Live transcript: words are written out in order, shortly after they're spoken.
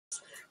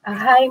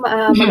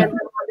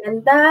Magandang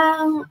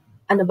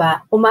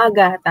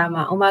umaga,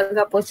 tama.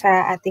 Umaga po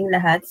sa ating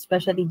lahat,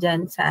 especially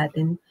dyan sa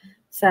atin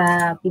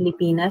sa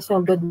Pilipinas.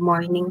 So good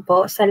morning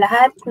po sa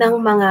lahat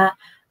ng mga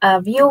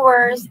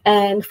viewers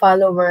and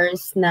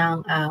followers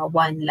ng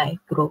One Life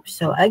Group.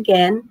 So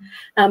again,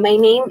 my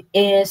name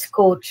is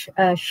Coach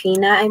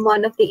Sheena. I'm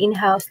one of the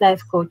in-house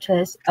life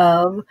coaches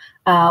of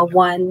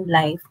One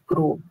Life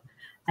Group.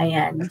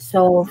 Ayan.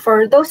 So,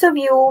 for those of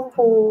you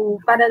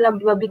who, para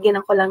lang mabigyan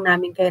ko lang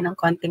namin kayo ng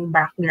konting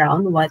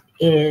background, what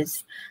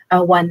is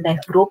One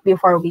Life Group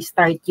before we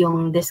start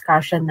yung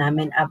discussion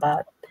namin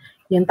about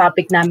yung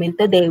topic namin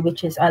today,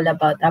 which is all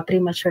about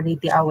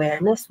Prematurity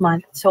Awareness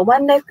Month. So,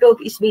 One Life Group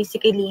is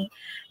basically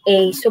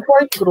a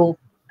support group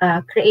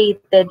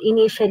created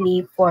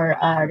initially for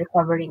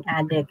recovering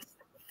addicts.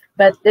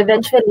 But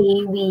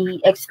eventually,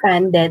 we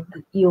expanded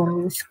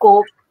yung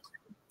scope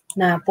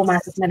na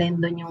pumasok na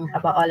rin doon yung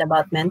all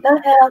about mental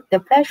health,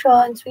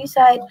 depression,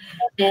 suicide,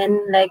 and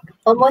like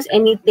almost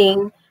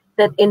anything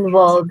that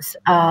involves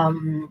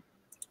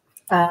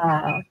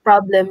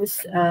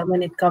problems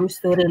when it comes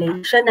to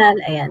relational.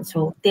 Ayan,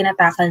 so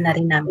tinatakal na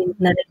rin namin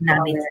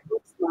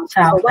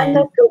sa One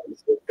Life Group.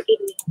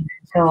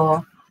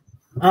 So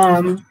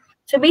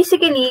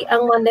basically,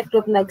 ang One Life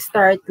Group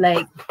nag-start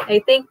like,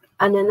 I think,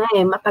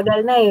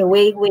 matagal na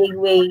way,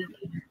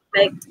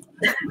 like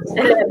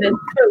 11,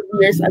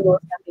 12 years ago,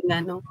 sabi nga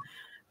nung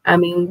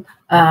aming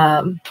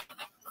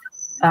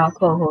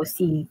co-host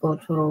si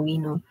Coach Rowie,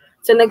 no?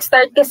 So,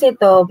 nag-start kasi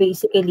to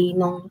basically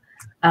nung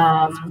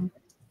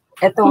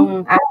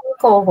etong aming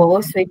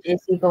co-host, which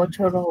is si Coach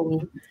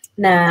Rowie,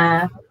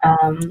 na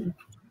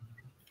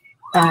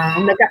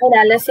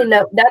nagkakilala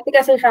sila. Dati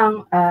kasi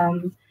siyang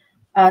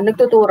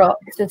nagtuturo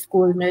sa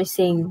school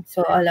nursing.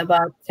 So, all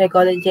about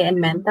psychology and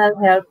mental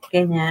health,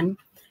 ganyan.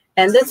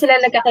 And doon sila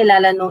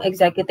nagkakilala nung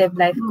executive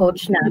life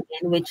coach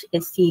namin, which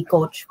is si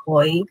Coach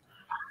Boy.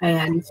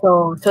 Ayan.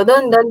 So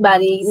doon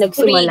bali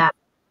nagsimula.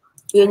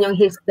 Yun yung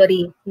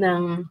history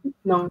ng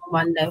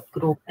One Life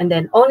Group. And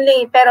then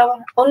only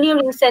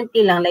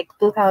recently lang, like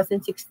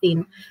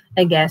 2016,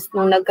 I guess,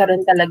 nung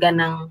nagkaroon talaga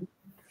ng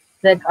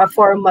like a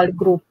formal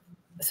group,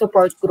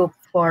 support group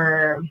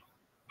for,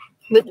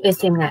 which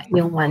is yung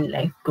One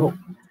Life Group.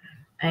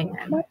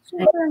 Ayan.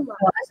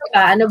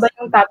 Ano ba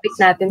yung topic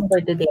natin for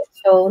today?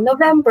 So,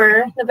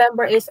 November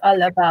is all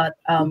about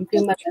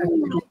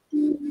Prematurity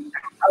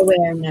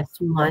Awareness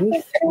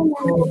Month. So,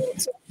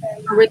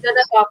 we're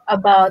gonna talk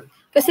about,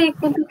 kasi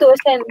kung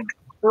tutuusin,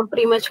 yung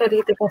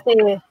prematurity kasi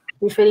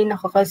usually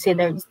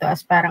nako-consider ito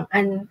as parang,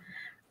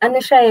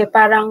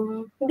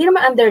 parang, hindi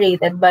naman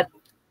underrated, but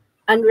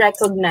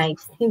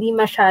unrecognized. Hindi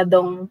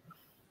masyadong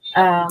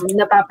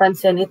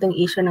napapansin itong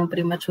issue ng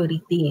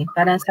prematurity.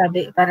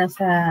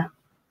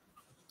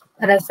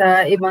 Para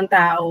sa ibang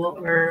tao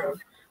or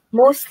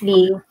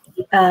mostly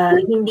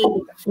hindi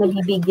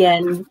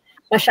nabibigyan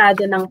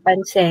masyado ng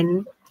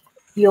pansin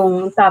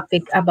yung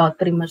topic about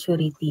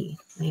prematurity.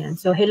 Ayan.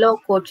 So,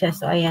 hello,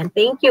 coaches. So, ayan.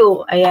 Thank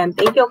you. Ayan.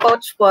 Thank you,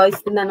 Coach Boy.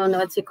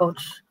 Nanonood si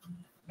Coach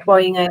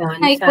Boy ngayon.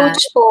 Hi,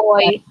 Coach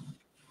Boy.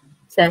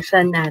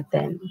 Session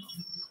natin.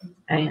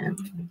 Ayan.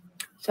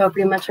 So,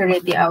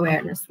 Prematurity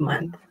Awareness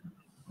Month.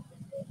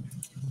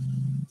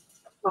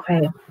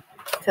 Okay.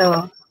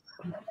 So,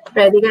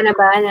 ready ka na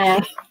ba,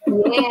 Nay?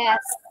 Yes.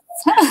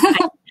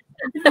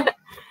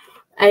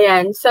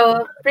 Ayan.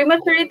 So,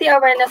 Prematurity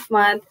Awareness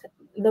Month,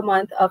 the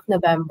month of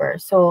November.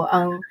 So,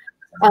 ang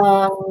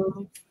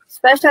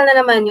special na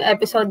naman yung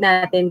episode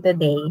natin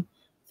today.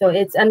 So,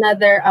 it's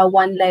another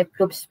One Life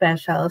Group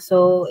special.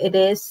 So, it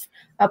is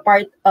a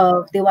part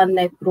of the One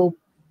Life Group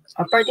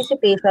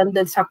participation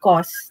dun sa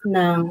cause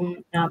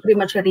ng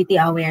prematurity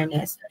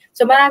awareness.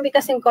 So, marami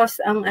kasing cause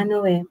ang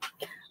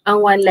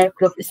One Life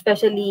Group,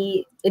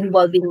 especially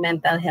involving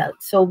mental health.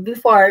 So,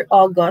 before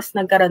August,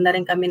 nagkaroon na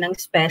rin kami ng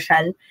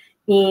special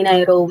ni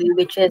Nairobi,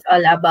 which is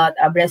all about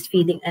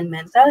breastfeeding and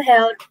mental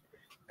health.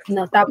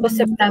 No, tapos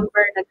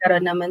September,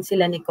 nagkaroon naman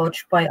sila ni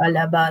Coach Boy all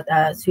about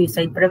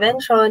suicide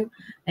prevention.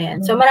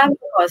 Ayan. So, maraming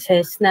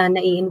causes na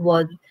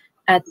nai-involve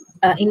at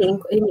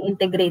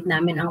ini-integrate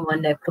namin ang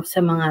One Life Group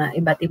sa mga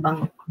iba't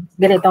ibang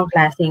ganitong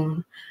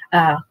klaseng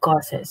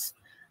causes.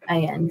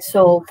 Ayan.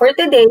 So, for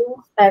today,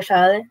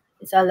 special,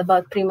 it's all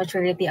about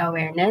prematurity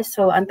awareness.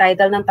 So, ang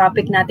title ng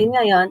topic natin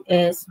ngayon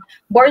is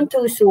Born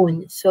Too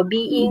Soon. So,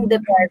 being the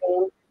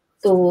parent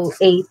to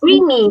a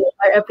preemie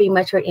or a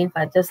premature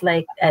infant, just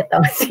like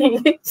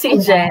si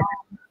Jen.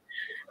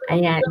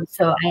 Ayan.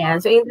 So,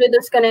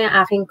 introduce ko na yung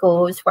aking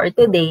co-host for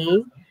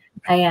today.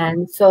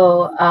 Ayan.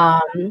 So,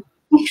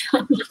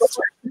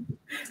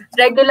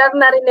 regular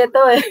na rin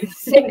ito eh.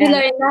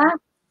 Regular na?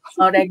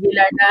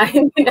 Regular na.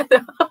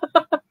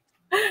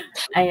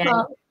 Ayan.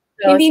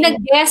 So, hindi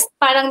nag-guest,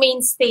 parang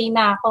mainstay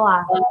na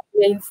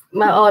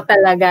ako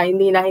talaga,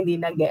 hindi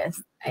na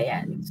guest.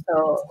 Ayan.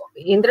 So,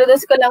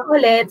 introduce ko lang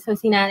ulit. So,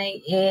 si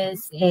Nanay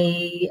is a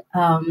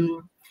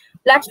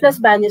Latch Plus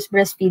Banyos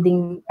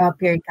Breastfeeding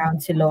Peer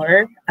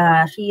Counselor.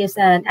 She is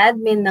an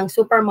admin ng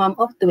Super Mom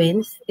of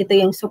Twins. Ito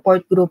yung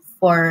support group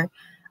for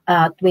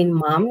twin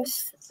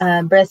moms.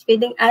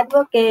 breastfeeding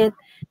advocate,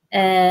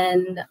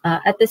 and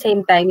at the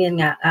same time, yun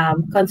nga,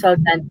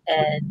 consultant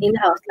and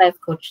in-house life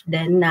coach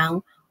din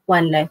ng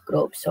One Life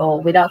Group.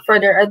 So without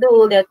further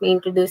ado, let me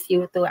introduce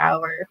you to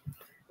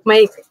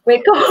my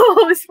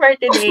co-host for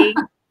today,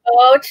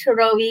 Coach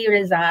Rowie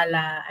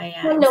Rizala.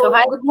 Ayan. Hello, So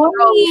hi, good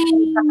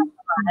morning.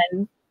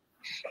 Rowie.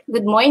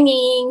 Good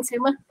morning. So,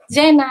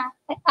 Jenna,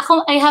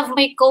 I have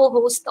my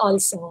co-host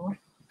also.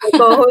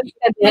 Co-host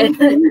ka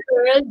din.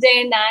 Girl,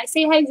 Jenna.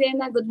 Say hi,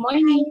 Jenna. Good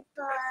morning.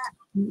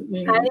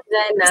 Hi,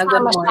 Jenna.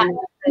 Good morning.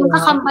 Yung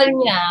kakambal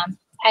niya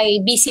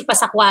ay busy pa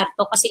sa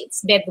kwarto kasi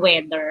it's bed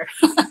weather.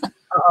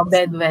 Oo,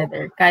 bed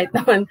weather. Kahit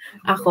naman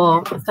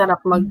ako, sarap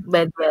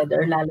mag-bed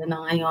weather, lalo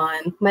na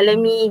ngayon.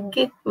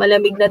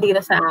 Malamig na dito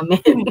sa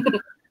amin.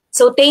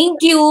 So,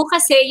 thank you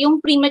kasi yung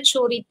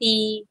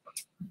prematurity,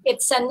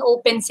 it's an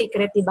open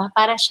secret, diba?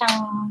 Para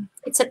siyang,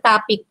 it's a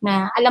topic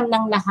na alam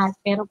ng lahat,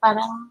 pero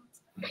parang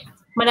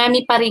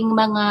marami pa ring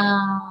mga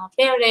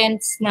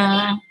parents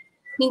na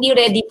hindi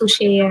ready to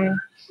share.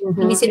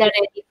 Hindi sila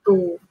ready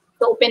to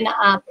open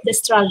up the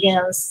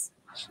struggles.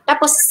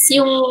 Tapos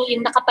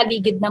yung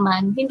nakapaligid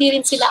naman, hindi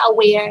rin sila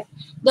aware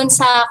doon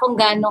sa kung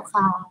gaano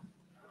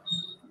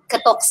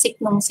ka-toxic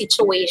ng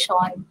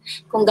situation,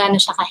 kung gaano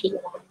siya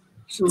kahirap.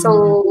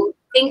 So,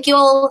 thank you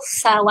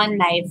sa One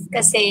Life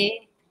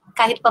kasi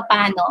kahit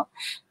papaano,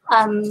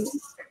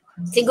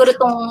 siguro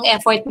tong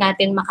effort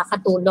natin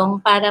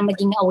makakatulong para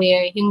maging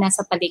aware yung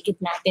nasa paligid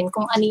natin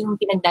kung ano yung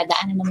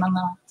pinagdadaanan ng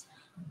mga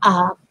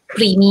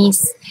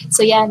preemies.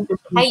 So yan,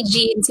 hi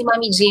Jean, si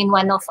Mami Jean,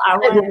 one of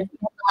our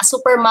mga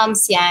super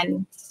moms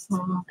yan.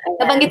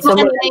 Nabanggit mo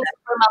kanina yung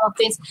super mom of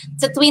twins.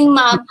 Sa twin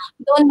mom,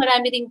 doon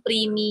marami ring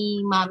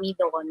preemie mami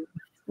doon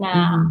na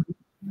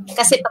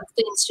kasi pag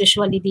twins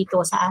usually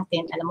dito sa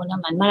atin, alam mo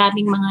naman,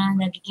 maraming mga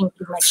nagiging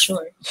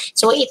premature.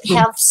 So it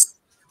helps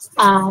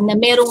na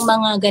merong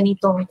mga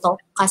ganitong talk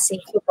kasi.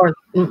 Support.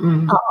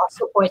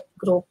 Support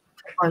group.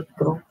 Support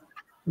group.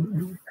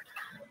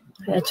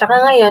 At saka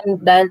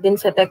ngayon, dahil din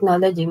sa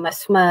technology,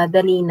 mas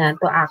madali na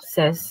to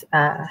access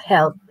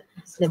help,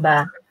 di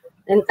ba?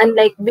 And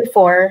unlike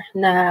before,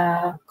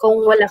 na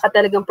kung wala ka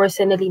talagang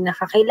personally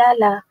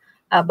nakakilala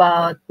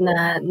about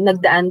na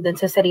nagdaan dun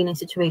sa sariling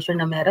situation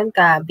na meron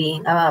ka,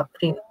 being a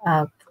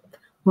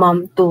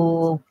mom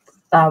to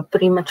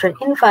premature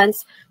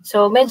infants,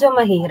 so medyo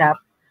mahirap.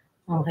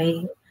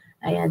 Okay?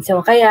 Ayan.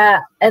 So,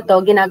 kaya, ito,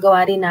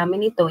 ginagawa rin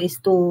namin ito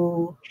is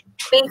to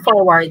pay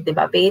forward, di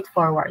ba? Pay it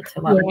forward.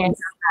 So, yes.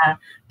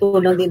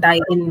 Tulong din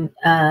tayo in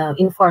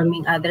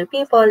informing other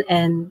people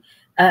and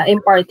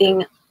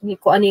imparting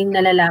kung ano yung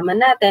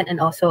nalalaman natin and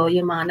also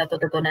yung mga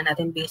natututunan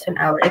natin based on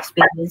our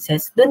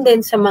experiences. Doon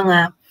din sa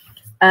mga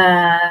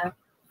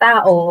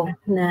tao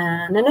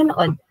na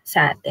nanonood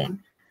sa atin.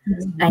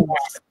 Ayan.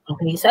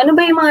 Okay. So, ano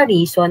ba yung mga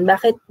reason?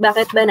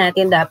 Bakit ba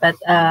natin dapat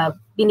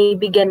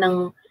binibigyan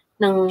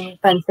ng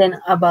pansin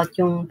about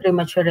yung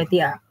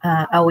prematurity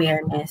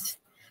awareness?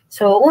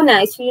 So,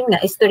 una is yun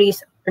nga, is to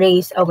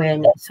raise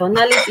awareness. So,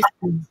 knowledge is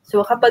key.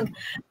 So, kapag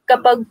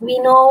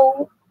we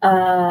know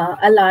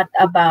a lot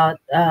about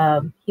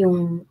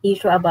yung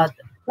issue about,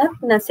 not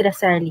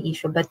necessarily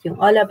issue, but yung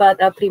all about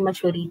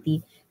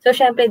prematurity. So,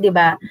 syempre, di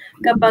ba,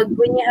 kapag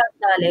when you have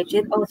knowledge,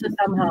 it also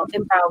somehow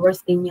empowers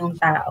din yung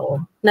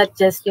tao. Not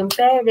just yung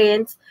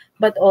parents,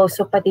 but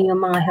also pati yung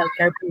mga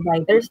healthcare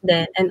providers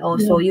din, and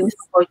also yung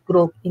support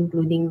group,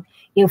 including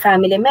yung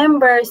family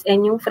members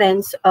and yung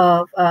friends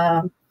of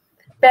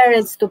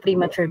parents to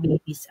premature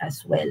babies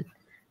as well.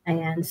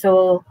 Ayan.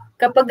 So,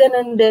 kapag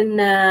ganun din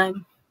na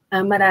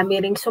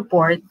marami ring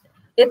support,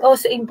 it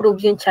also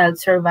improves yung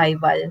child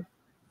survival.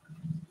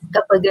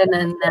 Kapag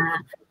ganun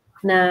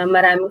na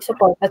maraming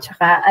support at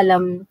saka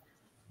alam,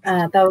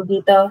 tawag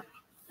dito,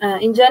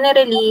 in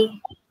generally,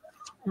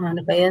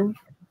 ano ba yun?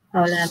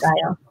 Wala na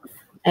tayo.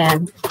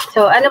 Ayan.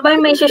 So, ano ba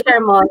yung may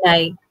share mo,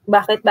 Nay?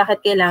 Bakit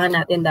kailangan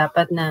natin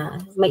dapat na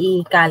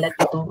maikalat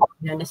itong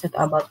awareness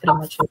about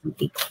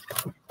prematurity?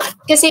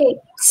 Kasi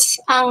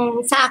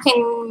sa akin,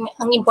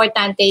 ang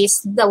importante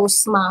is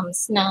those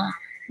moms na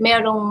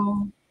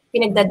merong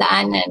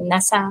pinagdadaanan,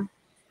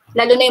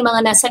 lalo na yung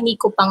mga nasa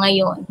NICU pa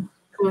ngayon.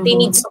 They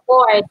need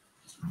support.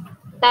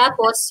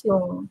 Tapos,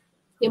 yung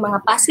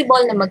mga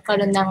possible na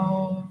magkaroon ng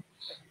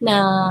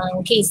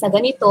case na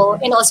ganito,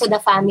 and also the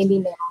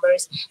family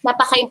members.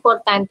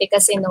 Napaka-importante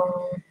kasi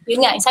yun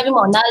nga, sabi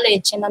mo,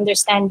 knowledge and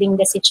understanding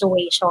the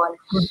situation.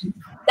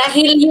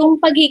 Dahil yung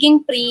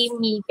pagiging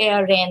preemie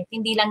parent,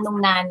 hindi lang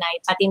nung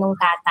nanay, pati nung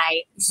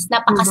tatay, is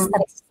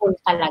napaka-stressful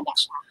talaga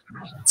siya.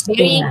 It's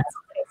very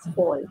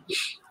stressful.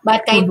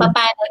 But kahit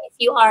paano, if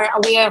you are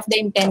aware of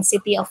the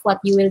intensity of what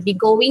you will be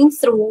going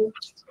through,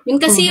 yun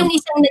kasi yung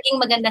isang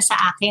naging maganda sa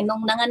akin,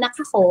 nung nanganak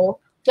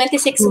ako,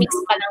 26 weeks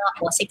pa lang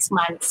ako, 6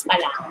 months pa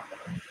lang.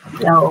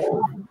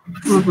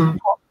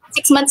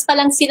 6 months pa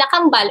lang sila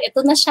kambal,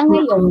 ito na siya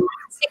ngayon.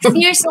 6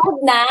 years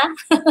old na.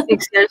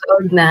 6 years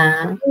old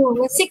na.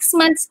 6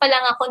 months pa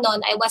lang ako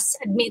noon, I was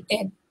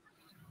admitted.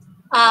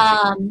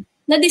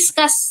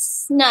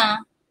 Na-discuss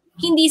na,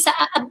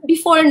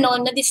 before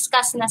noon,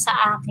 na-discuss na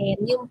sa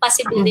akin yung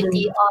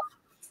possibility of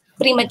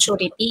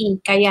prematurity.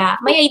 Kaya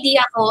may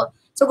idea ko.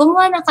 So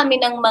gumawa na kami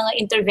ng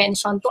mga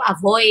intervention to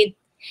avoid.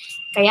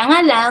 Kaya nga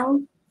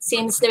lang,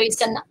 since there is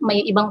may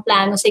ibang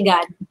plano si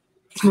God,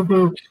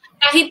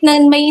 kahit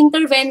na may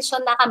intervention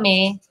na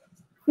kami,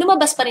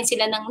 lumabas pa rin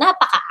sila ng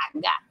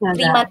napakaaga. 3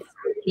 months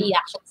early,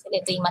 actually sila,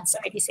 3 months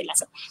early sila.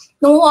 So,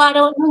 nung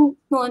araw,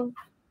 noon,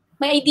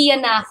 may idea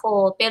na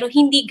ako, pero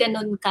hindi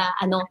ganun ka,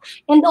 ano.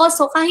 And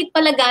also, kahit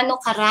pala gano'ng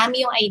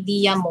karami yung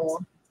idea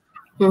mo,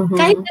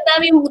 kahit na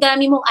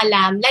dami mong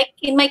alam, like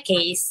in my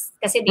case,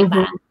 kasi di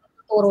ba,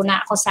 turo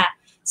na ako sa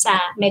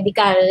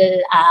medical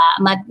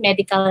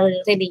medical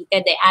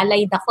related,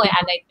 allied ako,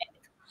 allied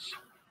medical.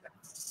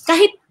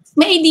 Kahit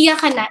may idea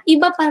ka na,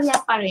 iba pa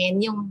rin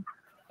yung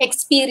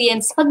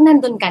experience pag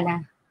nandun ka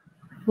na.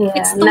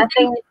 Yeah,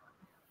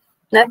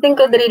 nothing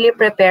could really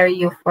prepare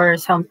you for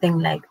something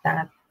like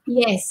that.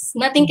 Yes,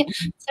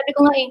 sabi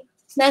ko nga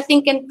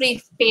nothing can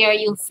prepare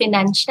you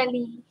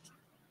financially,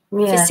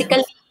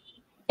 physically,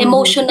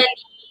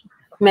 emotionally,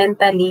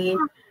 mentally,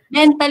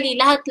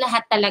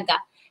 lahat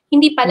talaga.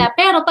 Hindi pala,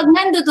 pero pag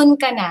nandoon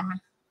ka na,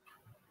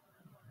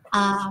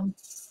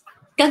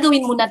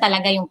 gagawin mo na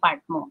talaga yung part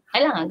mo.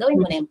 Kailangan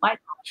gawin mo na yung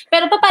part mo.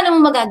 Pero paano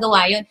mo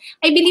magagawa yun?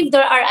 I believe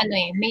there are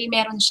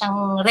meron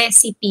siyang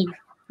recipe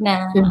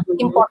na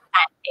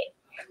importante.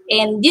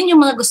 And yun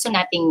yung mga gusto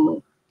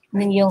nating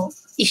yung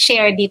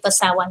i-share dito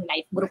sa One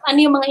Life Group. Ano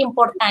yung mga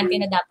importante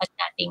na dapat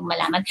nating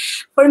malaman?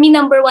 For me,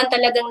 number 1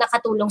 talagang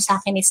nakatulong sa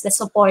akin is the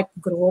support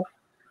group.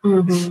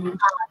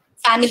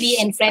 Family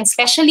and friends,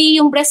 especially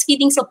yung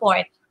breastfeeding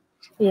support.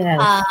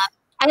 Yes.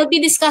 I will be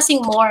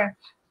discussing more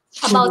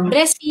about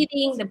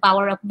breastfeeding, the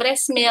power of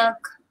breast milk,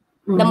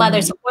 the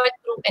mother support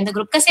group, and the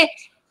group. Kasi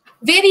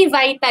very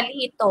vital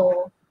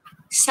ito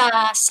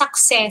sa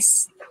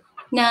success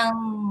ng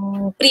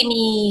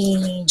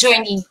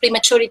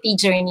prematurity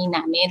journey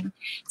namin.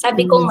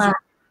 Sabi ko nga,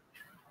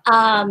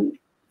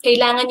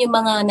 kailangan yung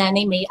mga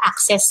nanay may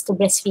access to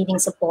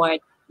breastfeeding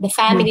support. The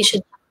family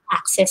should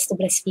have access to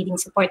breastfeeding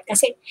support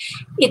kasi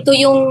ito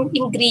yung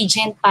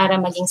ingredient para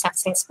maging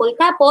successful.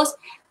 Tapos,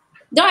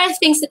 there are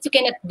things that you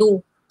cannot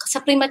do.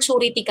 Sa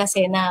prematurity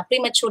kasi, na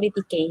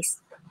prematurity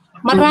case,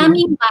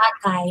 maraming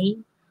bagay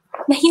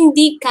na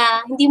hindi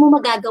mo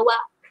magagawa.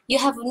 You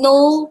have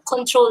no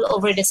control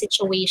over the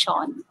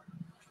situation.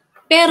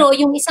 Pero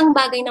yung isang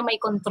bagay na may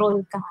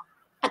control ka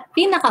at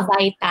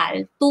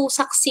pinaka-vital to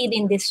succeed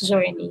in this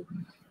journey,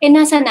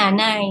 nasa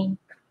nanay.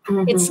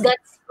 It's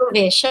God's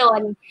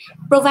provision.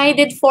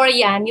 Provided for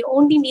yan, you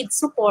only need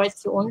support,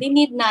 you only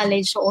need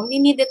knowledge, you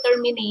only need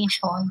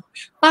determination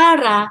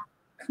para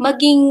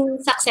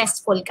maging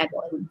successful ka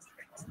doon.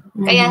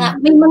 Kaya nga,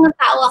 may mga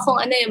tao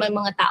akong may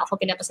mga tao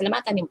akong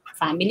pinapasalamatan, yung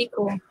family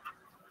ko,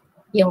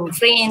 yung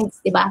friends,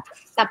 di ba?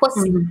 Tapos,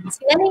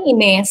 sila na yung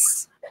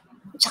Ines,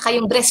 tsaka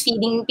yung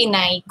breastfeeding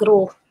Pinay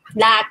group,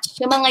 Latch,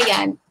 yung mga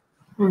yan.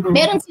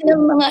 Meron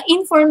silang mga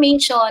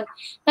information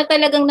na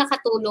talagang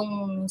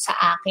nakatulong sa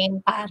akin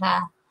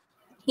para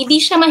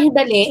hindi siya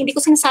mahidali. Hindi ko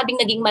sinasabing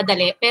naging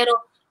madali,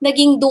 pero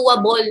naging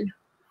doable.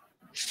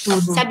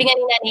 Sabi nga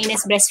ni Nanay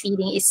Ines,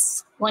 breastfeeding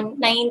is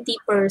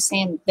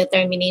 90%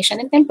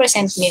 determination and 10%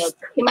 milk.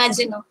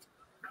 Imagine, no?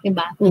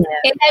 Diba?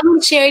 Yeah. And I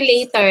will share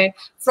later,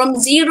 from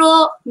 0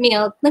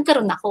 milk,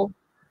 nagkaroon ako.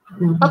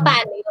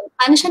 Paano yun?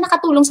 Paano siya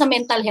nakatulong sa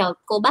mental health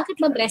ko? Bakit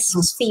ba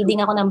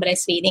breastfeeding ako ng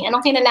breastfeeding?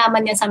 Anong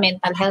kinalaman niya sa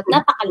mental health?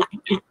 Napakalaki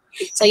niya.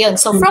 So yun.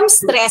 So from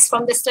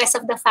the stress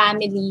of the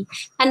family,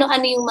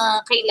 ano-ano yung mga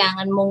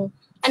kailangan mong,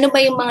 ano ba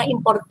yung mga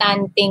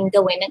importanteng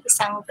gawin ng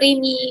isang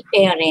preemie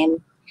parent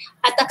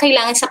at ang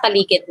kailangan sa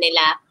paligid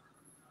nila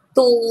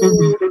to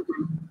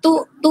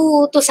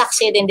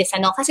succeed in this,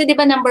 Kasi di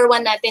ba number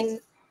 1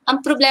 natin,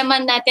 ang problema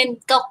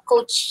natin,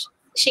 Coach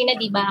Sheena,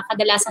 di ba,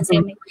 kadalasan sa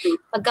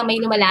pagka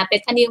may lumalapit,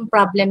 ano yung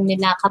problem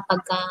nila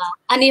kapag,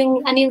 ano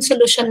yung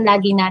solution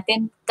lagi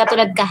natin?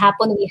 Katulad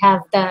kahapon, we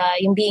have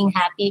yung being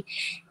happy.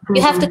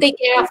 You have to take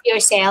care of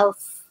yourself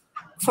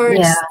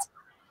first. Yeah,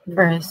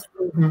 first.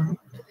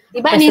 Di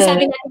ba, ano yung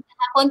sabi natin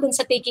kahapon dun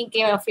sa taking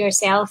care of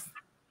yourself?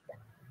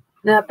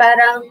 Na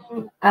parang,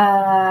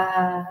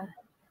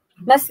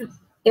 mas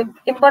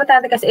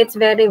importante kasi it's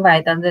very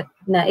vital that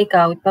na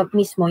ikaw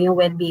mismo yung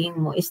well-being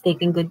mo is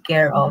taken good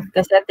care of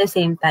kasi at the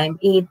same time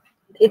it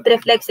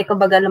reflects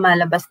kumbaga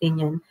lumalabas din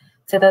yun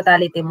sa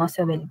totality mo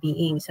sa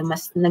well-being, so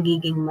mas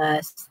nagiging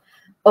mas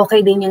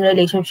okay din yung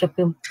relationship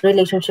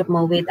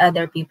mo with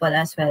other people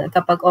as well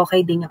kapag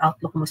okay din yung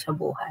outlook mo sa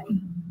buhay.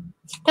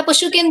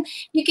 Tapos you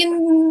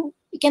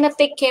cannot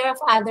take care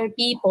of other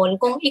people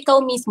kung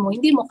ikaw mismo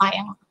hindi mo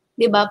kayang,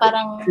 di ba,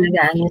 parang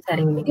alagaan yung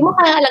sarili. Hindi mo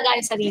kaya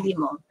alagaan yung sarili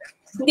mo.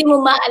 Hindi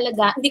mo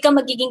maalaga, hindi ka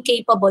magiging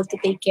capable to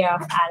take care of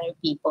other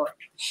people.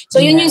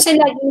 So yun yung sa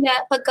lagi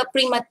na pagka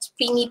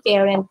preemie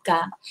parent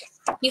ka,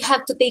 you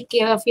have to take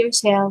care of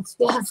yourself.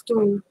 You have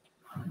to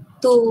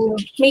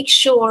make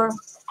sure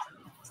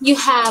you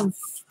have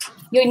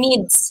your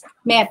needs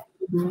met.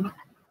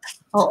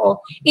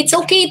 Oo. It's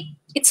okay,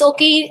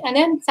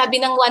 sabi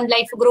ng One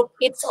Life Group,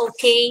 it's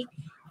okay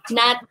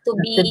not to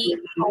be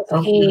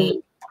okay.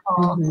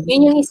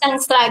 Yun yung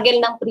isang struggle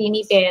ng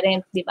preemie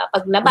parent, di ba?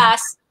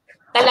 Paglabas,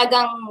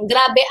 talagang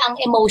grabe ang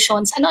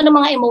emotions. Ano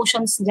mga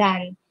emotions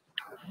dyan?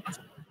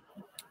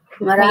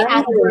 May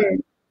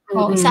anger.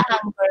 Sa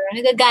anger.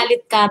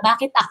 Nagagalit ka,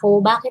 bakit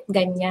ako? Bakit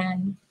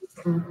ganyan?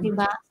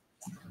 Diba?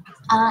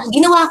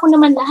 Ginawa ko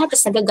naman lahat,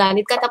 tapos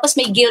nagagalit ka, tapos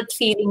may guilt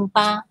feeling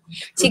pa.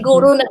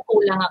 Siguro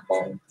nagkulang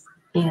ako.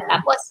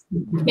 Tapos,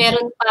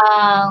 meron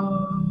pang,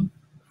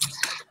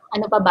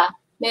 ano pa ba?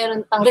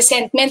 Meron pang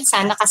resentment,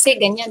 sana kasi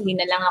ganyan, di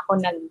na lang ako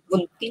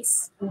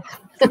nagbuntis.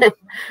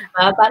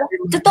 Para,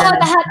 totoo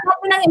lahat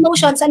ng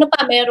emotions, ano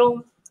pa, merong,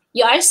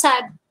 you are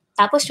sad,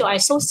 tapos you are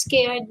so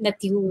scared that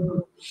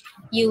you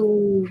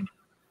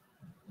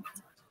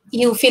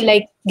feel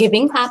like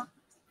giving up.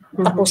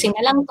 Tapusin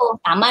na lang to,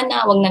 tama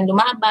na, wag nang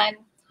lumaban.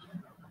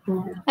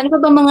 Ano pa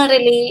ba mga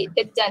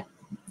related dyan?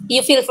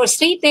 You feel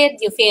frustrated,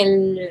 you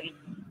feel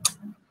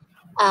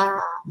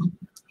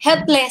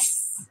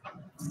helpless.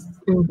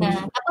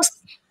 Tapos,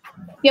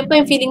 yun pa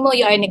yung feeling mo,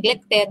 you are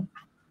neglected.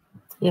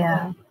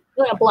 Yeah.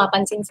 Yun ang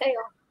pumapansin sa'yo.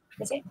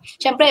 Kasi,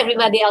 syempre,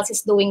 everybody else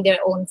is doing their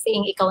own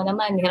thing. Ikaw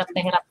naman, hirap na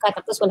hirap ka,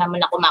 tapos wala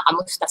man lang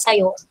kumakamusta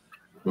sa'yo.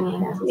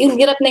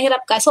 Yung hirap na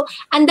hirap ka. So,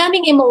 ang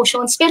daming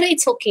emotions, pero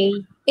it's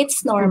okay.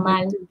 It's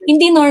normal.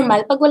 Hindi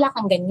normal pag wala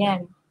kang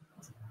ganyan.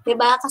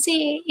 Diba?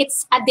 Kasi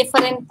it's a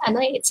different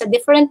event.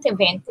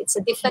 It's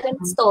a different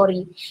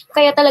story.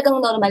 Kaya talagang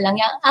normal lang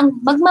yan.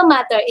 Ang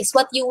magmamatter is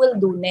what you will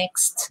do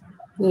next.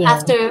 Yeah.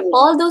 After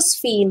all those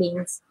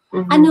feelings,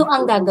 ano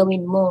ang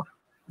gagawin mo?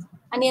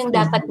 Ano yung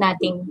dapat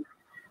nating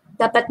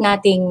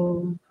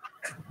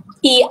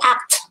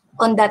i-act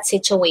on that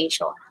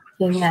situation?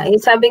 Yun nga.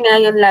 Sabi nga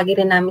yun, lagi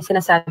rin namin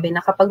sinasabi na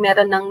kapag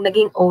meron ng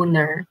naging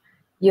owner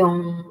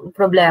yung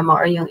problema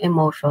or yung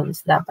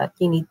emotions, dapat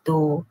you need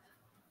to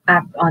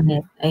act on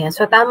it. Ayan.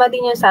 So, tama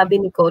din yung sabi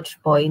ni Coach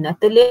Boy na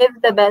to live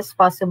the best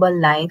possible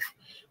life,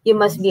 you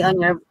must be on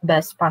your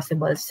best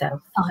possible self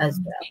as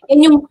well.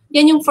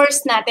 Yan yung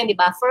first natin, di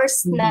ba?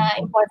 First na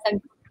important,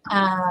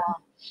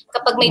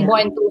 kapag may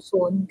born too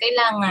soon,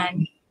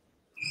 kailangan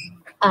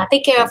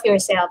take care of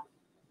yourself.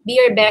 Be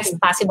your best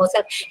possible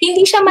self.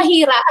 Hindi siya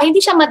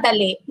hindi siya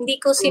madali. Hindi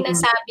ko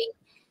sinasabing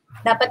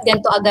dapat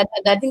ganito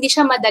agad-agad. Hindi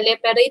siya madali,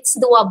 pero it's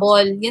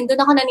doable. Yun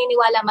doon ako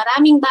naniniwala.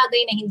 Maraming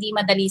bagay na hindi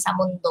madali sa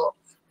mundo,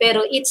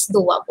 pero it's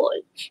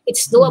doable.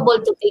 It's doable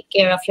to take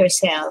care of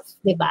yourself,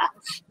 di ba?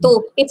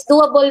 It's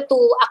doable to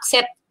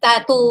accept,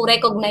 to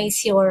recognize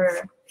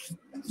your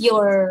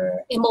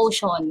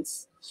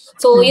emotions.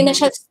 So, yun na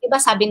siya, di ba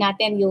sabi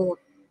natin, you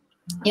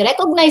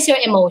recognize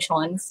your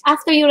emotions.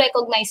 After you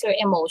recognize your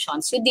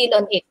emotions, you deal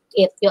on it,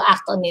 you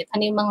act on it.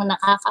 Ano yung mga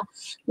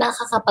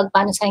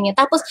nakakapagpano sa inyo.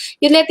 Tapos,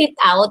 you let it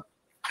out.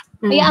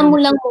 Hayaan mo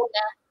lang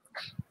muna.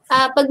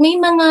 Pag may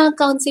mga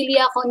counseli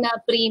ako na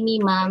preemie,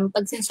 ma'am,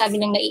 pag sinasabi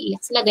nang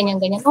naiiyak sila,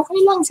 ganyan-ganyan, okay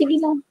lang, sige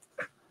lang.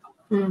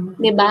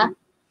 Diba?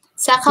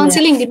 Sa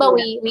counseling, diba,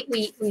 we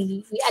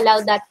allow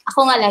that.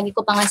 Ako nga, lagi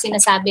ko pa nga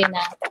sinasabi na,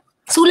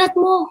 sulat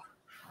mo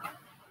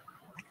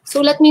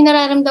yung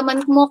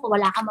nararamdaman mo, kung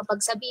wala kang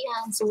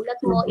mapagsabihan, sulat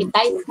mo,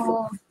 i-type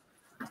mo,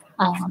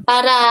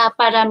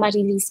 para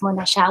ma-release mo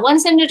na siya.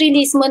 Once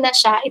na-release mo na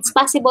siya, it's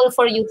possible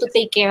for you to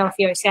take care of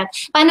yourself.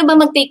 Paano ba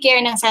mag-take care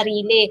ng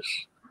sarili?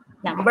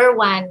 Number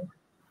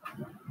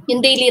 1,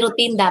 yung daily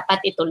routine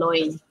dapat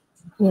ituloy.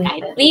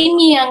 Kahit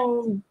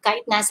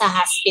kahit nasa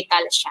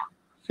hospital siya,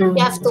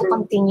 you have to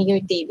continue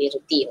your daily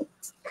routine.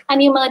 Ano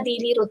yung mga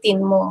daily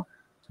routine mo?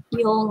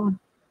 Yung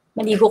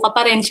maligo ka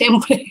pa rin,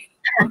 syempre.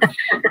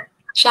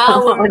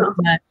 Shower.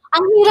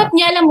 Ang hirap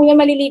niya, alam mo yan,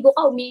 maliligo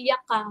ka,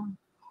 umiyak ka.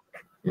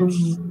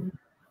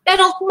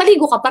 Pero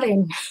maligo ka pa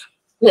rin.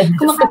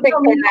 Kumakain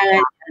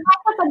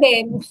ka pa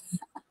din.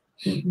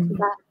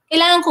 Diba?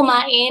 Kailangan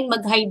kumain,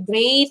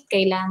 mag-hydrate,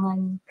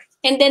 kailangan.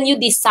 And then you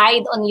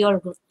decide on your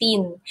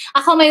routine.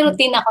 Ako may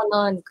routine ako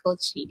noon,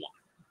 Coach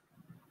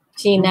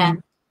Sheena.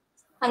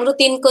 Ang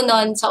routine ko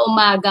noon sa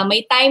umaga,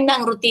 may time na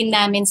ang routine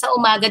namin sa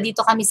umaga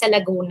dito kami sa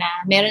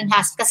Laguna.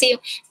 Kasi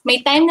may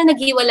time na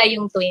naghiwala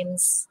yung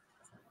twins.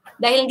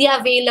 Dahil hindi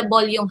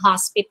available yung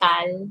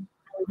hospital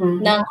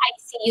ng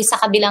ICU sa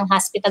kabilang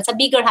hospital. Sa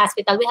bigger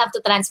hospital, we have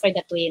to transfer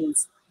the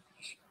twins.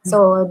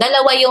 So,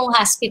 dalawa yung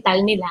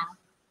hospital nila,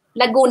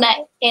 Laguna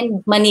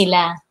and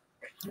Manila.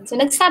 So,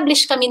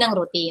 nag-establish kami ng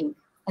routine.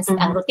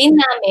 Ang routine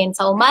namin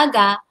sa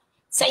umaga,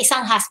 sa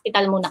isang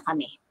hospital muna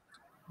kami.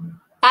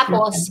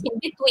 Tapos, in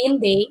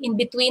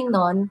between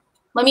nun,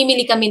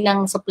 mamimili kami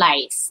ng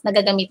supplies na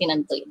gagamitin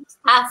ng twins.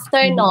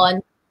 After nun,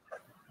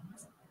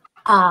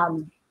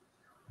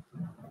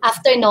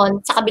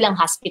 sa kabilang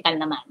hospital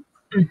naman.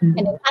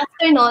 And then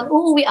after nun,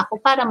 uuwi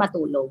ako para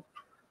matulog.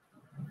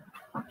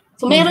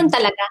 So, meron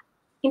talaga.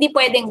 Hindi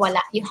pwedeng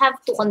wala. You have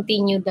to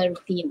continue the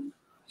routine.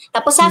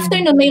 Tapos after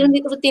nun, mayroon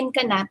routine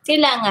ka na,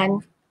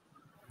 kailangan,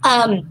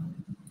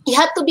 you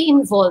have to be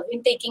involved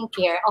in taking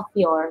care of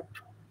your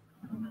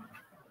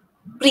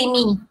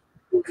preemie.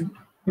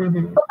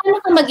 So,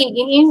 paano ka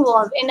magiging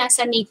involved?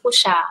 Nasa NICU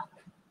siya.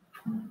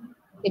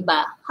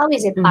 Diba? How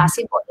is it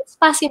possible? It's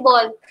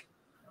possible.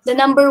 The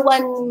number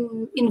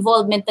 1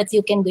 involvement that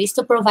you can do is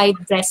to provide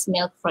breast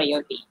milk for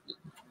your baby.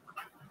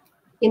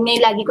 Yun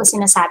nga lagi ko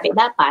sinasabi,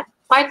 dapat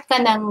part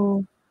ka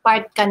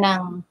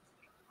ng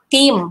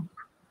team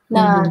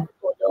na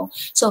tulong.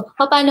 So,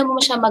 paano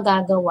mo siya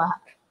magagawa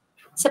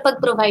sa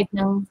pag-provide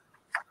ng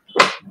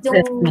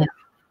yung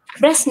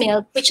breast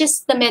milk, which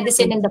is the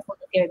medicine and the food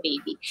of your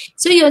baby.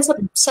 So yun,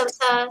 sa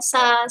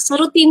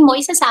routine mo,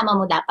 isasama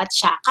mo dapat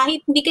siya.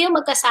 Kahit hindi kayo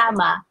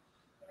magkasama,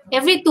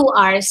 every 2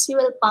 hours, you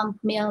will pump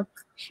milk.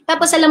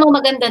 Tapos alam mo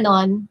maganda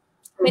nun,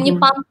 when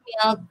you pump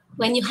milk,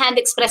 when you hand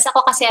express,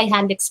 ako kasi I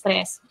hand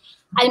express,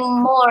 I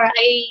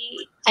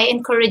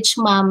encourage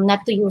mom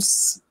not to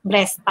use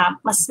breast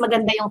pump. Mas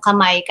maganda yung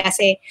kamay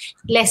kasi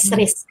less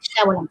risk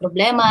siya, walang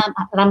problema.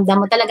 Ramdam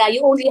mo talaga,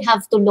 you only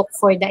have to look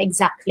for the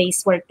exact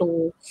place where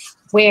to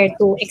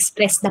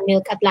express the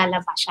milk at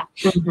lalabas siya.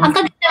 Ang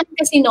kagandahan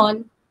kasi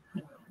nun,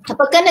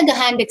 kapag ka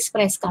nag-hand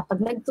express ka, pag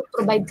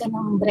nag-provide ka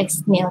ng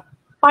breast milk,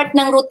 part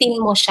ng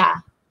routine mo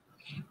siya,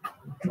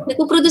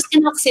 nag-produce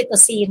ka ng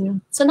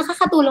oxytocin. So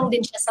nakakatulong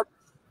din siya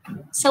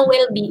sa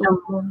well-being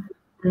mo.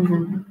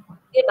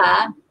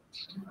 Diba?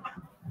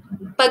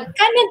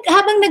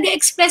 Habang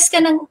nag-express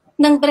ka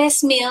ng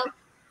breast milk,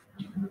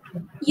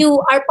 you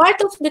are part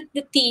of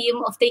the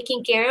team of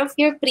taking care of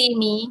your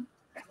preemie.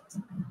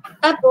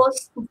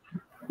 Tapos,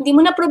 hindi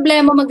mo na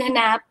problema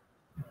maghanap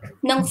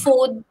ng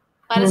food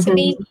para sa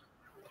baby.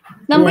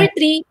 Number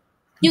 3,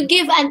 you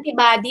give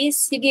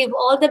antibodies, you give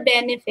all the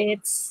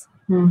benefits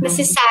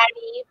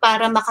necessary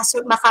para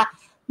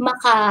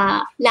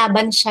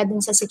makalaban siya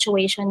dun sa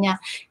situation niya.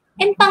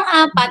 And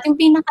pang-apat, yung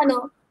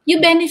you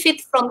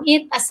benefit from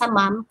it as a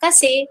mom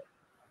kasi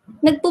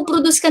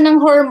nagpo-produce ka ng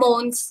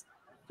hormones,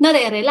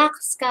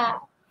 nare-relax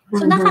ka.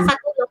 So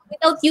nakakatulong.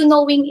 Without you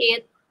knowing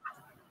it,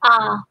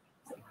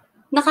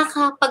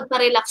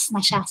 nakakapagpa-relax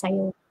na siya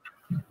sa'yo.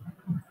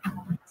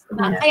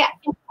 Diba? Kaya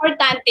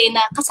importante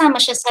na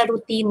kasama siya sa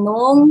routine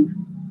nung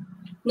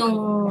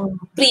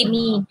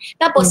preemie.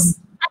 Tapos,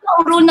 ano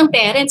ang role ng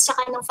parents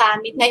tsaka ng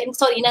family,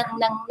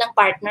 ng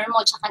partner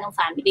mo tsaka ng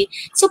family?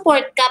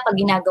 Support ka pag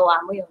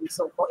ginagawa mo yun.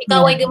 So, kung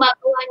ikaw ay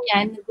gumagawa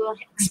niyan,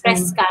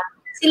 nag-express ka,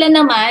 sila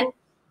naman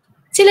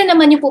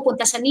yung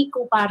pupunta sa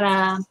NICU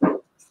para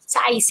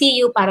sa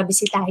ICU para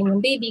bisitahin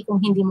yung baby kung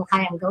hindi mo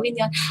kayang gawin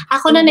yun.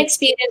 Ako na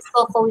na-experience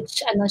ko,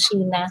 Coach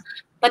Sheena,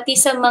 pati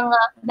sa mga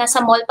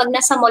nasa mall, pag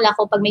nasa mall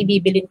ako, pag may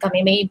bibilin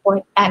kami, may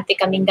importante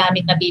kaming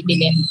gamit na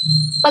bibilin.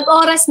 Pag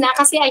oras na,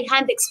 kasi I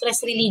hand express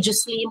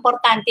religiously,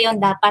 importante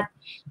yun dapat.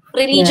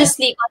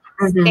 Religiously,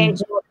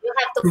 schedule. You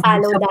have to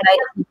follow that.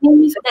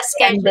 Mimic the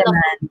schedule of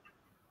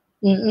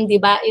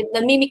diba?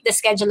 Mimic the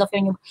schedule of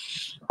your new.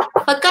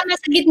 Pagka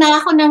nasa gitna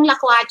ako ng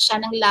lakwatsa,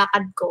 ng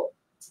lakad ko,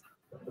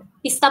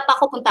 stop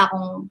ako, punta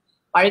akong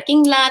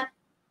parking lot,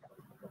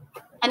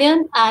 ano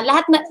yun?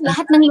 Lahat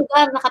ng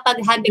lugar na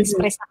kapag hand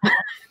express ako.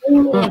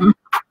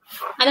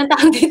 Anong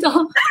tawag dito?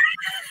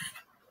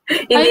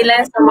 Hindi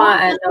lang sa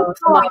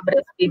mga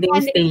breastfeeding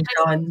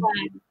station.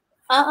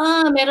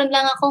 Meron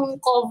lang akong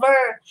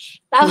cover.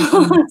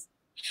 Tapos,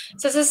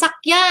 sa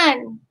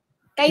sasakyan,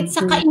 kahit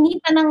sa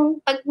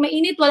kainitan pag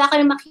mainit, wala ka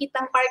na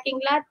makitang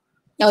parking lot.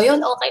 Yun,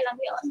 okay lang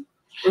yun.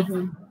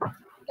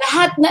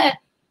 Lahat na,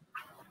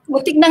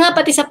 muntik na nga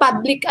pati sa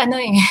public,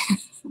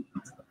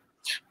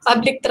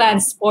 public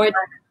transport.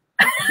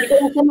 Hindi ko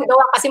na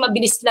nagawa kasi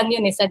mabilis lang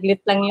yun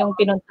saglit lang yung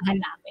pinuntahan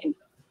namin.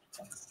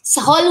 Sa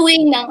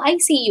hallway ng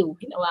ICU,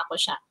 ginawa ko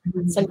siya.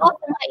 Sa loob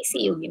ng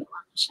ICU, ginawa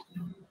ko siya.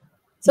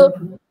 So,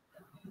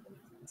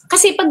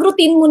 kasi pag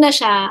routine mo na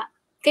siya,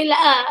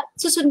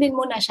 susundin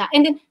mo na siya.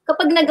 And then,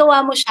 kapag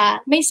nagawa mo siya,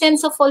 may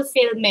sense of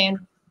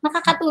fulfillment,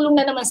 nakakatulong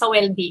na naman sa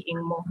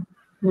well-being mo.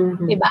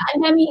 Diba?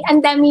 Ang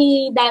dami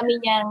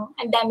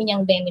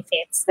niyang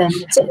benefits.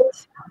 So,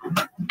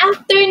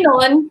 after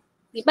nun,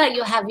 diba,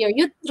 you have your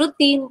youth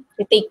routine,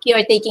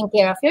 you're taking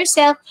care of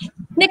yourself.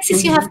 Next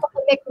is you have to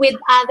connect with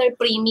other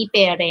preemie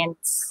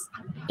parents,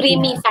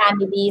 preemie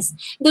families.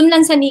 Doon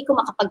lang sa NICU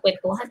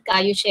makapagkwentuhan ka,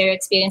 you share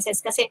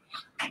experiences kasi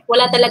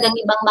wala talagang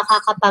ibang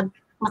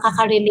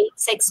makaka-relate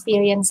sa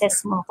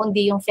experiences mo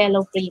kundi yung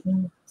fellow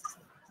preemie.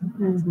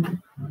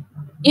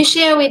 You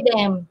share with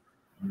them.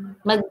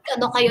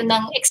 Kayo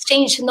ng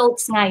exchange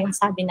notes nga yung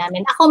sabi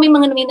namin. Ako may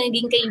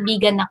naging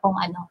kaibigan akong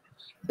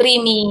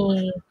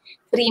preemie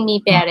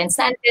parents.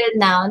 Until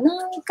now,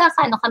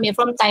 nakakaano kami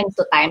from time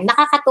to time.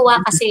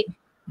 Nakakatuwa kasi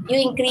you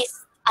increase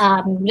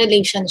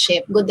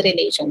good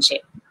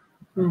relationship.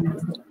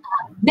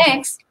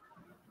 Next,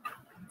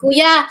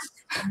 Kuya.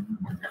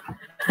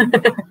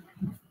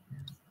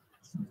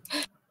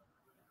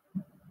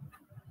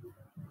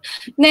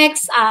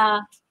 Next,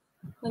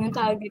 anong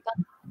tawag dito?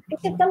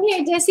 Come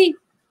here, Jessie.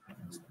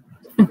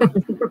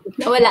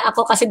 Nawala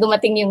ako kasi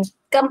dumating yung,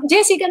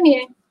 Jessie, come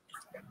here.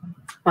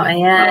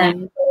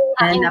 Ayan.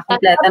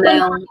 Nakompleto na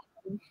yung...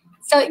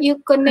 So, you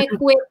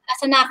connect with,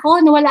 asan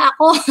ako? Nawala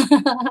ako.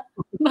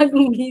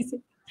 Bagong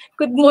gising.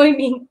 Good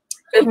morning.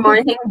 Good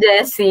morning,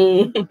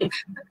 Jessie.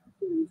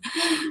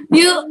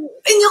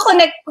 You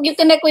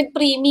connect with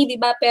preemie, di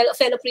ba?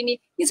 Fellow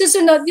preemie. Yung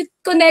susunod, you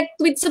connect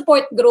with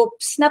support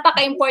groups.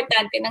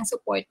 Napaka-importante ng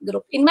support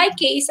group. In my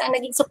case, ang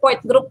naging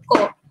support group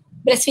ko,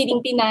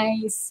 Breastfeeding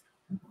Pinays.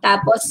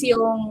 Tapos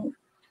yung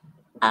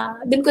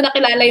Doon ko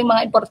nakilala yung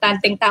mga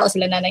importanteng tao,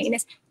 sila Nanay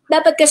Ines.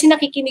 Dapat kasi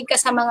nakikinig ka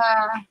sa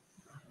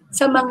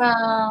mga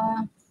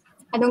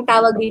anong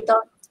tawag dito?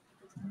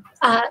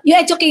 You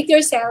educate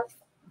yourself.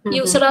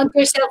 You surround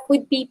yourself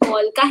with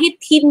people kahit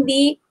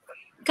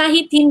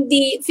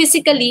hindi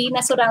physically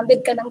na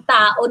surrounded ka ng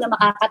tao na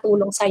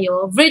makakatulong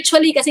sa'yo.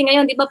 Virtually, kasi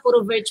ngayon, di ba,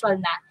 puro virtual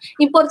na.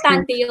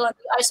 Importante yun.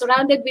 You are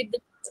surrounded with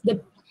the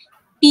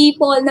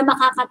people na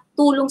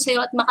makakatulong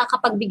sa'yo at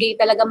makakapagbigay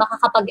talaga,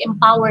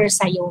 makakapag-empower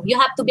sa'yo. You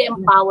have to be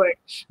empowered.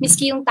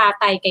 Miski yung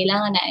tatay,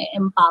 kailangan na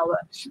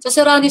empower. So,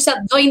 surround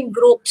yourself, join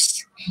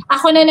groups.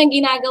 Ako na lang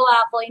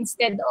ginagawa ko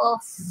instead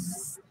of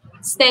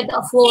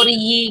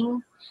worrying,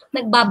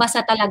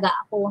 nagbabasa talaga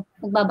ako.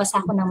 Nagbabasa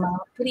ako ng mga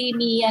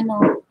preemie,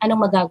 anong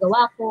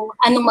magagawa ko,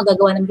 anong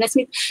magagawa ng breast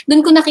milk.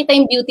 Doon ko nakita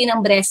yung beauty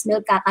ng breast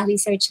milk,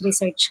 kaka-research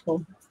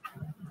ko.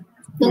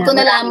 Doon ko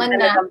nalaman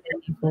na,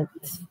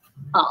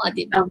 oo,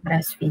 diba? Ang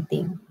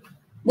breastfeeding.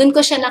 Doon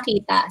ko siya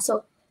nakita.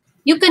 So,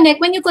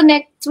 when you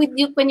connect,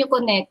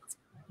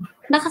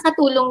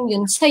 nakakatulong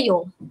yun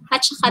sa'yo at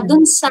saka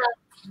doon sa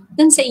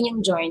inyong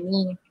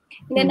journey.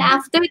 And then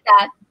after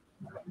that,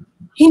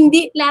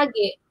 hindi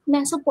lagi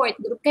na support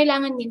group,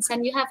 kailangan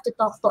minsan you have to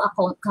talk to a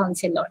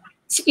counselor.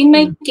 So in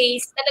my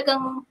case,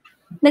 talagang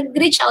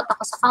nag-reach out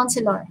ako sa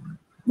counselor.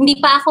 Hindi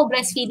pa ako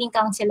breastfeeding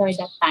counselor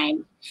that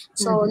time.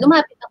 So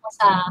lumapit ako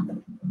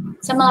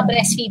sa mga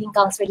breastfeeding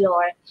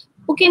counselor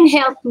who can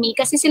help me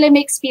kasi sila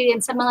may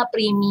experience sa mga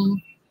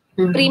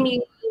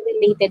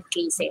preemie-related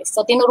cases.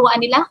 So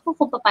tinuruan nila ako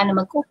kung paano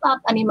mag-cope up,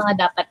 ano yung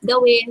mga dapat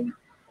gawin.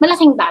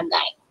 Malaking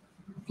bagay.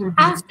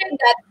 After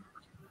that,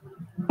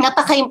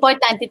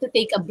 napaka-importante to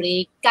take a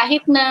break.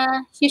 Kahit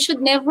na you should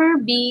never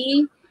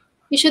be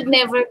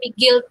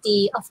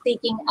guilty of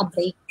taking a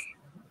break.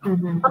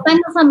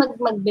 Paano ka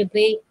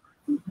magbe-break?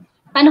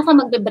 Paano ka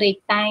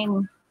magbe-break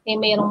time?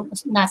 Mayroong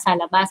nasa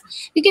labas.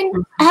 You can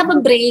have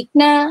a break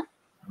na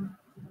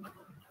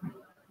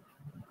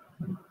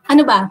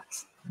ano ba?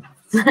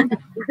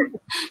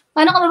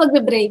 Paano ka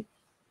magbe-break?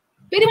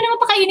 Pwede mo naman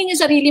pakainin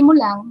yung sarili mo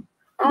lang.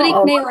 Break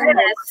na yun.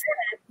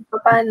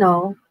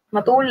 Paano?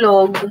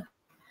 Matulog.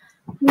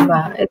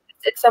 Diba?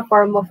 It's a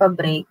form of a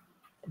break.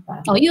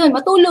 Diba? Oh, yun,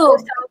 matulog.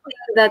 So,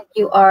 something that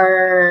you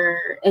are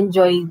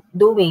enjoy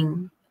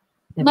doing.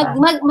 Diba?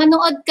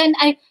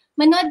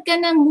 Manood ka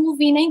ng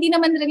movie na hindi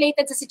naman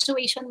related sa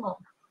situation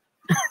mo.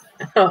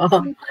 Oo.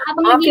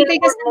 Habang naghihintay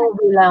ka sa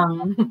movie lang.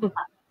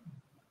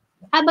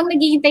 Habang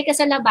naghihintay ka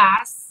sa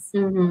labas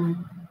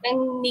ng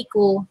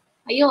Nico,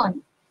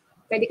 ayun,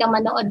 pwede ka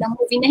manood ng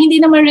movie na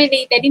hindi naman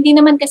related, hindi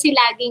naman kasi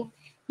laging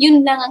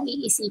yun lang ang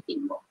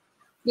iisipin mo.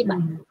 Diba?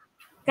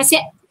 Kasi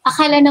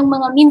akala ng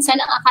mga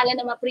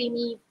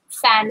preemie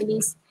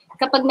families,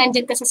 kapag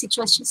nandyan ka sa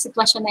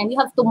sitwasyon na yun, you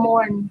have to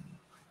mourn.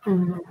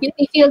 You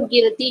feel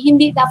guilty.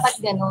 Hindi dapat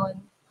ganon.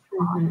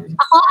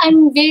 Ako,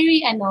 I'm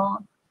very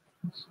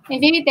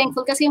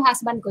thankful kasi yung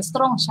husband ko,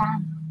 strong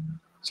siya.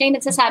 Siya yung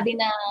nagsasabi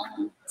na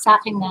sa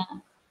akin na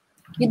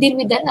you deal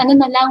with that, na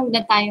lang, huwag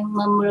na tayong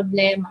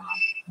problema.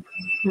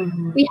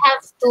 We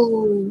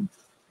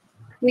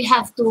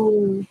have to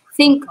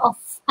think of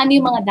ano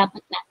yung mga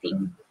dapat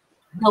nating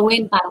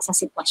gawin para sa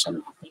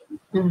sitwasyon natin.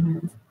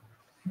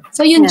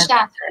 So, yun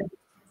siya.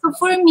 So,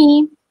 for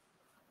me,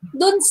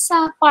 dun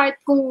sa part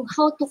kung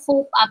how to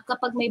cope up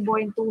kapag may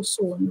born too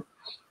soon,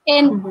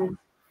 and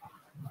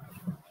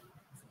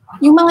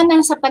yung mga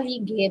nasa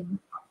paligid,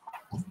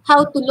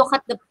 how to look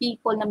at the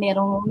people na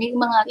yung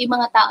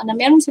mga tao na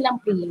meron silang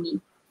preemie.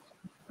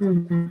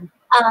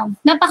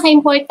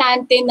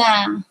 Napaka-importante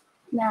na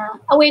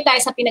aware tayo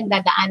sa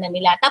pinagdadaanan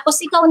nila.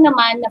 Tapos, ikaw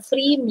naman na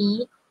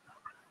preemie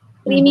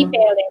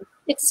parent,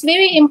 it's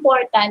very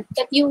important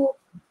that you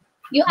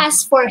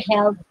ask for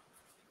help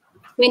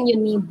when you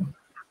need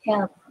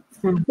help.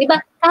 Diba?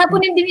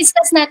 Kahapon yung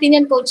discuss natin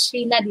yan, Coach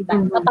Sheila, diba?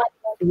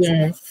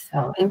 Yes.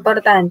 So,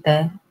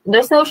 importante.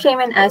 There's no shame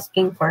in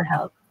asking for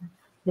help.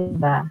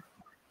 Diba?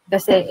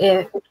 Kasi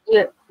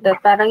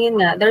parang yun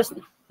nga,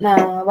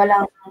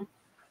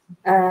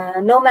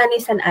 no man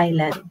is an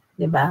island.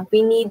 Diba? We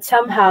need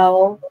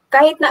somehow,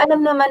 kahit na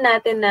alam naman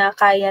natin na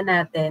kaya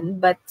natin,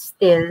 but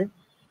still,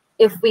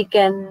 if we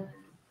can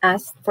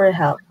ask for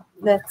help,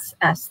 let's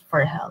ask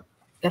for help.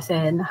 Kasi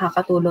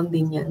nakakatulong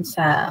din yun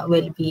sa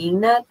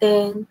well-being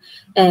natin.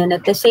 And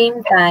at the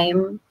same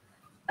time,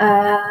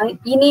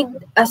 you need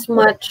as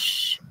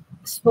much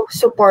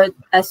support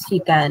as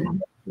you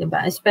can,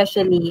 diba?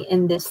 Especially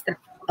in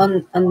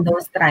on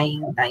those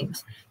trying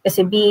times.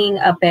 Kasi being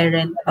a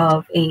parent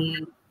of a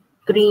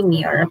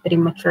preemie or a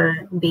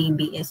premature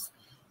baby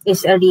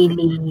is a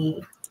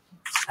really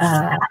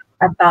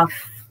a tough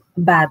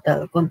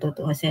battle kung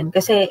tutuusin.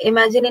 Kasi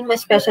imagine mo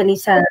especially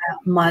sa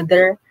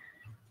mother,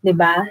 'di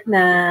ba,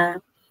 na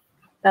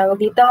tawag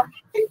dito,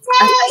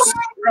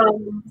 aside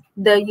from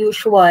the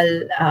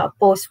usual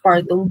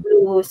postpartum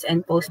blues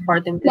and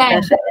postpartum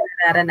depression na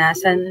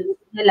naranasan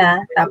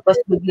nila, tapos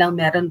biglang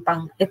meron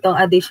pang itong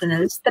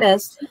additional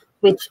stress,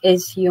 which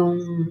is yung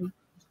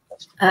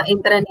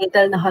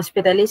intranatal na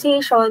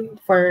hospitalization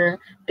for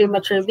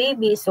premature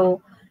baby.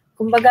 So,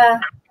 kumbaga,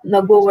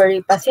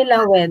 nag-worry pa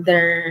sila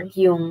whether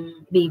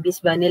yung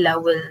babies ba nila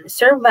will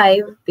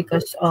survive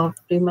because of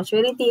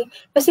prematurity.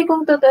 Kasi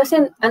kung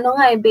tutusin,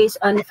 based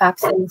on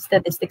facts and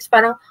statistics,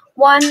 parang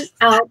 1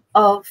 out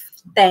of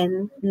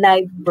 10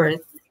 live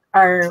birth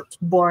are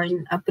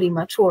born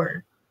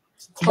premature.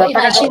 So,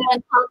 imagine 1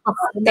 out of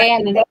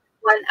 10.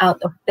 1 out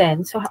of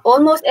 10. So,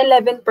 almost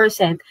 11%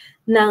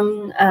 ng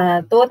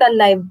total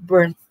live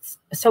births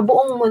sa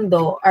buong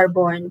mundo are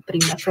born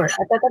premature.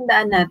 At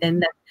tatandaan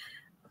natin that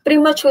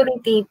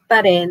prematurity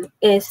pa rin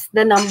is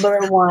the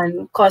number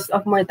 1 cause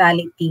of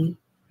mortality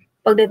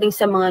pagdating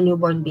sa mga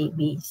newborn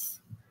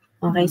babies.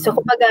 Okay? So,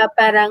 kumbaga,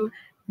 parang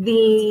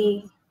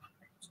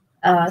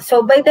so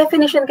by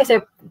definition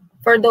kasi,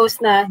 for those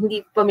na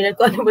hindi familiar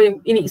ko ano ba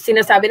yung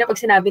sinasabi na pag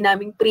sinabi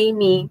naming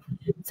preemie,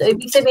 so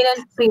ibig sabihin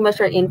ng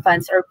premature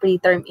infants or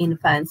preterm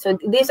infants. So,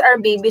 these are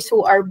babies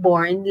who are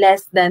born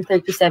less than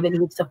 37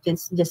 weeks of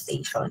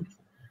gestation.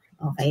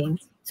 Okay?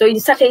 So,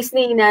 sa case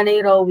ni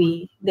Nanay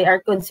Rowie, they are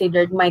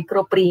considered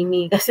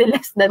micro-preemie kasi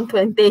less than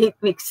 28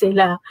 weeks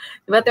sila.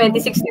 Diba?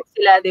 26 weeks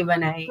sila, di ba,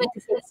 Nay?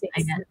 26.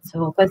 Ayan.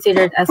 So,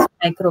 considered as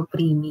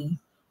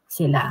micro-preemie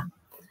sila.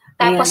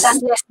 Tapos,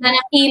 less than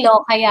a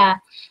kilo,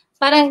 kaya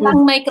parang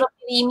ang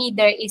micro-preemie,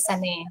 there is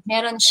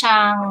meron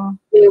siyang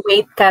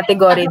weight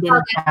category din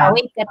siya.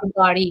 Weight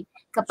category.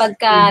 Kapag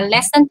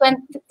less than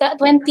 28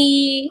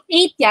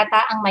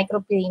 yata ang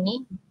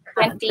micro-preemie.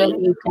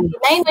 29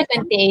 or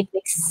 28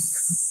 weeks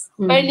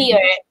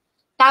earlier.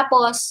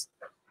 Tapos,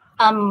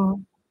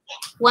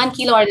 1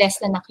 kilo or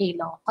less than a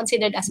kilo,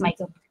 considered as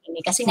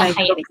micro-preemie kasi nga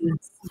high risk.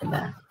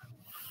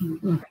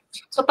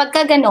 So,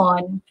 pagka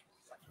ganon,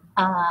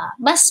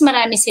 mas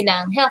marami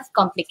silang health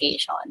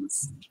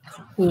complications.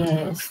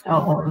 Yes,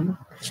 oo.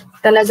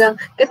 Talagang,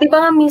 kasi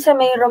ba nga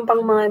minsan mayroon pang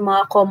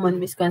mga common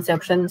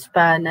misconceptions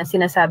pa na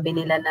sinasabi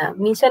nila na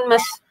minsan mas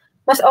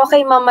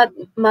okay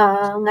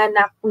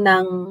manganak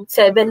ng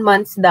 7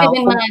 months daw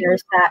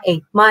compared sa 8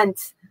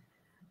 months.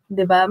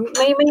 'Di ba?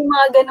 May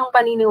mga ganong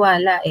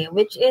paniniwala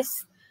which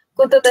is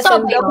kung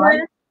tutusin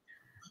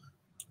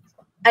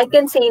I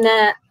can say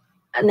na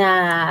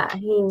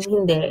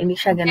hindi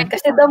siya ganun.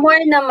 Kasi the more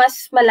na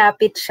mas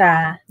malapit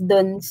siya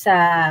doon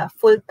sa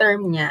full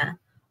term niya,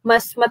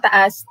 mas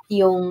mataas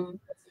yung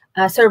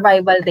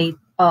survival rate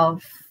of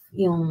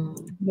yung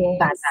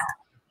bata.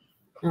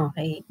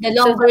 Okay. The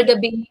longer the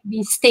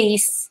baby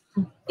stays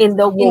in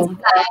the womb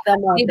of the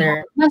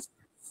mother,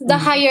 the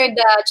higher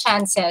the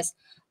chances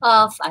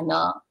of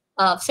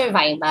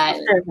survival.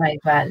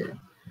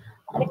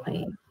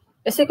 Okay.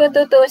 Kasi kung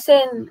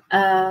tutusin,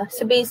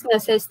 sa base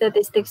nga sa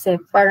statistics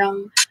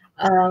parang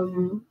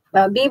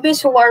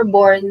babies who are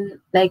born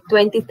like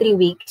 23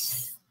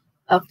 weeks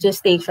of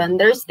gestation,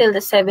 there's still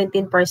a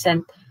 17%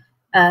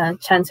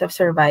 chance of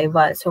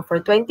survival. So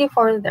for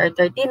 24, there are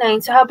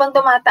 39. So habang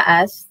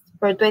tumataas,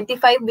 for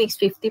 25 weeks,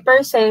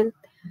 50%.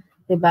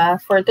 Diba?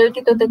 For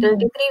 32 to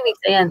 33 weeks,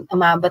 ayan,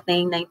 umabot na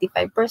yung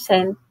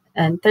 95%.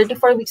 And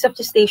 34 weeks of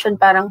gestation,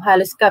 parang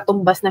halos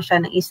katumbas na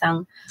siya ng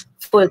isang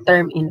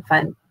full-term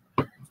infant.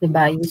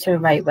 Diba? Yung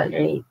survival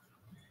rate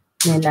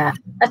nila.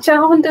 At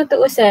saka kung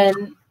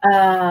tutuusin,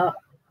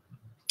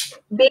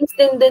 based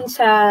din dun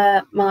sa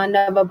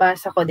mga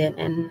nababasa ko din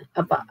and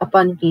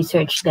upon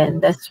research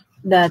din,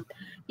 that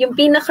yung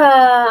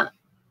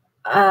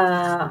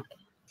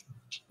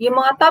yung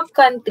mga top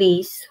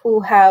countries who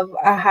have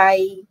a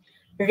high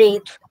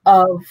rate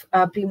of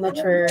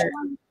premature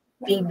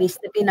babies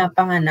na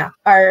pinapanganak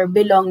are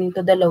belonging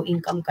to the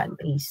low-income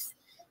countries.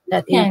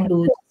 That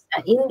includes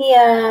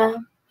India,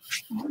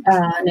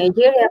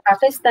 Nigeria,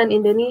 Pakistan,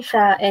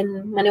 Indonesia,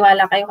 and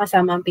maniwala kayo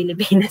kasama ang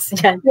Pilipinas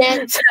dyan.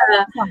 Yes.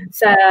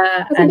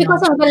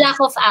 Because of the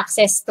lack of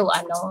access to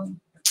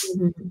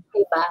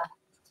diba?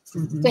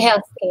 To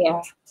healthcare.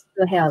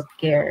 To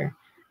healthcare.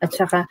 At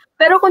saka,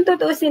 pero kung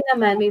tutuusin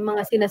naman, may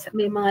mga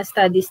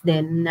studies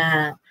din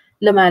na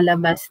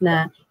lumalabas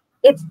na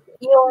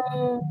yung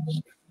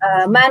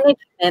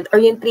management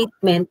or yung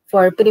treatment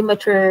for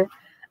premature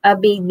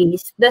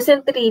babies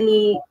doesn't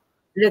really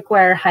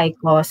require high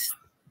cost.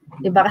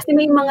 Diba? Kasi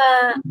may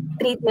mga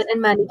treatment and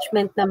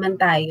management naman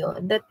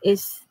tayo that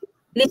is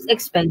least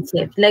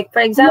expensive. Like, for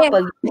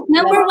example, ang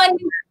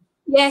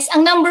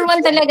number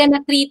one talaga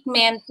na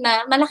treatment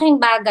na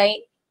malaking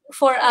bagay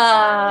for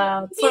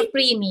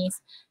preemies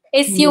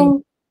is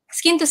yung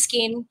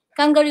skin-to-skin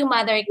kangaroo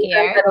mother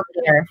care.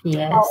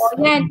 Yes. Oo,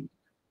 yan.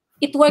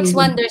 It works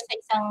wonders sa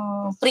isang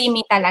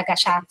preemie talaga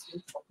siya.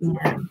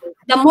 Yeah.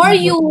 The more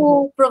you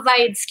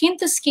provide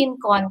skin-to-skin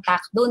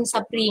contact dun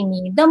sa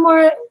preemie, the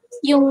more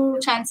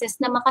yung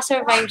chances na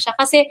makasurvive siya.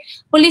 Kasi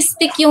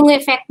holistic yung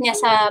effect niya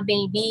sa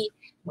baby.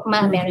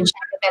 Meron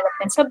siya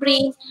development sa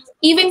brain.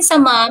 Even sa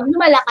mom,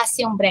 lumalakas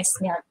yung breast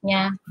milk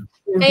niya.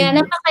 Kaya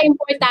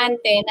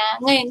napaka-importante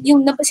na ngayon,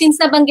 since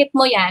nabanggit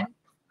mo yan,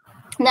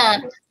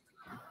 na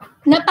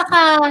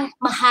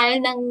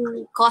napaka-mahal ng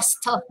cost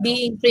of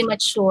being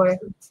premature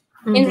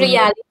in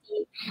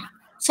reality.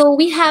 So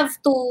we have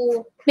to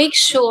make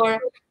sure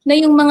na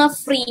yung mga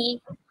free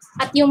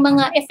at yung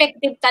mga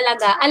effective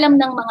talaga, alam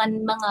ng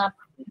mga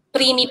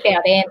preemie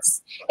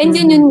parents. And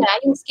yun nga,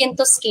 yung skin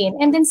to skin.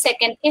 And then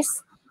second is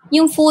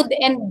yung food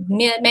and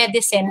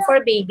medicine for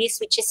babies,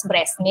 which is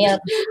breast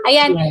milk.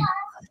 Ayan,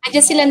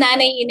 adyan sila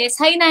Nanay Ines.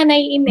 Hi,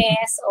 Nanay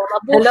Ines. O,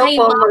 mabuhay.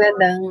 Hello po,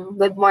 magandang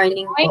good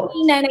morning po. Hi,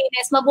 Nanay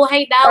Ines.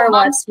 Mabuhay daw. For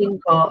watching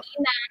po.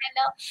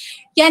 Hello.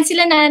 Yan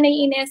sila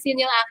Nanay Ines.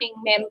 Yun yung aking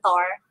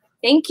mentor.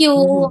 Thank you.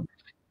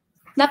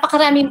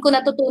 Napakaraming ko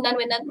natutunan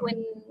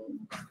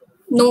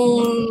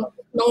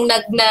nung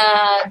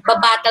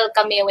nagbabattle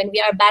kami, when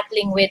we are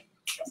battling with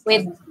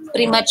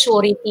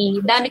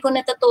prematurity. Dami ko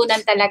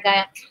natutunan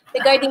talaga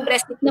regarding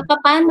breast milk, na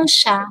paano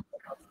siya,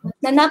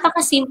 na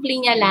napakasimple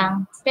niya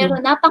lang, pero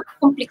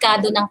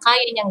napakakomplikado ng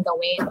kaya niyang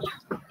gawin.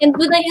 And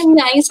doon na yun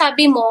nga, yung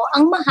sabi mo,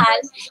 ang mahal,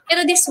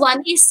 pero this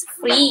one is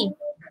free.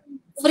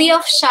 Free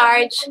of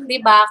charge, di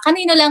ba?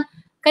 Kanino lang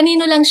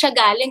siya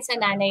galing, sa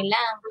nanay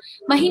lang.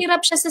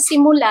 Mahirap siya sa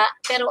simula,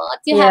 pero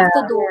what you have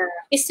to do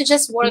is to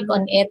just work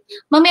on it.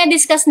 Mamaya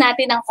discuss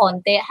natin ng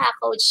konti,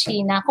 Coach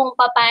Sheena, kung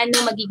paano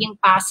magiging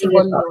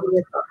possible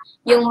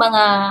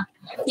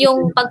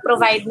yung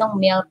pag-provide ng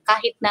milk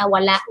kahit na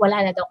wala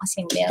na daw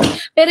kasing milk.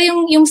 Pero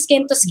yung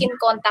skin-to-skin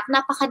contact,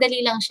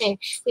 napakadali lang siya.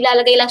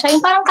 Ilalagay lang siya,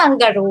 yung parang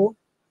kangaroo.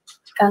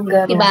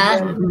 Diba?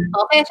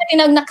 Okay, siya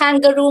tinawag na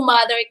kangaroo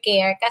mother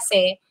care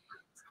kasi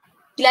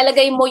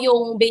ilalagay mo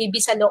yung baby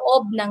sa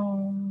loob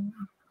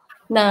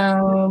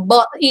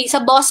sa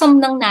bosom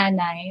ng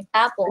nanay.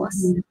 Tapos,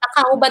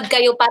 nakahubad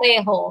kayo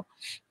pareho.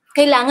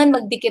 Kailangan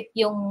magdikit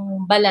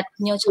yung balat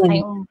nyo tsaka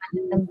yung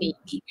balat ng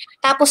baby.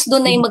 Tapos,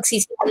 doon na yung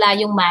magsisimula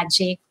yung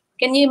magic.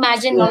 Can you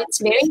imagine? No?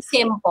 It's very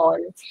simple.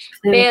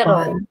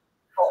 Pero,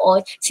 oo,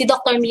 si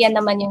Dr. Mia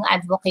naman yung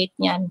advocate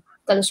niyan.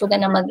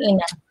 Kalusugan na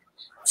mag-ina.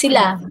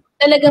 Sila,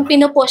 talagang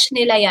pinupush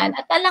nila yan.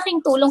 At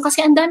alaking tulong kasi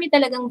ang dami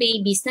talagang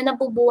babies na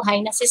nabubuhay,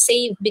 na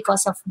save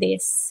because of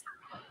this.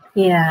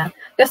 Yeah.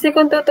 Kasi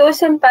kung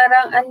tutuusin,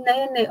 parang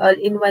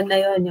all-in-one na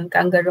yun, yung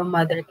kangaroo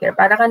mother care.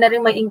 Para ka na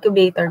rin may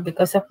incubator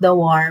because of the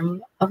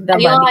warmth of the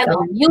body.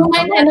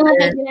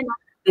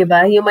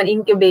 Diba? Human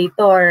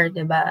incubator,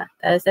 diba?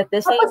 Tapos at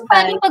the same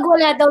time, pag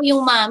wala daw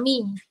yung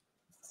mommy?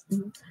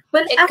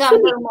 Well,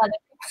 actually,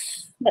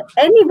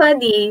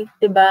 anybody,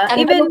 diba?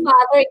 Even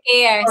father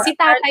care. Si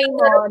tatay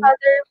nun.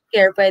 Father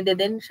care, pwede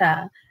din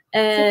siya.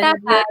 And si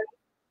tatay.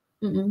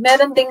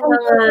 Meron ding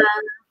mga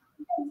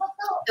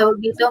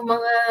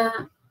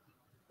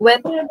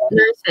wet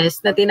nurses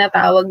na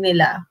tinatawag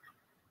nila,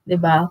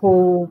 diba?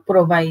 Who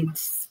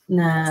provides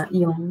na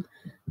yung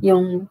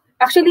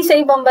actually sa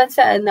ibang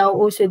bansa,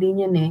 nauuso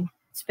din yun eh.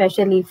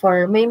 Especially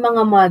for, may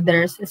mga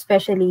mothers,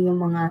 especially yung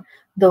mga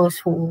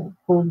those who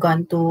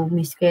gone to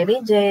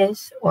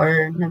miscarriages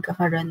or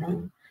nagkakaroon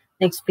ng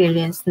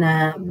experience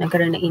na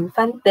nagkaroon ng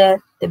infant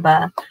death,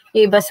 diba?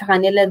 Yung iba sa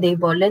kanila, they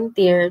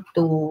volunteer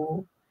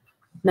to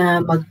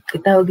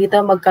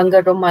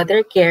mag-kangaroo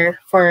mother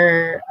care for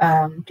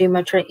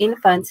premature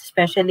infants,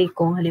 especially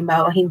kung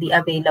halimbawa hindi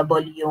available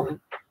yung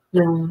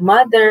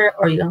mother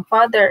or yung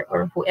father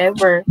or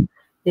whoever,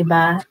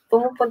 diba?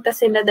 Pumupunta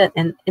sila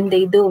doon and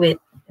they do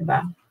it,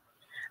 diba?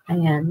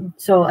 Ayan.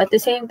 So, at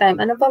the same time,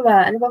 ano pa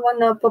ba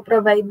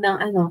na-provide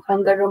ng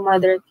kangaroo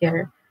mother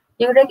care?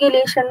 Yung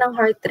regulation ng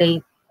heart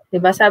rate.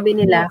 Diba? Sabi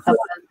nila,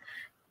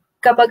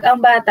 kapag ang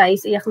bata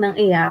is iyak ng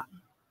iyak,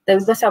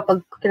 diba sa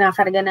pag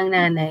kinakarga ng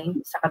nanay,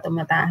 sa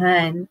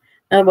katumatahan,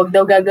 wag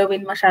daw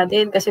gagawin masyado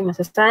yun kasi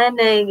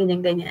masasanay,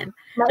 ganyan-ganyan.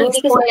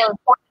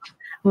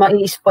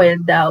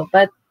 Ma-spoil daw.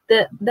 But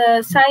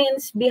the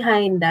science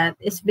behind that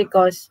is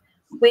because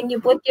when you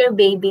put your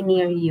baby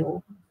near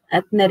you,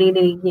 at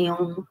naririnig niya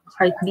yung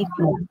heartbeat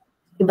mo,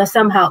 diba,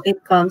 somehow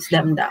it calms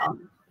them down.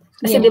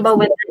 Kasi diba,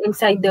 when they're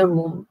inside the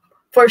room,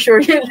 for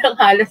sure yun lang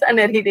halos ang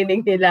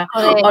naririnig nila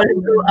all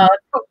throughout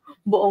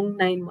buong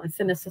 9 months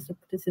na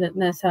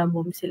nasa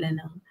womb sila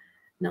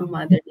ng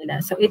mother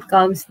nila. So it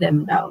calms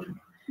them down.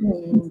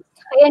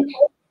 Ayan,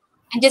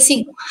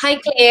 hi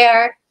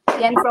Claire,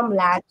 yan from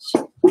Latch.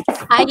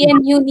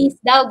 Ayan,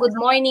 Eunice daw, good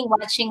morning,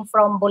 watching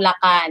from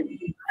Bulacan.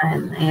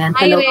 Ayan,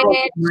 hello po,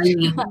 good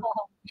morning.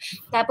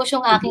 Tapos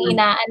yung aking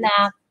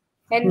inaanak,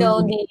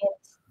 hello,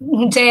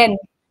 Jen.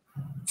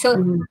 So,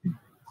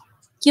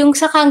 yung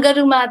sa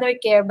kangaroo mother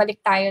care, balik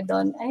tayo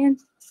doon. Ayan.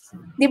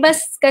 Di ba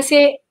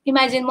kasi,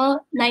 imagine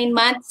mo, 9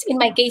 months, in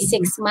my case,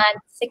 6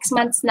 months. 6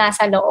 months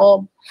nasa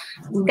loob.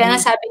 Kaya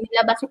nga sabi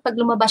nila, bakit pag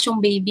lumabas yung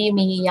baby,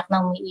 umiiyak.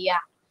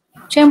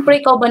 Siyempre,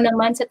 ikaw ba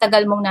naman sa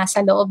tagal mong nasa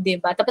loob, di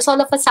ba? Tapos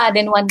all of a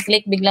sudden, one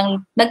click,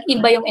 biglang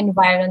nag-iba yung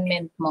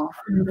environment mo.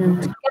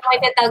 Kaya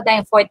may tatawag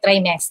tayong 4th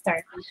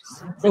trimester.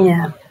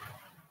 Yeah.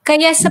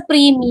 Kaya sa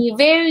preemie,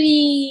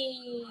 very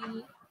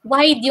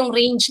wide yung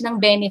range ng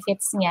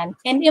benefits niyan.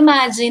 And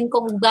imagine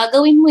kung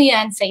gagawin mo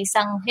yan sa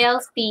isang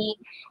healthy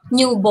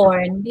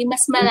newborn, di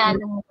mas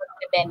malalong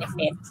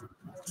benefit.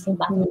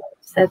 Diba?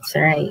 That's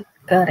right.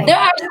 Correct.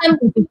 There are some,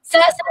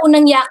 sa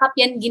unang yakap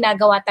yan,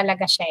 ginagawa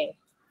talaga siya eh.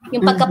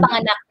 Yung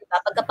pagkapanganak, diba?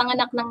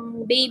 Pagkapanganak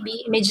ng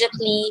baby,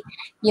 immediately,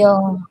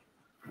 yung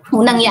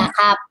unang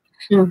yakap.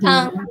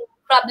 Ang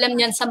problem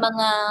niyan sa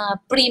mga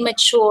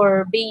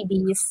premature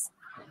babies,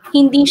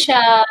 hindi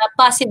siya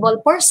possible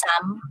for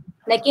some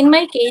Like in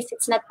my case,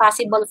 it's not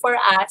possible for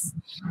us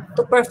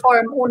to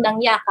perform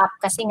unang yakap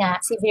kasi nga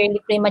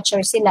severely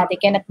premature sila. They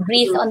cannot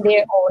breathe on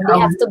their own.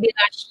 They have to be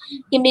rushed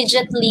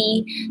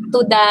immediately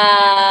to the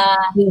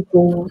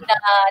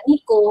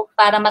NICU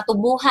para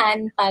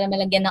matubuhan, para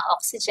malagyan ng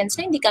oxygen.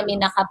 So hindi kami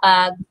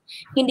nakapag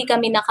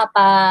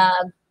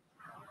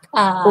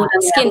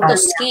skin to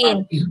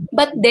skin.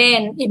 But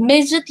then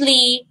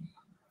immediately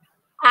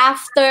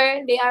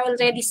after they are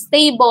already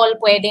stable,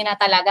 pwede na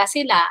talaga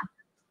sila.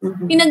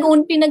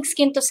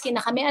 Pinag-skin to skin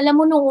na kami. Alam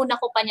mo, nung una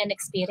ko pa niyan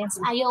experience,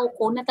 ayaw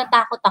ko,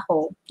 natatakot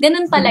ako.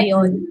 Ganun pala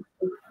yun.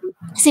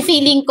 Kasi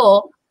feeling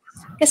ko,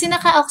 kasi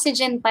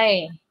naka-oxygen pa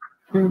eh.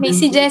 May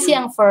si Jessie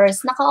ang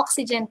first,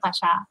 naka-oxygen pa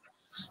siya.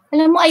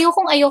 Alam mo,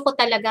 ayoko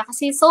talaga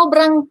kasi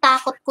sobrang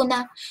takot ko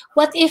na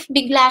what if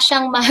bigla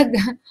siyang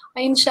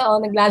ayun siya,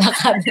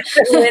 naglalakad.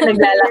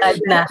 Naglalakad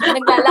na.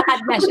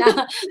 Naglalakad na siya.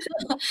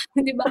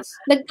 Diba?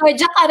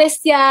 Nag-cardiac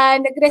arrest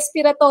yan,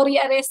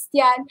 nag-respiratory arrest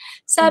yan.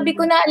 Sabi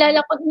ko,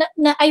 naalala ko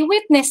na I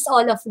witnessed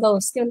all of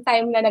those yung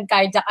time na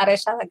nag-cardiac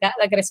arrest siya,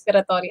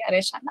 nag-respiratory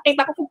arrest siya.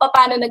 Nakita ko kung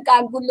paano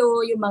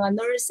nagkagulo yung mga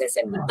nurses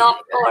and the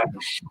doctor.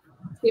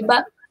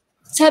 Diba?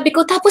 Sabi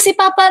ko, tapos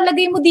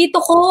ipapalagay mo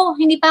dito ko.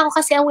 Hindi pa ako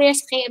kasi aware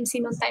sa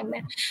KMC noong time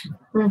na.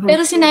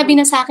 Pero sinabi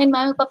na sa akin,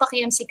 Mama,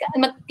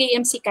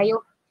 mag-KMC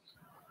kayo.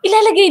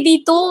 Ilalagay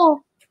dito.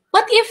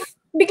 What if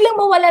biglang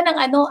mawala ng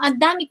ang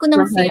dami ko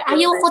ng fear.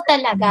 Ayaw ko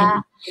talaga.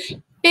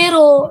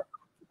 Pero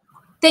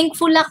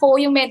thankful ako,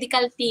 yung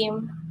medical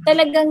team,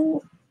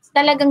 talagang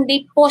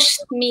they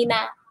pushed me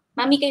na,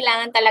 Mami,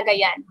 kailangan talaga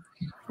yan.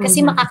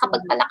 Kasi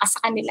makakapagpalakas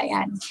sa kanila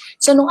yan.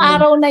 So nung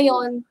araw na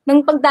yon,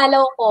 nung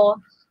pagdalaw ko,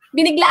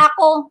 binigla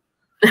ako.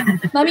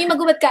 Mami,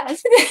 magubad ka.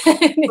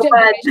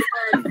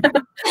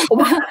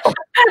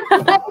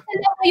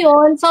 Alam mo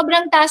yun,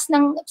 sobrang taas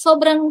ng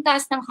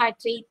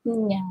heart rate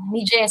niya,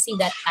 ni Jessie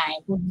that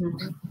time.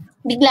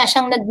 Bigla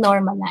siyang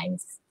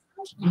nag-normalize.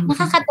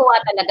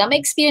 Nakakatuwa talaga. May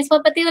experience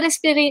mo, pati yung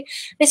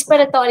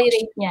respiratory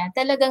rate niya,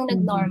 talagang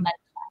nag-normal.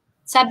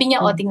 Sabi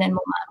niya, tingnan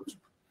mo, Mami.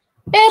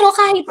 Pero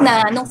kahit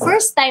na, nung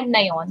first time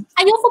na yon,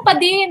 ayoko pa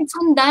din,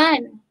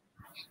 sundan.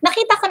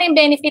 Nakita ko na yung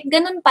benefit,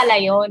 ganun pala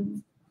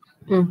yon.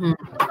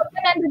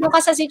 Nandun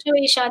ka sa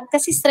situation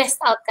kasi stressed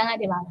out ka nga,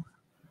 di ba?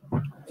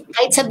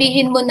 Kahit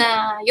sabihin mo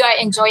na you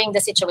are enjoying the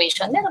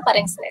situation, meron pa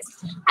rin stress.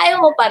 Ayaw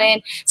mo pa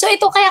rin. So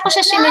ito, kaya ko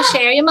siya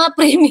sinishare, yung mga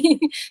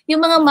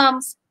yung mga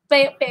moms,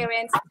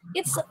 parents,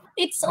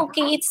 it's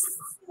okay.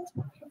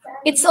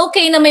 It's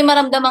okay na may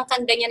maramdaman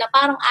kang ganyan na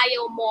parang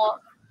ayaw mo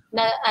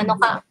na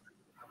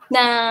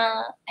na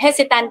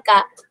hesitant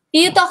ka.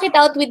 You talk it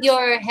out with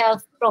your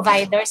health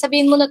provider.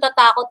 Sabihin mo,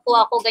 natatakot po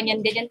ako, ganyan.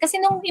 Kasi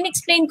nung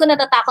in-explain ko,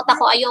 natatakot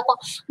ako, ayoko.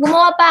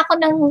 Gumawa pa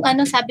ako ng,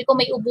 sabi ko,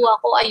 may ubo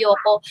ako,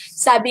 ayoko.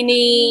 Sabi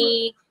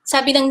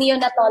ng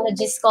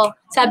neonatologist ko,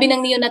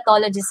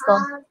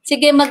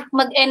 sige,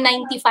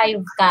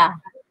 mag-N95 ka.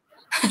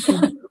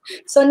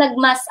 So,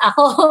 nag-mask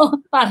ako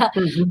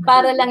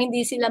para lang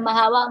hindi sila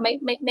mahawa.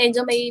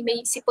 Medyo may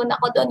sipon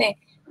ako doon eh.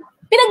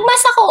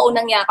 Pinagmas ako,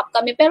 unang yakap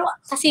kami. Pero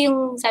kasi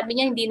yung sabi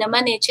niya, hindi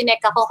naman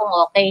chinek ako kung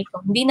okay.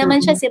 Kung hindi naman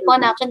siya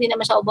sipon, actually, hindi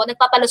naman siya ubo.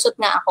 Nagpapalusot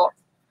nga ako.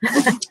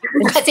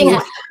 kasi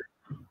nga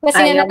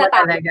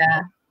natatakot.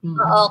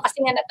 Oo, kasi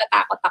nga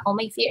natatakot ako.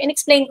 May fear.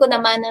 In-explain ko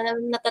naman na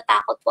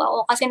natatakot po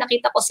ako kasi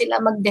nakita ko sila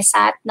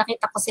mag-desat.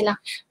 Nakita ko sila,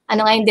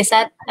 yung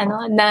desat?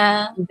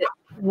 Na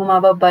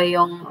bumababa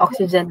yung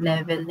oxygen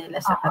level nila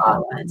sa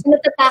katawan. So,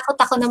 natatakot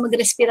ako na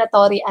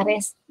mag-respiratory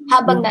arrest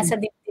habang nasa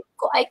dibdib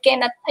ko. I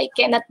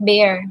cannot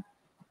bear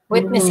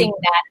witnessing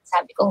that.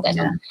 Sabi ko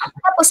gano'n.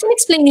 Tapos,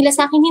 in-explain nila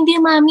sa akin, hindi,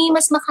 Mami,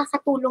 mas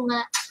makakatulong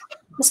nga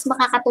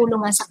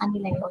sa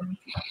kanila yun.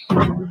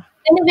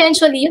 And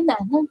eventually, yun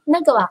na,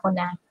 nagawa ko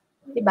na.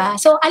 Diba?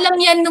 So, alam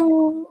yan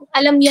nung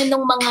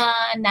mga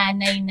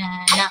nanay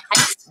na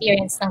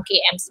naka-experience ng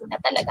KMC na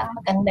talagang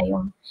maganda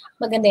yung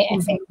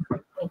effect.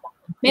 Diba?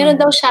 Meron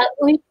daw siya,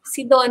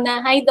 si Donna.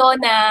 Hi,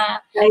 Donna.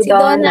 Si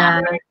Donna.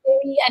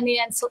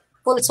 Very,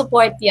 full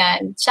support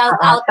yan. Shout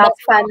out. Top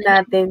fan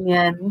natin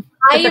yan.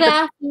 Hi,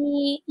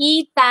 Rafi,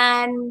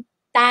 Ethan,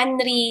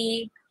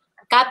 Tanri,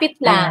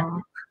 kapit lang.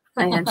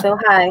 Ayan. So,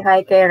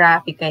 hi kay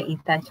Rafi, kay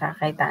Ethan, tsaka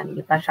kay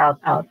Tanri. Pa-shout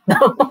out.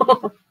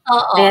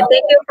 Oo. Ayan,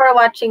 thank you for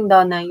watching,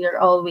 Donna.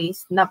 You're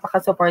always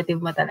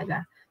napaka-supportive mo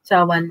talaga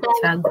sa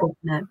group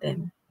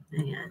natin.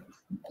 Ayan.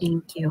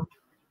 Thank you.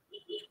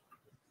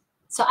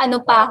 So,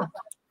 ano pa?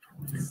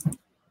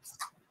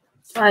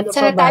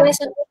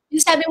 Yung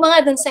sabi mo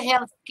nga dun sa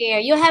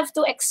healthcare, you have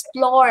to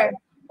explore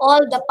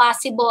all the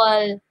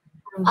possible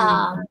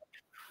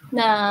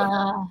na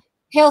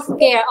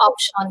healthcare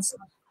options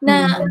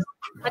na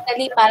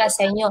madali para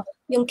sa inyo.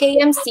 Yung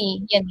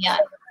KMC,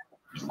 yan.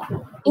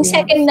 Yung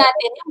second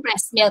natin, yung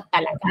breast milk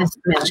talaga.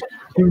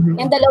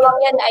 Yung dalawang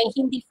yan ay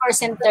hindi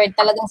first and third,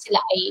 talagang sila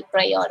ay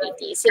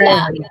priority.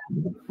 Sila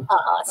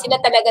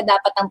talaga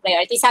dapat ang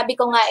priority. Sabi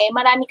ko nga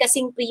marami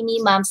kasing preemie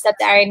moms that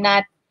are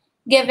not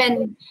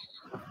given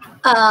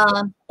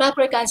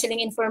proper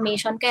counseling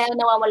information, kaya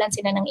nawawalan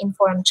sila ng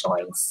informed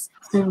choice.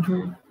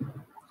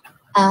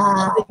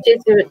 Which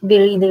is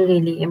really,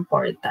 really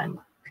important.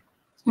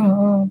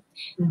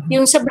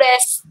 Yung sa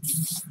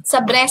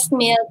breast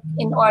milk,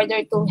 in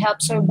order to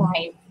help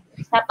survive,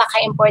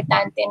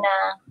 napaka-importante na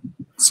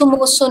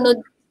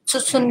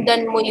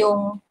susundan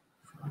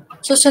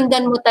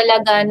mo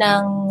talaga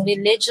ng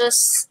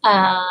religious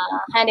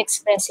hand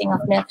expressing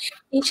of milk.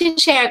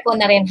 I-share ko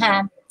na rin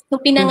ha.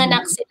 Nung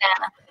pinanganak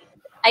sila,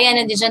 ayan,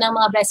 nandiyan ang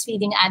mga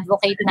breastfeeding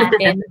advocate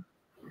natin.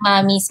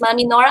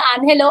 Mami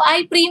Noran. Hello,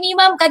 ay, preemie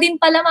ma'am ka din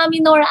pala, Mami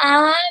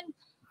Noran.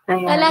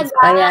 Ayan, talaga.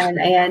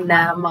 Ayan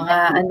na,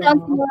 mga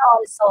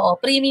also,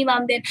 preemie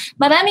ma'am din.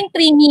 Maraming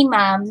preemie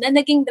ma'am na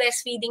naging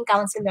breastfeeding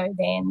counselor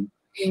din.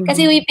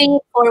 Kasi we pay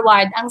it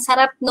forward. Ang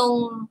sarap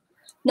nung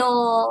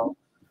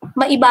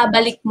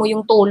maibabalik mo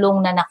yung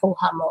tulong na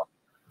nakuha mo.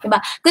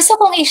 Diba? Gusto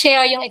kong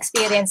i-share yung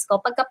experience ko.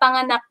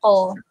 Pagkapanganak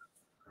ko,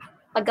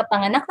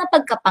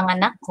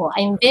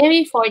 I'm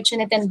very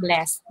fortunate and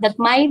blessed that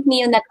my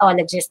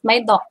neonatologist,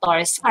 my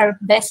doctors, are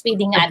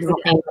breastfeeding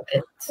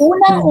advocates.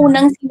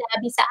 Unang-unang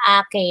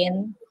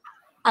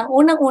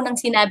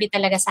sinabi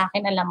talaga sa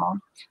akin, alam mo,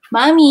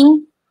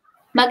 Mami,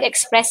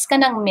 mag-express ka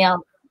ng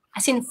milk.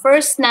 As in,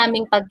 first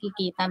naming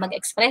pagkikita,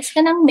 mag-express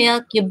ka ng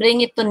milk, you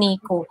bring it to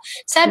Nico.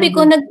 Sabi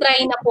ko,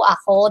 nag-try na po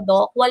ako,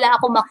 Doc. Wala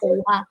ako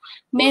makuha.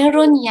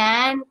 Meron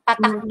yan,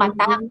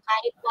 patak-patak.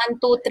 Kahit 1,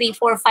 2, 3,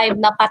 4, 5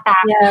 na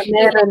patak. Yeah,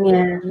 meron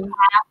yan.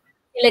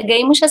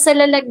 Ilagay mo siya sa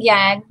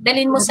lalagyan,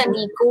 dalhin mo sa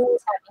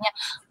Nico. Sabi niya,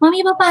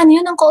 Mami, ba paano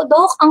yun?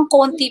 Doc, ang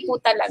konti po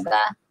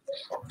talaga.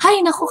 Hay,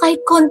 naku,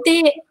 kahit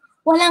konti.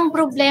 Walang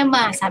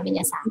problema, sabi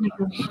niya sa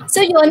akin. So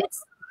yun,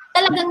 it's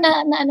talagang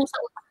na ano sa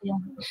utak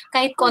yun.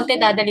 Kahit konti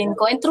dadalhin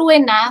ko. And true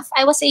enough,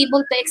 I was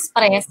able to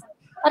express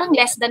parang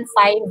less than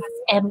 5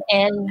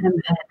 ml.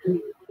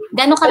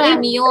 Gano'ng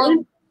karami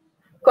yun?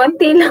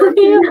 Konti lang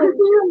yun.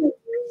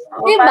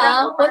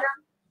 Diba?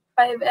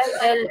 5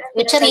 ml.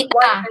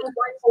 Kutsarita.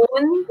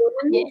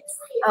 Yes.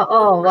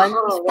 Oo, 1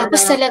 teaspoon.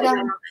 Tapos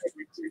talagang,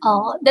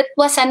 that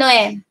was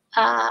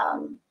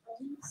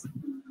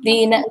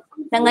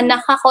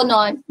nanganak ako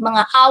noon,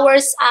 mga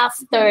hours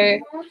after,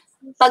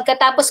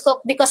 pagkatapos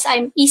ko, because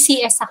I'm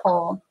ECS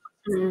ako,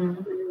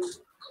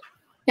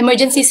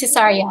 emergency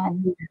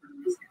cesarean.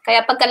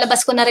 Kaya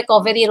pagkalabas ko na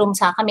recovery room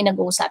sa kami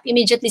nag-uusap,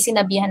 immediately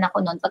sinabihan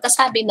ako noon.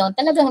 Pagkasabi noon,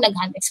 talagang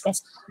nag-hand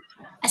express.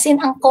 As in,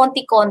 ang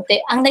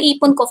konti-konti, ang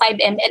naipon ko 5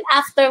 ml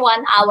after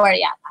 1 hour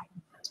yata.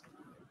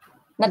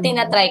 Na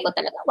tinatry ko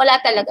talaga. Wala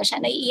talaga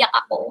siya. Naiiyak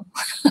ako.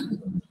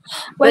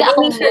 Wala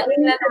akong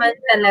naman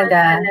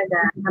talaga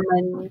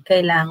naman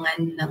kailangan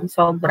ng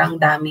sobrang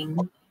daming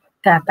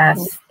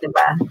gatas, 'di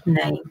ba?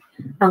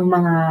 Ang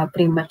mga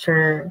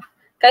premature,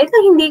 kahit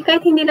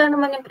hindi lang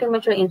naman yung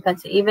premature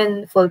infants,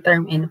 even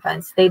full-term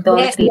infants, they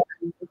don't really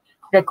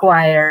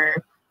require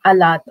a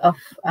lot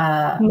of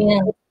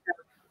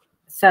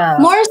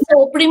more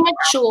so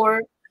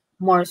premature.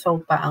 More so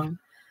pa ang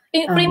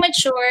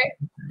premature,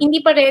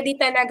 hindi pa ready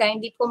talaga,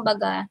 hindi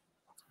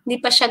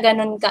pa siya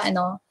ganun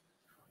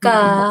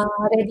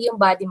ka-ready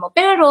yung body mo.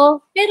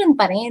 Pero, meron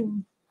pa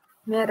rin.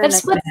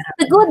 That's what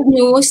the good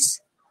news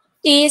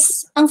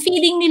is, ang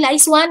feeding nila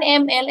is 1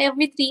 ml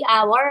every 3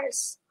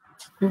 hours.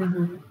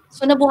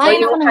 So, nabuhay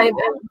ako ng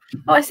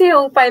kasi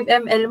yung 5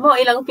 ml mo,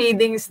 ilang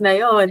feedings na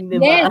yon, di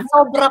ba? Yes,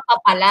 sobra pa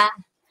pala.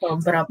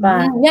 Sobra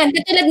pa. Yan,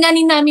 katulad nga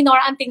ni Mami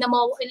Noran, tingnan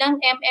mo, ilang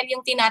ml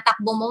yung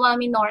tinatakbo mo,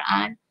 Mami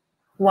Noran?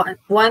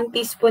 1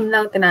 teaspoon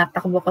lang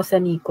tinatakbo ko sa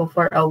Nico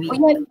for a week.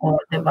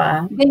 Di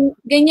ba?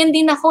 Ganyan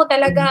din ako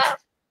talaga.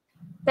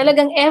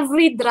 Talagang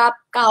every drop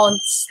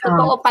counts.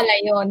 Totoo pala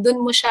yun.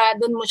 Doon mo siya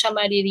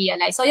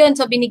marirealize. So yun,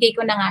 so binigay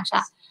ko na nga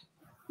siya.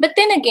 But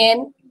then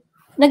again,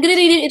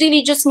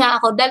 nagre-religious nga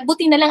ako.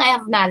 Buti na lang I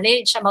have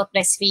knowledge about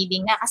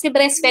breastfeeding nga. Kasi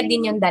breastfed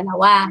din yung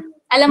dalawa.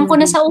 Alam ko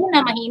na sa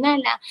una, mahina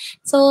lang.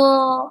 So,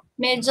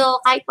 medyo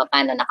kahit pa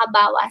paano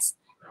nakabawas.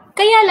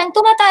 Kaya lang,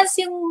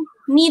 tumataas yung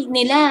need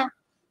nila.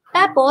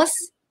 Tapos,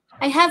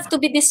 I have to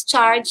be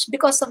discharged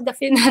because of the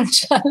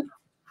financial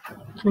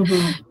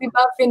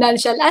diba,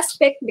 financial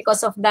aspect,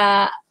 because of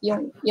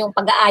yung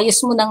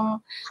pag-aayos mo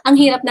ang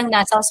hirap ng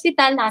nasa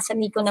hospital, nasa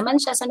Nico naman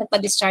siya, so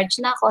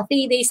nagpa-discharge na ako.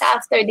 3 days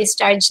after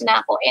discharge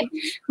na ako, and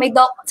may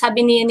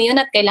sabi niyo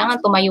at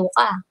kailangan tumayo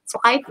ka. So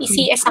kahit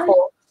ECS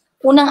ako,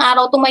 unang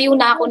araw tumayo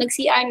na ako,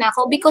 nag-CR na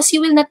ako, because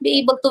you will not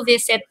be able to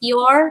visit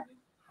your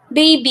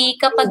baby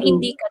kapag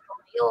hindi ka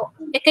tumayo.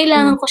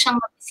 Kailangan ko siyang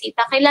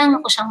mabisita,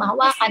 kailangan ko siyang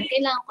mahawakan,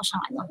 kailangan ko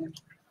siyang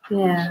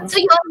Yeah. So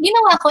yun,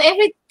 ginawa ko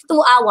every 2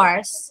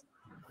 hours,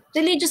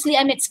 religiously,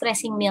 I'm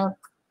expressing milk.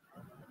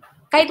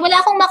 Kahit wala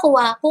akong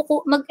makuha,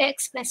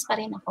 mag-express pa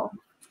rin ako.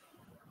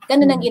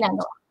 Ganun ang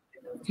ginagawa.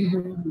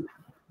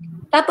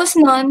 Tapos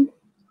nun,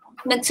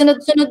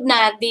 nagsunod-sunod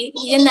na,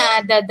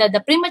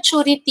 the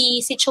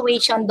prematurity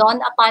situation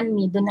dawned upon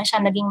me, doon na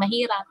siya naging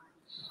mahirap.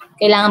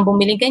 Kailangan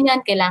bumili ganyan,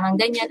 kailangan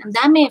ganyan. Ang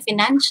dami,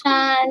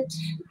 financial.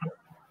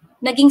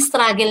 Naging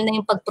struggle na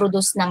yung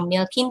pag-produce ng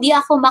milk. Hindi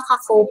ako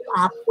maka-cope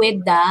up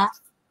with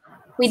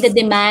the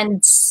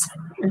demands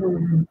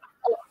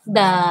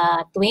the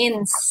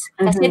twins.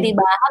 Kasi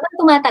diba, habang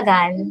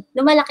tumatagal,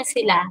 lumalaki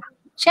sila.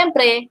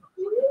 Siyempre,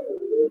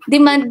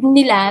 demand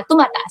nila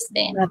tumataas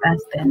din.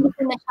 Hindi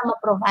ko na siya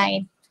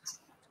ma-provide.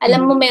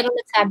 Alam mo, meron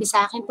nagsabi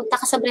sa akin, punta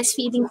ka sa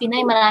breastfeeding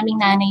Pinay,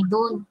 maraming nanay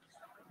doon.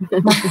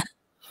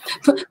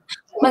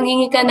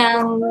 Manghingi ka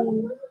ng,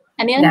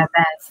 ano yan?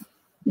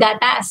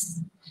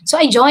 Gatas. So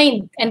I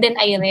joined and then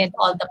I read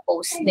all the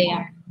posts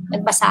there.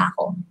 Nagbasa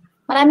ako.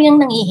 Marami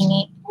ang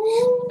nanghihingi.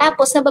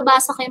 Tapos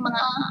nababasa ko yung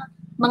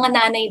mga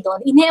nanay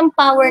doon.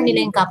 Ini-empower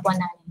nila yung kapwa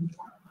nanay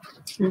nila.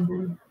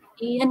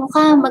 Ano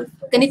ka,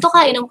 ganito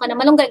ka, inom ka na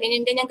malunggay,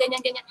 ganyan.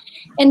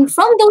 And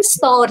from those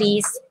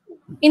stories,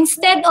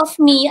 instead of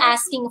me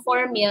asking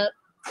for milk,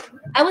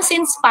 I was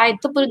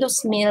inspired to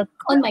produce milk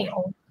on my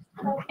own.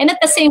 And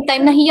at the same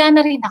time, nahiya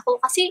na rin ako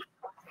kasi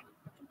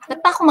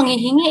ba't ako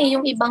manghihingi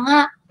yung iba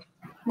nga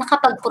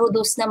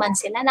nakapag-produce naman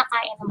sila,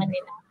 nakaya naman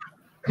nila.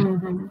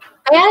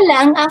 Kaya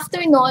lang,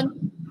 after nun,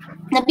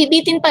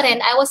 nabibitin pa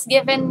rin, I was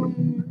given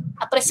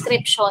a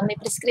prescription, may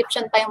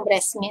prescription pa yung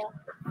breast milk.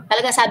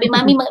 Talaga sabi,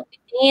 mami,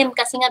 magbitin,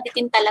 kasi nga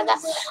bitin talaga.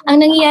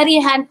 Ang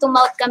nangyayari, hand to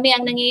mouth kami,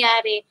 ang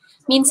nangyayari,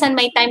 minsan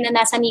may time na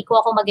nasa Nico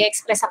ako,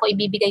 mag-express ako,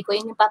 ibibigay ko,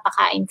 yun yung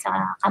papakain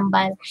sa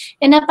kambal.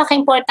 And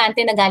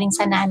napaka-importante na galing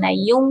sa nanay,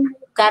 yung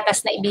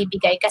gatas na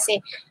ibibigay, kasi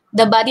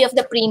the body of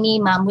the preemie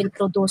mom will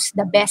produce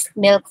the best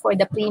milk for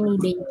the preemie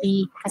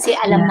baby. Kasi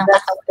alam ng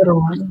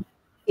katawan.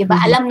 Diba?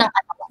 Alam ng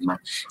katawan mo.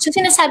 So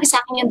sinasabi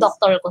sa akin yung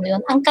doctor ko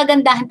yun, ang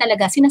kagandahan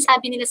talaga,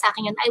 sinasabi nila sa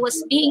akin yun, I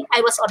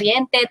was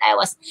oriented, I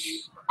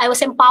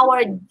was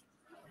empowered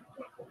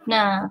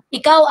na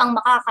ikaw ang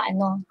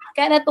makakaano.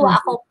 Kaya natuwa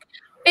ako.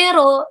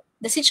 Pero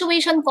the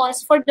situation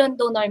calls for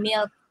donor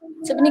milk.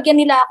 So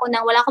binigyan nila ako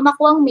ng wala akong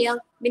makuhang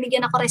milk,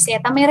 binigyan ako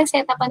reseta. May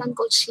reseta pa nun,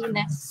 Coach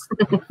Sheena,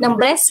 ng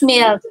breast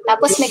milk.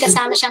 Tapos may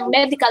kasama siyang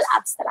medical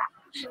abstract.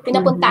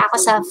 Pinapunta ako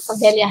sa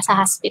Favelia sa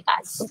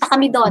hospital. Punta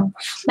kami doon.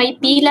 May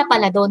pila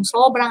pala doon.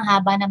 Sobrang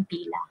haba ng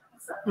pila.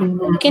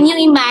 Can you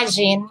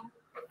imagine?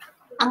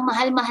 Ang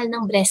mahal-mahal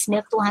ng breast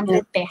milk,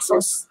 200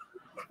 pesos.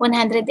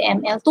 100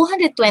 ml,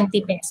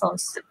 220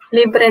 pesos.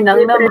 Libre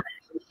lang naman.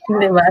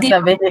 Di ba?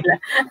 Sabi nila.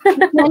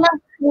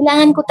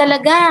 Kailangan ko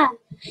talaga.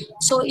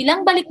 So,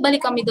 ilang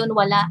balik-balik kami doon,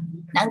 wala.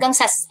 Hanggang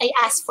I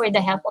asked for the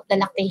help of the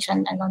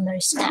lactation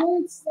nurse na.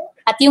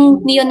 At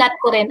yung neonat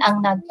ko rin ang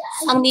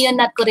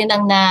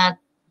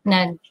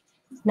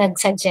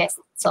nag-suggest.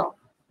 So,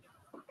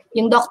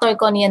 yung doctor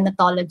ko,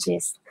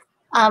 neonatologist.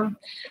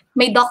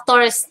 May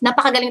doctors,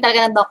 napakagaling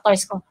talaga ng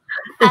doctors ko.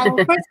 Ang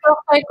first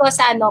doctor ko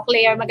sa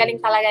Claire, magaling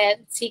talaga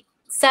yan.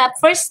 Sa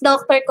first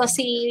doctor ko,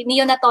 si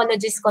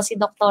neonatologist ko, si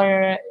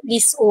Dr.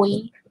 Liz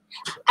Uy.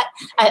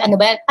 Ano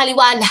ba yan?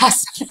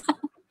 Aliwalas.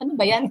 Ano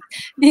ba yan?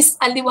 Liz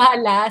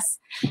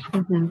Aliwalas.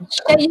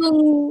 Siya yung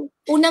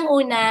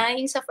unang-una,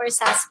 yung sa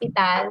first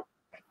hospital.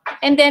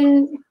 And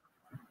then,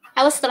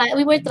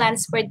 we were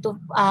transferred to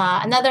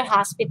another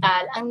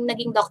hospital. Ang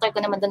naging doctor ko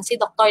naman doon, si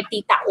Dr.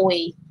 Tita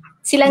Uy.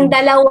 Silang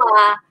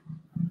dalawa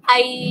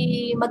ay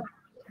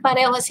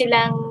pareho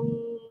silang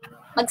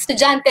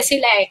mag-estudyante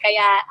sila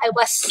kaya I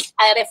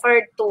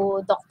referred to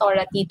Dr.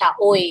 Tita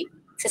Uy.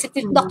 Kasi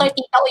Dr.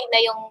 Tita Uy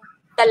na yung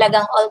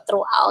talagang all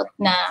throughout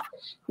na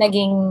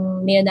naging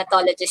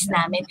neonatologist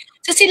namin.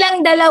 So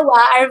silang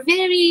dalawa are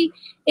very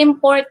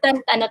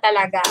important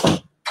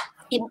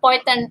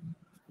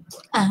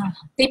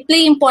they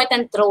play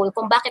important role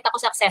kung bakit ako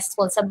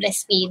successful sa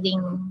breastfeeding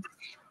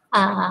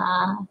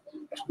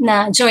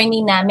na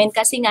journey namin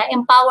kasi nga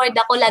empowered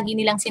ako, lagi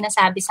nilang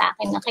sinasabi sa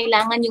akin na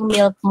kailangan yung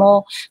milk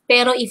mo,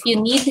 pero if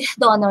you need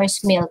donor's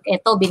milk,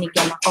 eto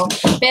binigyan ako,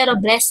 pero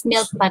breast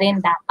milk pa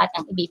rin dapat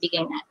ang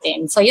ibibigay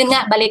natin. So yun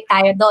nga, balik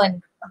tayo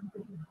doon.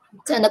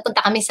 So nagpunta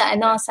kami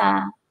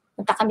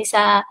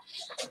sa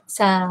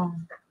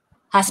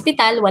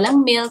hospital,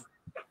 walang milk.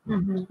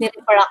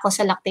 Nirefer ako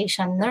sa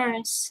lactation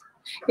nurse.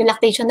 Yung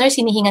lactation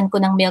nurse, hinihingan ko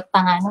ng milk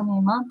pa nga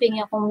noon. Ma'am,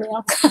 pingi akong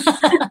milk.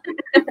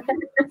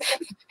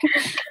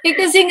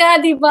 Kasi nga,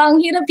 di ba, ang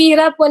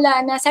hirap-hirap,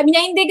 wala na. Sabi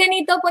niya, hindi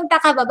ganito,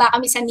 punta ka, baba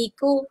kami sa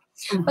Nico.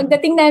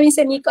 Pagdating namin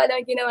sa Nico, ano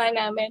ginawa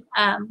namin?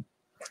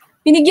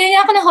 Binigyan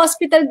niya ako ng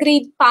hospital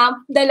grade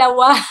pump, 2.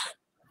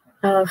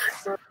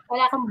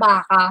 Wala kang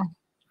baka.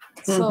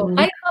 So,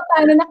 kahit pa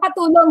paano,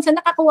 nakatulong sa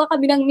nakakuha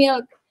kami ng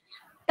milk.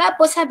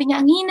 Tapos sabi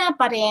niya, ang hina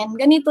pa rin,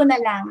 ganito na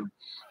lang.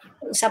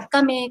 Usap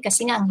kami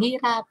kasi nga ang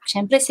hirap.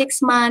 Siyempre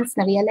 6 months,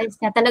 na-realize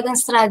niya talagang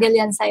struggle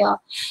yan sa'yo.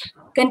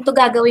 Ganito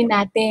gagawin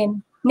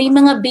natin. May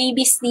mga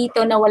babies dito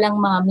na walang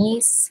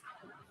mommies.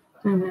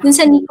 Dun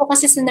sa Nico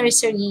kasi sa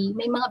nursery,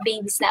 may mga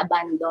babies na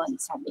abandon,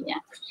 sabi niya.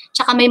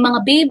 Tsaka may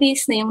mga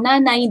babies na yung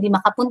nanay hindi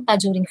makapunta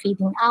during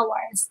feeding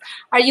hours.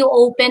 Are you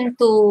open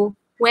to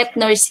wet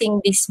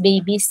nursing these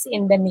babies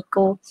in the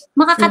Nico?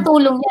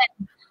 Makakatulong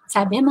yan.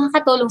 Sabi niya,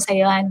 makakatulong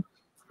sa'yo yan.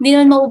 Hindi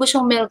naman maubos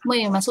yung milk mo,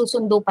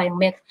 masusundo pa yung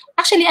milk.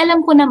 Actually,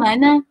 alam ko naman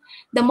na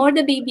the more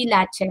the baby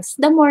latches,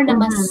 the more na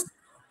mas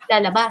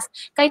lalabas.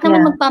 Kahit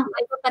naman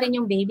magpampay pa rin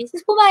yung baby.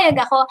 Tapos pumayag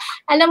ako.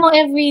 Alam mo,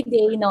 every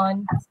day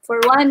noon,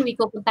 for 1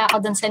 week, pupunta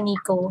ako doon sa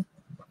Nico.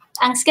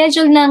 Ang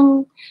schedule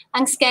ng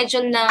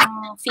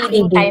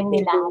feeding time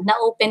nila, na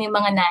open yung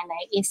mga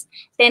nanay, is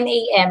 10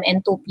 a.m.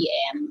 and 2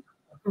 p.m.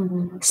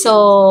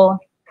 So,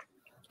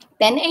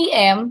 10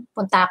 a.m.,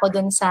 punta ako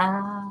dun sa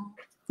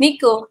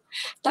Nico.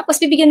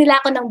 Tapos bibigyan nila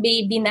ako ng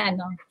baby na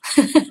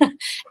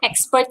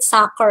expert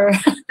soccer.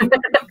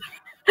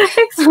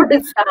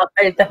 Expert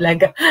soccer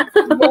talaga.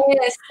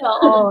 Yes,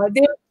 oo.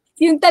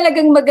 Yung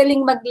talagang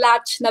magaling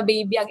mag-latch na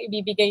baby ang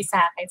ibibigay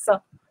sa akin.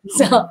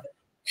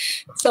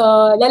 So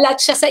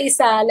lalatch siya sa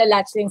isa,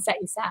 lalatch din sa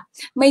isa.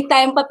 May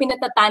time pa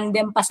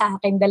pinatatandem pa sa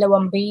akin, 2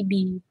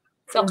 baby.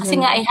 So kasi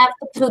nga I have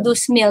to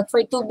produce milk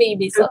for 2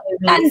 babies. So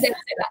tandem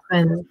sila.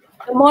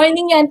 The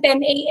morning yan, 10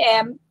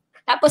 a.m.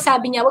 Tapos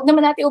sabi niya, wag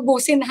naman natin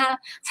ubusin ha.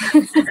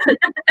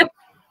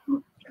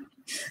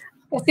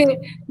 Kasi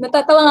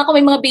natatawa nga ako,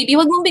 may mga baby,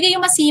 wag mong bigay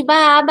yung masiba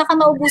ha, baka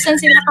maubusan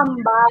sila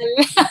kambal.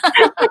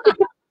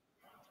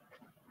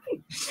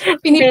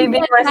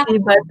 Baby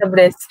masiba sa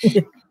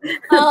breastfeed.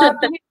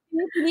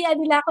 Pinipilian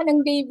nila ako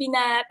ng baby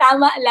na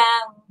tama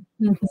lang.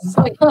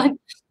 So yun.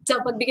 So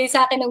pagbigay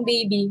sa akin ng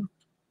baby,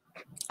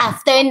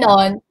 after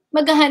nun,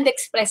 mag-hand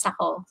express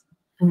ako.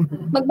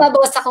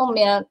 Magbabawas akong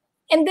milk.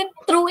 And then,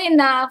 true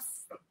enough,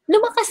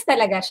 lumakas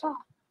talaga siya.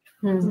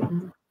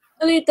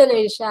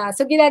 Tuloy-tuloy siya.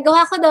 So,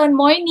 ginagawa ko doon,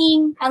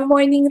 ang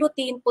morning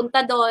routine,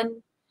 punta doon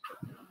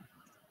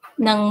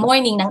ng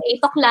morning, ng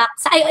 8 o'clock.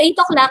 Sa 8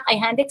 o'clock, I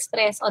hand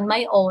express on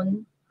my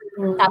own.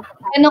 Tapos,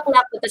 10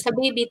 o'clock, punta sa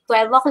baby.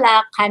 12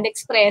 o'clock, hand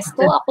express.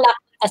 2 o'clock,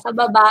 punta sa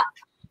baba.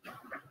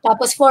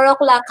 Tapos, 4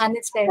 o'clock, hand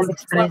express.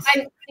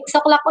 6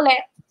 o'clock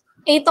ulit.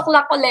 8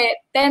 o'clock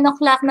ulit. 10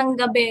 o'clock ng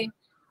gabi.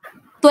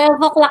 12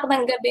 o'clock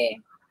ng gabi.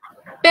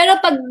 Pero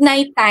pag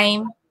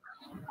nighttime,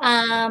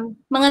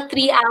 mga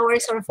 3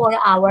 hours or 4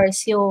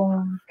 hours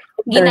yung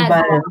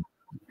ginagawa.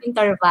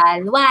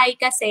 Interval. Why?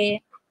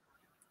 Kasi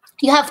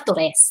you have to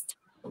rest.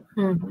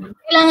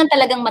 Kailangan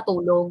talagang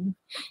matulog.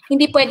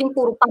 Hindi pwedeng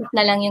puro pump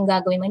na lang yung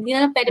gagawin mo. Hindi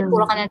na lang pwedeng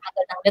puro ka na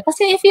lang.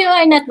 Kasi if you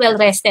are not well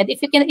rested,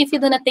 if you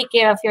do not take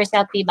care of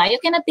yourself, diba,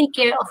 you cannot take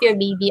care of your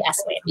baby as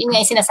well. Yun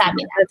nga yung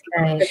sinasabi natin.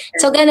 Right.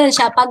 So, ganun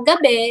siya.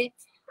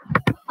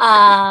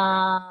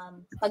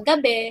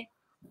 Paggabi,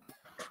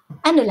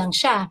 ano lang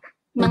siya,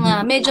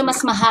 mga medyo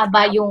mas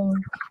mahaba yung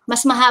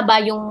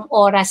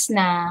oras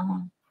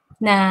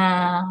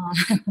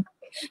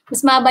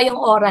mas mahaba yung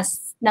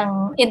oras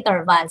ng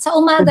interval. Sa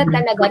umaga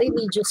talaga,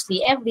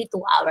 religiously, every 2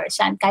 hours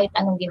yan, kahit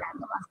anong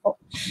ginagawa ko.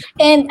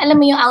 And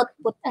alam mo yung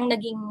output, ang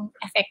naging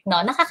effect,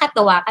 no?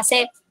 Nakakatawa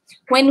kasi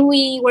when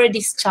we were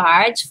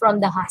discharged from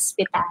the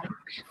hospital,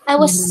 I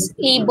was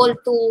able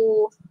to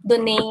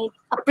donate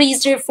a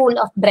freezer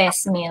full of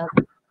breast milk.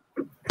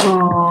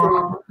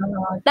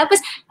 Tapos,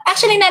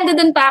 actually,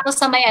 nandun pa ako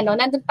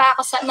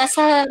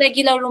nasa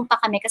regular room pa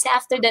kami kasi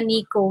after the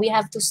NICU, we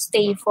have to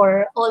stay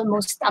for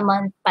almost a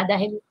month pa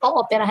dahil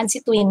operahan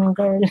si twin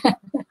girl.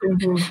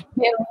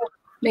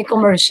 May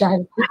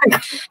commercial.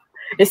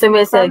 Isa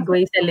may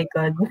segue sa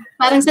likod.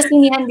 Parang sa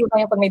sinihan, di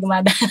ba yung pag may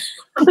dumada?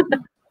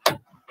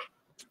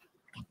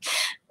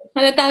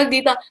 Ano tawag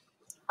dito?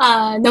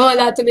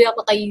 Nawala tuloy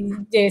ako kay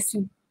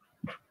Jessie.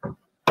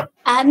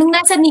 Nung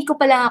nasa NICU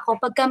pa lang ako,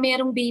 pagka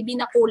mayroong baby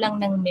na kulang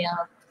ng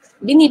milk,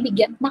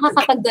 binibigyan,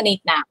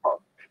 nakakapag-donate na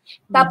ako.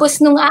 Tapos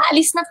nung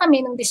aalis na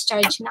kami, nung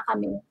discharge na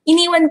kami,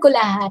 iniwan ko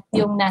lahat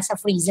yung nasa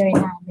freezer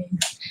namin.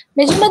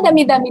 Medyo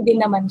madami-dami din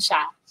naman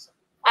siya.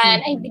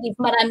 And I believe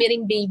marami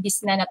ring babies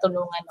na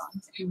natulungan nun.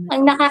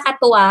 Ang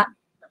nakakatuwa,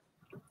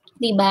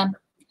 di ba,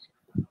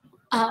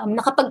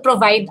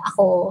 nakapag-provide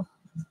ako,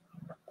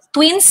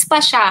 twins pa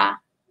siya,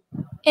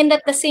 and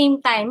at the same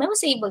time, I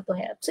was able to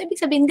help. So, ibig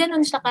sabihin,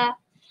 ganun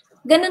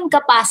ka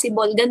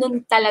possible,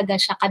 ganun talaga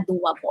siya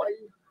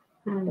ka-doable.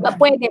 Diba?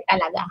 Pwede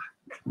talaga.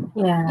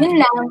 Yeah. Yun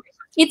lang.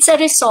 It's a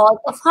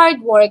result of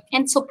hard work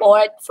and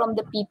support from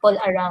the people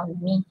around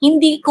me.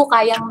 Hindi ko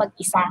kayang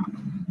mag-isa.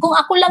 Kung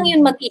ako lang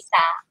yun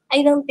mag-isa,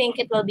 I don't think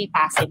it will be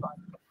possible.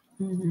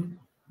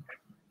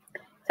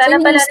 Sana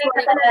so, pala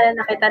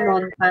nakita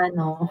noon pa,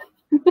 no?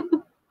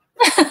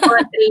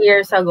 3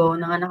 years ago,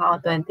 nanganak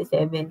ako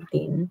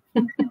 2017.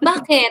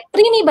 Bakit?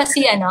 Preemie ba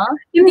siya, no?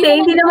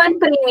 Hindi naman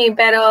preemie,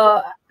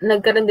 pero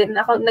nagkaroon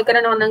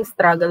ako ng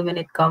struggle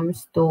when it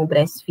comes to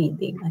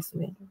breastfeeding as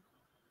well.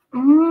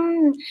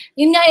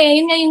 Yun nga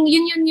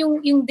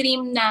yung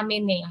dream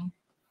namin eh.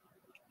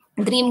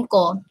 Dream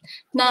ko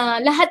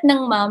na lahat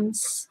ng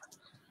moms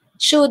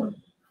should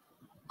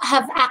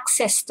have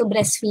access to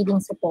breastfeeding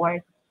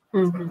support.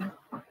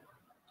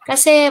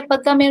 Kasi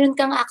pagka meron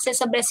kang access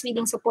sa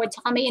breastfeeding support,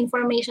 saka may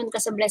information ka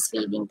sa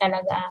breastfeeding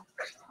talaga,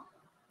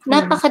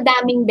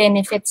 napakadaming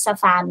benefits sa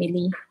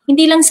family.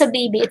 Hindi lang sa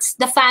baby, it's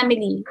the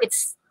family.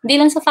 Hindi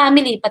lang sa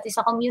family, pati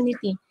sa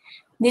community.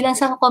 Hindi lang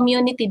sa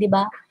community, di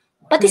ba?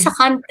 Pati sa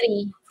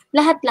country.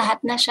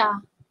 Lahat-lahat na siya.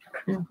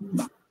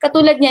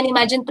 Katulad niyan,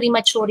 imagine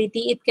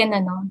prematurity, it can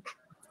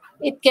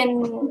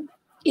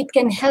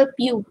help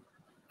you.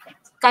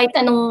 Kahit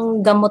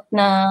anong gamot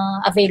na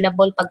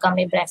available pagka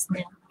may breast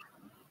milk.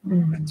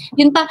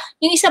 Yun pa,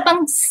 yung isa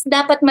pang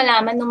dapat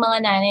malaman ng mga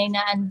nanay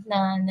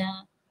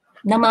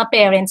na mga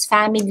parents,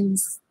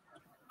 families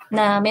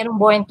na merong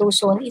born too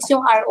soon is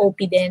yung ROP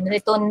din,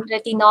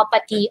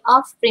 retinopathy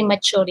of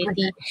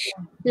prematurity.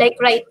 Like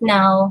right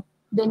now,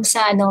 doon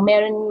sa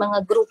meron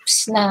mga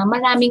groups na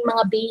maraming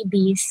mga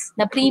babies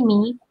na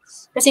preemie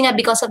kasi nga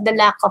because of the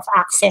lack of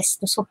access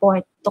to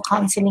support, to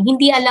counseling,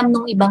 hindi alam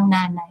nung ibang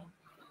nanay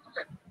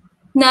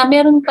na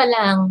meron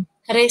palang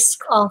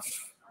risk of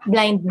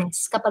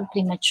blindness kapag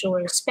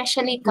premature,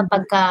 especially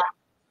kapag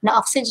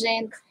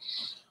na-oxygen.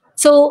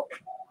 So,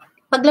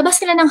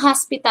 paglabas sila ng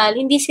hospital,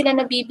 hindi sila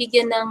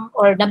nabibigyan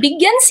or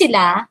nabigyan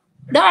sila.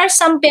 There are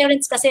some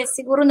parents kasi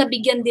siguro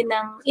nabigyan din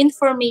ng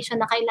information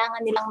na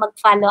kailangan nilang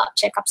mag-follow-up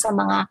check-up sa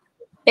mga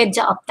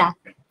pedja-opta.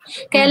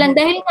 Kaya lang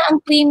dahil nga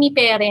ang preemie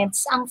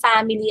parents, ang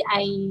family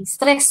ay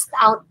stressed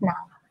out na.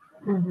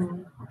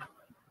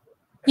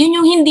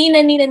 Yun yung hindi na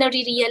nila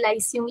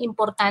na-realize yung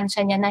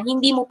importansya niya na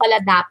hindi mo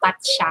pala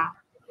dapat siya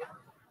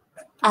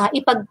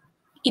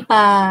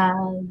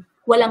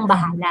walang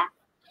bahala.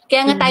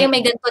 Kaya nga tayo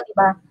may ganito, di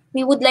ba?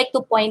 We would like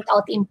to point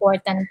out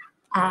important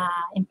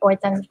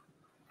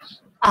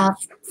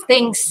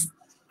things,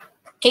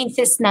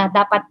 cases na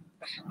dapat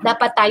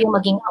tayo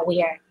maging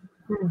aware.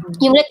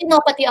 Yung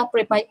retinopathy of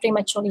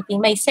prematurity,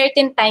 may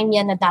certain time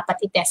yan na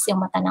dapat i-test yung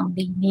mata ng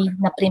baby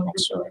na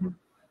premature.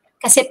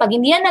 Kasi pag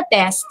hindi yan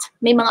na-test,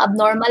 may mga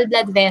abnormal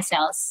blood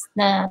vessels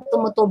na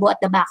tumutubo at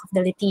the back of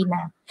the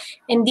retina.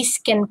 And this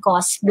can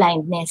cause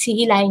blindness.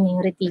 Hihilahin niya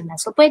yung retina.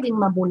 So, pwedeng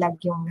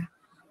mabulag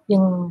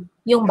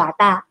yung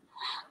bata.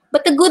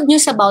 But the good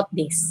news about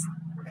this,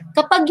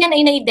 kapag yan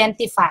ay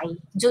na-identify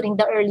during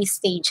the early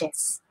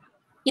stages,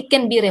 it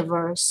can be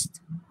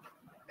reversed.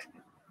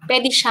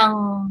 Pwede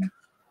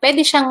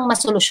siyang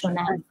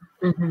masolusyonan.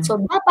 So,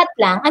 dapat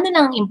lang, ano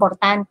lang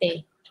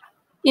importante?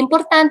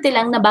 Importante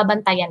lang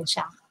nababantayan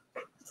siya.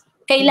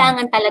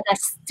 Kailangan talaga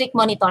strict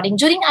monitoring.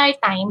 During our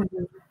time,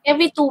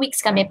 every 2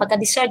 weeks kami,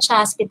 pagka-discharge sa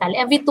hospital,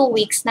 every 2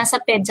 weeks,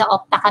 nasa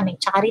pedja-opta kami,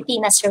 tsaka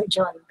retina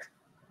surgeon.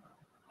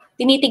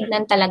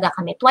 Tinitignan talaga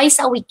kami. Twice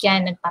a week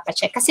yan,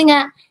 nagpapacheck. Kasi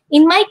nga,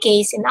 in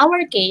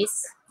our case,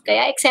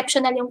 kaya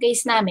exceptional yung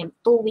case namin,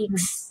 2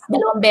 weeks,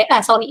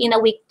 in a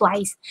week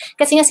twice.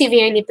 Kasi nga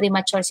severely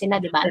premature sila,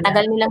 di ba? Ang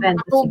tagal nilang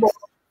nakatubo.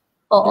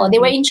 Oo,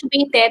 they were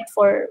intubated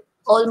for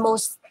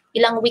almost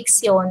ilang weeks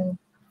yon.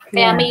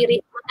 Kaya may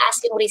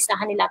mataas yung risk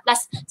sa kanila,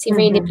 plus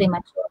severely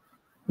premature.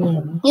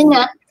 Yun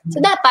nga,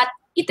 so dapat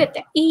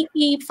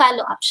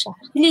i-follow up siya.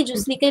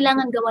 Religiously,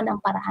 kailangan gawa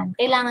ng paraan.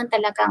 Kailangan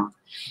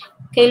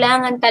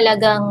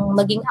talagang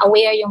maging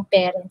aware yung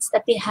parents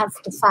that they have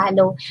to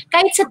follow.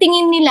 Kahit sa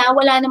tingin nila,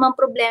 wala namang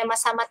problema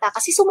sa mata.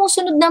 Kasi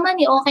sumusunod naman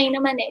okay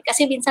naman eh.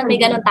 Kasi minsan may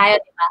ganun tayo,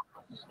 di ba?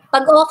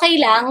 Pag okay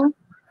lang,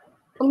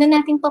 huwag na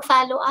natin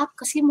pa-follow up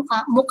kasi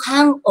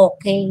mukhang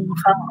okay.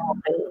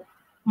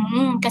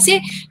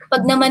 Kasi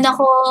pag naman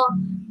ako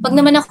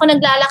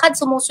naglalakad,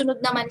 sumusunod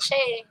naman siya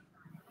eh.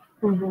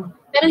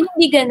 Pero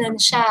hindi ganun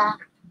siya.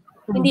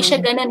 Hindi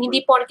siya ganun. Hindi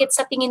porket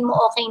sa tingin mo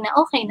okay na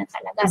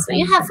talaga. So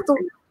you have to,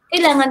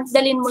 kailangan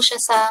dalhin mo siya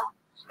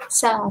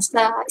sa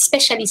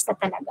specialista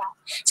talaga.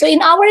 So in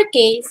our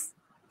case,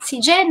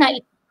 si Jenna,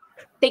 it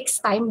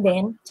takes time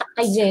din, tsaka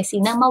kay Jessie,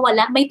 na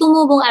mawala. May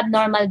tumubong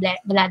abnormal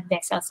blood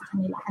vessels sa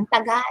kanila. Ang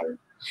tagal.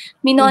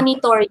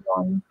 Minonitor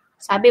yun.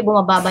 Sabi,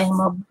 bumababa yung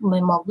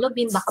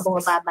hemoglobin, baka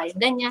bumababa yung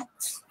ganyan.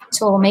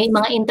 So may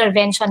mga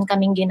intervention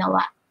kaming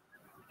ginawa.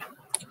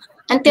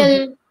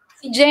 Until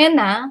si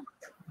Jenna,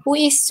 who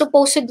is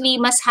supposedly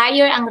mas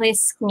higher ang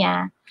risk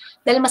niya,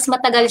 dahil mas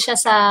matagal siya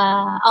sa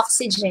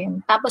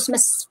oxygen, tapos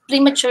mas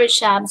premature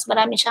siya, mas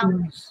marami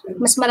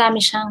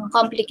siyang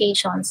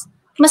complications,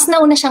 mas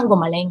nauna siyang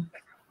gumaling.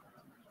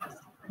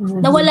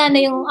 Nawala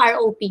na yung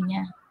ROP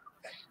niya.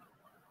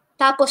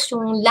 Tapos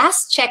yung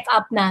last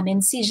check-up namin,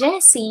 si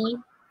Jessie,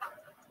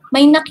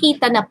 may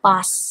nakita na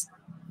pus.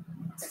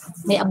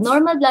 May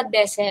abnormal blood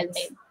vessel,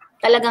 may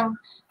talagang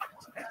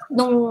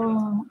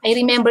I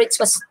remember it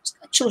was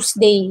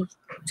Tuesday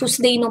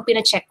nung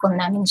pina-check ko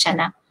namin siya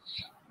na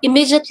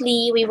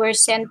immediately we were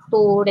sent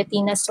to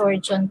retina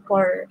surgeon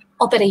for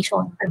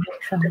operation.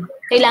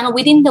 Kailangan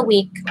within the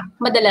week,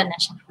 madala na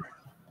siya.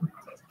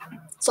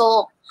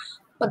 So,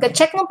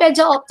 pagka-check ng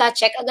pedja-opta,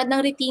 check agad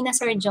ng retina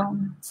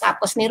surgeon.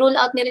 Tapos ni-rule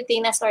out ni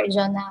retina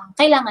surgeon na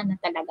kailangan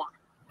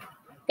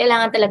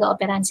talaga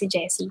operahan si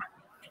Jessie.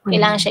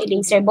 Kailangan siya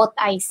i-laser both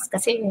eyes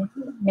kasi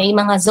may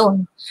mga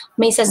zone.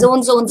 May sa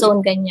zone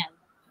ganyan.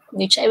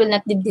 Which I will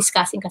not be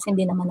discussing kasi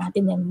hindi naman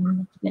natin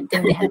yan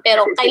maintindihan.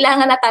 Pero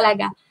kailangan na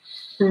talaga.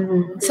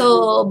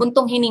 So,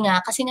 buntong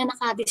hininga kasi nga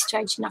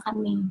naka-discharge na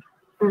kami.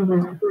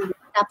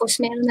 Tapos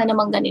meron na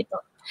namang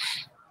ganito.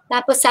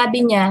 Tapos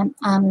sabi niya,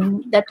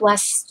 that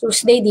was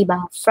Tuesday, di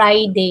ba?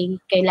 Friday,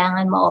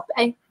 kailangan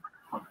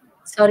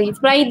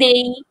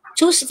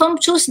from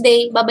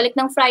Tuesday, babalik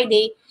ng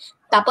Friday,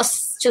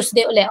 tapos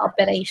Tuesday ulit,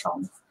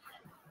 operation.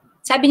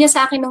 Sabi niya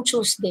sa akin nung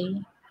Tuesday,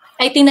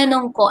 ay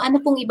tinanong ko,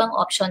 ano pong ibang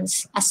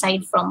options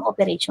aside from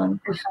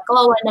operation?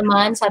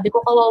 Sabi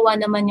ko, kawawa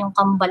naman yung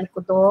kambal ko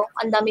do.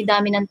 Ang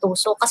dami-dami ng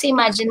tusok. Kasi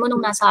imagine mo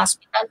nung nasa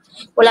hospital,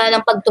 wala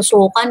nang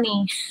pagtusukan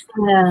eh.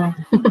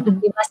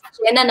 Diba?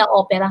 Siya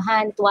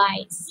na-operahan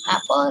twice.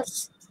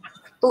 Tapos,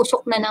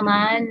 tusok na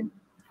naman.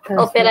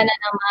 Opera na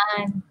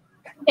naman.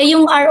 Eh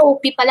yung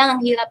ROP pa lang,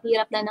 ang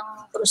hirap-hirap na ng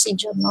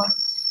procedure no.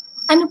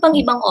 ano pang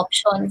ibang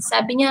options?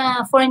 Sabi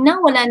niya, for now,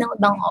 wala nang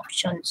ibang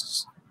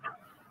options.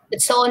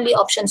 That's the only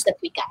options that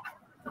we got.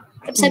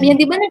 Sabi niya,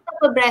 di ba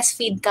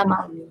nagpapa-breastfeed ka,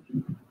 mami?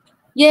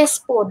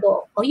 Yes po,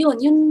 do. O yun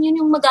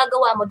yung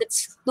magagawa mo.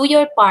 That's, do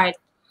your part.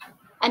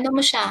 Ano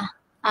mo siya?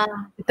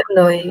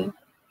 Ituloy.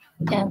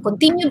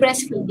 Continue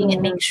breastfeeding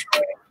and make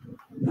sure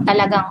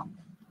talagang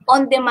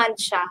on-demand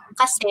siya.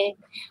 Kasi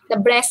the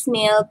breast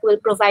milk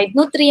will provide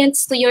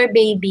nutrients to your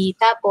baby.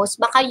 Tapos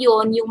baka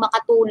yun yung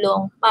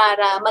makatulong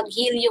para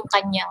mag-heal yung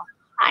kanyang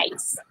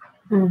eyes.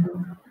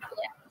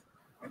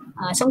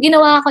 So,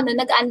 ginawa ko na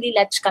nag-unli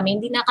latch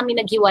kami, hindi na kami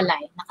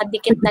naghiwalay.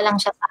 Nakadikit na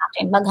lang siya sa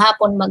akin,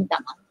 maghapon,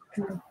 magdamag.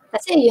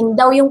 Kasi yun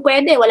daw yung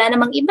pwede, wala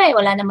namang iba eh,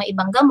 wala namang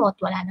ibang gamot,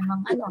 wala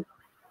namang ano.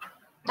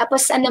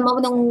 Tapos,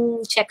 mo, nung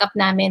check-up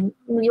namin,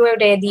 we were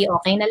ready,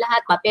 okay na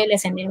lahat,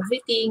 papeles and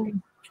everything.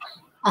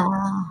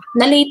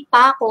 Na-late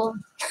pa ako.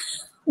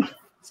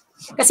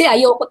 Kasi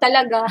ayoko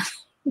talaga.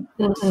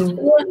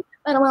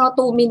 Parang mga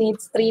 2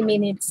 minutes, 3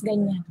 minutes,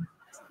 ganyan.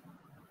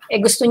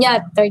 Gusto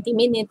niya, 30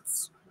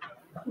 minutes.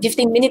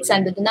 15 minutes,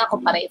 ando na ako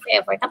para if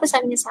ever. Tapos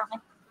sabi niya sa akin,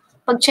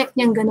 pag-check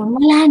niyang ganun,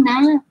 wala na.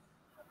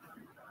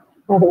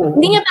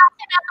 Hindi niya pa ako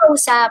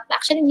kinakausap.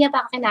 Actually, hindi niya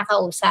pa ako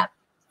kinakausap.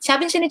 Sabi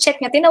niya,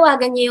 sinecheck niya,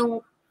 tinawagan niya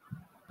yung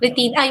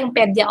routine, yung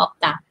Pedia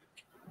Opta.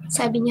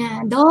 Sabi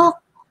niya, Doc,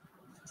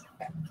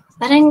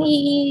 parang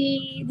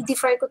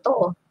i-defer ko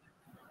to.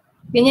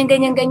 Ganyan.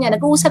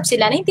 Nag-uusap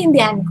sila,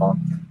 naintindihan ko.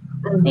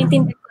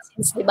 Naintindihan ko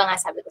since, di ba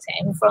nga sabi ko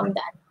I'm from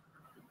that.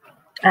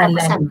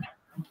 Tapos sabi,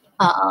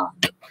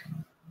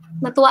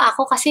 natuwa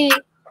ako kasi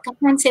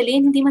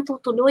Nanceline, hindi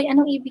matutuloy.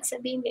 Anong ibig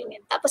sabihin?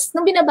 Ganyan. Tapos,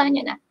 nung binaba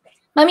niya na,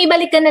 Mami,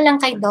 balik ka na lang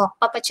kay Doc,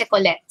 papacheck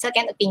ulit,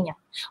 second opinion.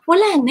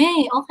 Wala na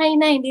eh, okay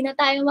na, hindi na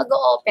tayo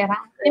mag-o-opera.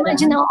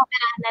 Imagine na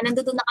opera na,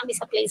 nandun na kami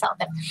sa place sa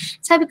opera.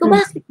 Sabi ko,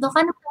 bakit Doc,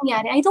 ano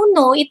nangyari? I don't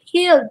know, it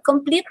healed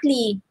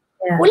completely.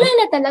 Wala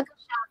na talaga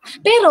siya.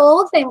 Pero,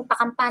 huwag tayong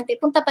pakampante,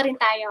 punta pa rin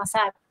tayo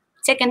sa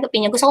second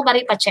opinion. Gusto ko pa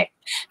rin pa-check.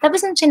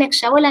 Tapos nung chinek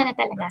siya, wala na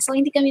talaga. So,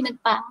 hindi kami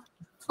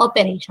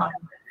nagpa-operation.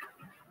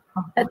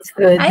 That's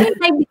good. I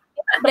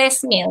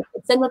breast milk.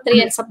 It's the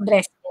nutrients of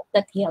breast milk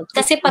that healed.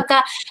 Kasi pag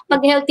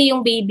healthy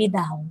yung baby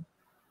daw,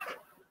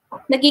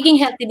 nagiging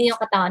healthy din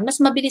yung katawan,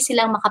 mas mabilis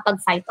silang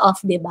makapag-fight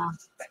off, di ba?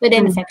 With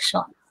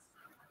infection.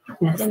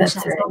 Yes, that's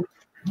right. So,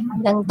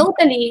 hanggang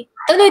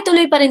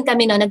tuloy-tuloy pa rin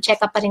kami, no?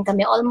 Nag-check up pa rin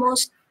kami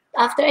almost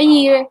after a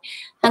year.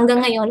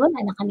 Hanggang ngayon, wala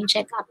na kami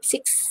check up.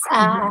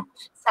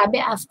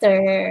 Sabi after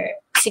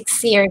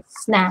 6 years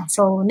na.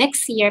 So,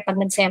 next year, pag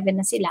nag-7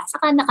 na sila,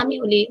 saka na kami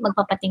uli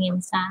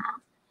magpapatingin sa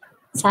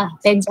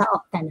Pedia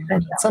Opta na.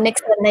 So,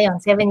 next year na yun.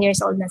 7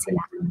 years old na sila.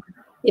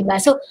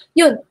 Diba? So,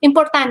 yun.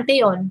 Importante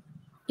yun.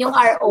 Yung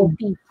ROP.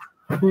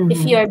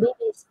 If your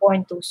baby is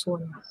born too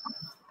soon.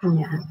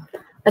 Yeah.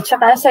 At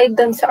saka aside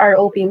dun sa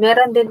ROP,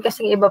 meron din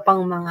kasing iba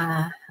pang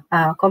mga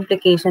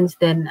complications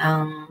din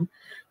ang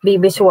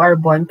babies who are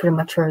born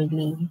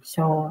prematurely.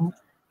 So,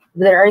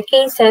 there are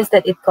cases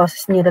that it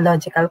causes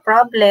neurological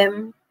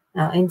problem.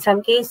 In some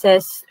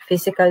cases,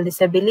 physical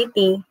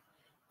disability.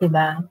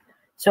 Diba?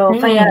 So,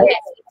 kaya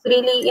it's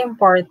really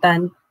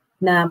important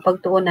na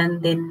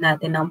pagtuunan din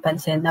natin ng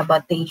pansin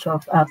about the issue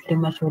of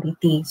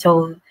prematurity.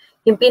 So,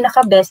 yung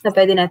pinaka-best na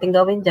pwede natin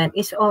gawin dyan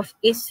is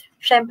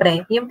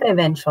syempre, yung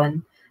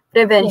prevention.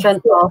 Prevention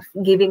of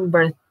giving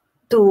birth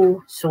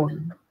too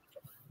soon.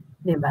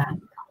 Diba?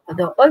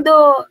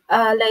 Although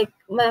like,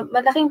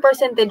 malaking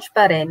percentage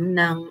pa rin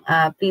ng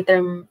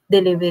preterm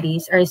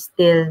deliveries are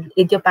still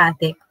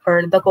idiopathic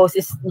or the cause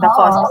is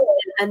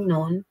still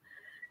unknown.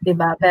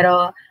 Diba?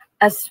 Pero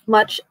as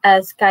much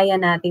as kaya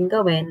natin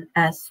gawin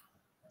as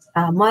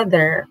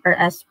mother or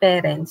as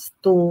parents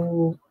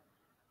to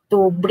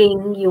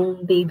bring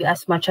yung baby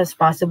as much as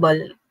possible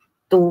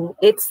to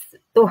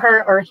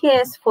her or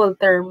his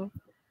full-term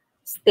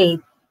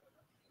state,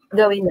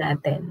 gawin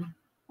natin.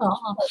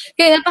 Oo.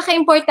 Kaya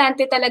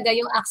napaka-importante talaga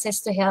yung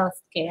access to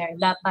healthcare.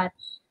 Dapat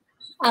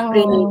ang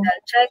prenatal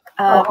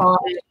check-up.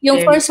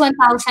 Yung first 1,000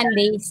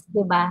 days,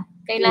 di ba?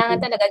 Kailangan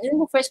talaga,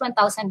 yung first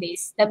 1,000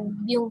 days,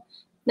 yung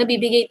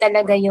nabibigay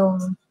talaga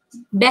yung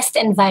best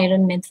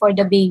environment for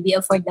the baby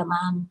or for the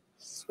mom.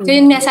 So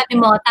yun nga sabi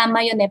mo,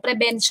 tama yun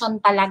prevention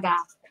talaga.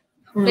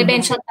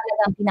 Prevention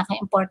talaga ang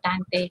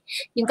pinaka-importante.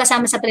 Yung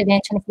kasama sa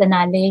prevention is the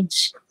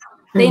knowledge,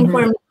 the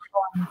information.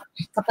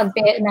 Kapag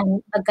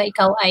pagka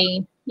ikaw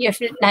ay you're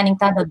planning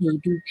to have a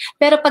baby.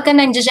 Pero pagka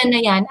nandiyan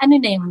na yan, ano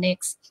na yung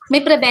next? May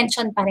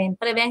prevention pa rin.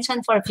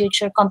 Prevention for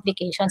future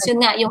complications.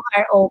 Yun nga, yung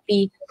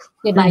ROP.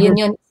 Diba?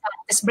 Yun.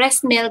 Tapos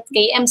breast milk,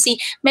 KMC.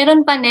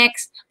 Meron pa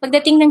next.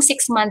 Pagdating ng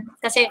 6 months,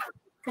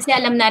 kasi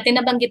alam natin,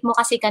 nabanggit mo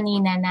kasi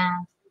kanina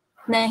na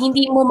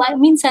hindi mo,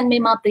 minsan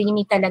may mga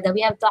preemie talaga.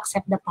 We have to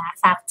accept the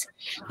fact.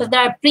 But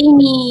there are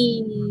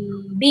preemie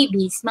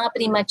babies, mga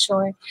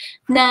premature,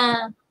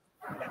 na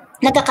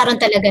nagkakaroon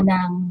talaga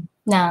ng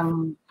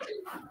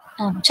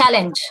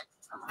challenge.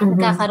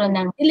 Nagkakaroon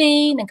ng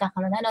delay,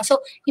 nagkakaroon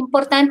So,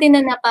 importante na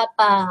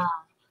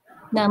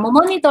na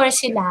monitor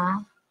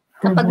sila.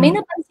 Kapag may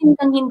napansin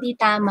kang hindi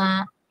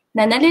tama,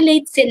 na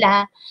nalilate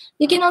sila,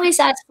 you can always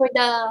ask for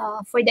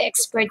the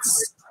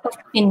experts'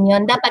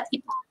 opinion. Dapat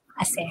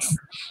i-assess.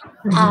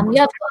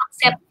 You have to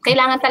accept,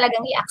 kailangan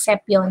talagang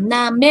i-accept yon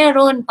na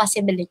meron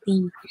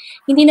possibility.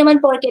 Hindi naman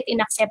porket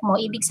in-accept mo,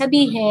 ibig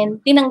sabihin,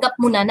 tinanggap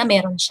mo na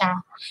meron siya.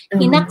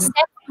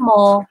 In-accept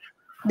mo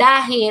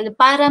dahil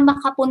para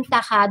makapunta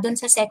ka dun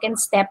sa second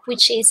step,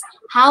 which is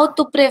how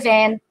to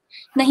prevent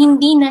na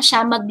hindi na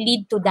siya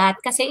mag-lead to that,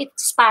 kasi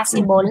it's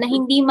possible na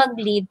hindi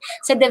mag-lead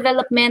sa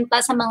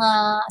developmental, sa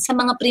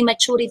mga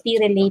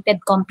prematurity related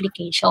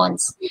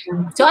complications.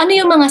 So ano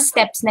yung mga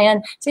steps na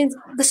yun? Since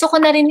gusto ko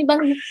na rin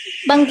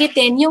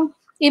banggitin yung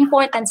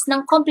importance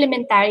ng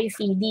complementary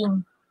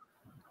feeding.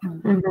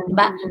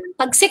 Diba?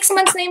 Pag 6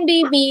 months na yung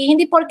baby,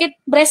 hindi porket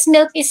breast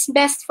milk is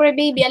best for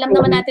baby, alam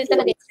naman natin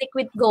talaga it's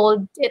liquid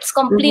gold, it's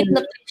complete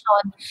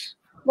nutrition,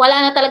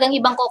 wala na talagang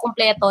ibang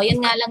kukumpleto.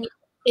 Yan nga lang,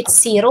 it's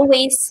zero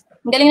waste.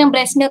 Ang galing ng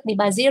breast milk, di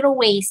ba? Zero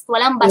waste.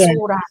 Walang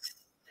basura. Yes.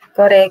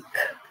 Correct.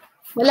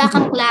 Wala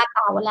kang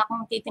lata. Wala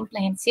kang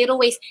titimplahin. Zero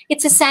waste.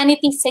 It's a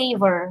sanity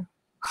saver.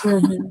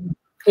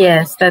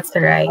 Yes, that's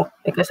right.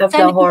 Because of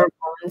the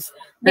hormones.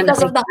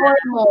 Because of the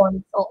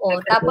hormones. Oo.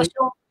 Tapos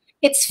yung,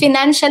 it's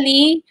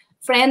financially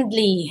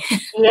friendly.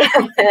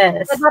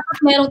 Yes. So, dapat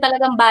meron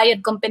talagang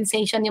bayad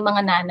compensation yung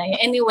mga nanay.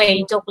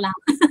 Anyway, joke lang.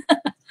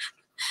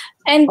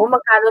 And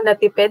magkano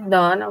natipid,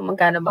 no?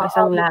 Magkano ba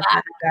isang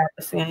lata ng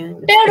gatos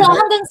ngayon? Pero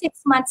hanggang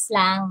 6 months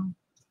lang.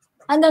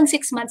 Hanggang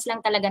 6 months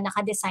lang talaga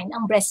naka-design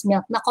ang breast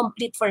milk na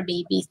complete for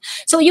babies.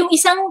 So yung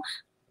if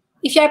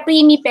you're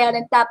preemie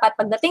parent, dapat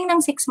pagdating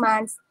ng 6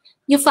 months,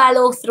 you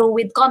follow through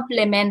with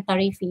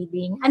complementary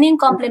feeding. Ano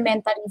yung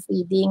complementary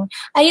feeding?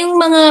 Ay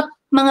yung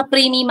mga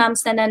preemie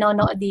moms na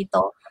nanonood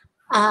dito.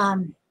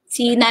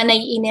 Si Nanay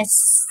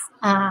Ines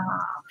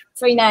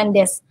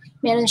Fernandez,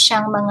 meron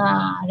siyang mga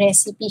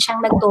recipe,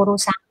 siyang nagturo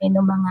sa amin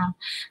ng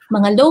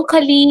mga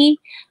locally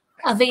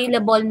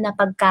available na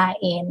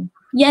pagkain.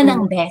 Yan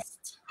ang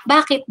best.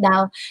 Bakit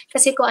daw?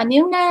 Kasi kung ano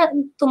yung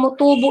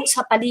tumutubo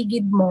sa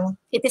paligid mo,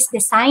 it is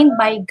designed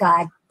by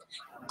God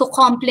to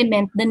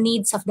complement the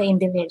needs of the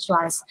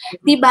individuals.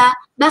 Diba?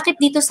 Bakit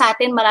dito sa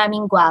atin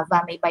maraming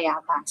guava, may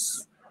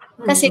bayabas?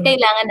 Kasi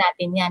kailangan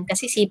natin yan.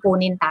 Kasi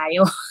sipunin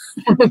tayo.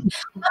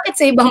 Bakit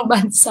sa ibang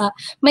bansa,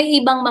 may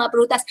ibang mga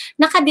prutas,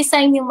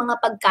 nakadesign yung mga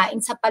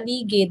pagkain sa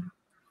paligid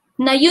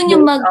na yun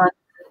yung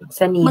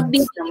sa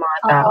needs ng mga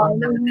tao.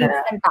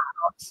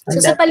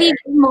 So sa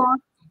paligid mo,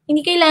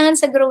 hindi kailangan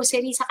sa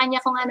grocery. Sa kanya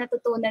ko nga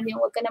natutunan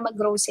yung huwag ka na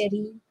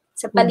mag-grocery.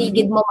 Sa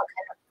paligid mo,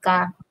 maghanap ka.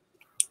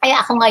 Kaya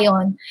ako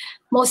ngayon,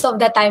 most of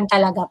the time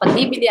talaga, pag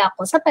bibili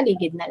ako, sa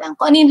paligid na lang.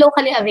 Kung ano yung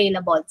locally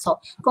available. So,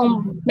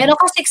 kung meron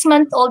ka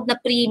 6-month-old na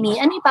preemie,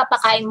 ano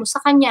ipapakain mo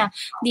sa kanya?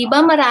 Di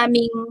ba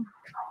maraming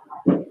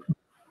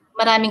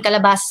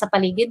kalabasa sa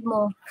paligid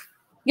mo?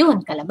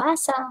 Yun,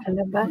 kalabasa.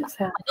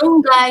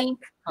 Malunggay.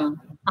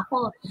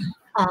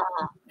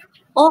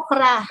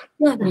 Okra.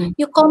 Yun.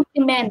 You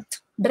complement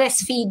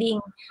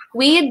breastfeeding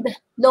with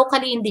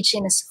locally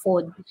indigenous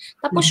food.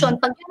 Tapos yun,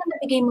 pag yun ang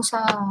nabigay mo sa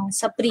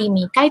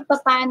preemie, kahit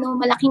pa paano,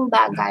 malaking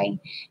bagay,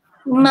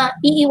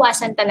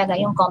 maiiwasan talaga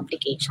yung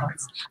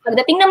complications.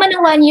 Pagdating naman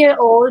ng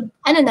 1-year-old,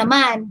 ano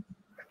naman,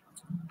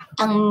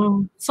 ang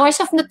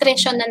source of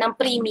nutrition na ng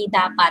preemie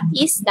dapat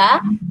is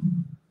the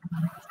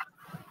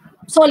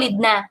solid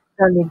na.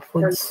 Solid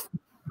foods.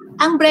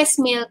 Ang breast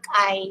milk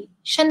ay,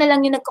 siya na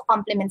lang yung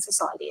nagko-complement sa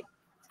solid.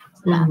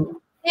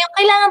 Kaya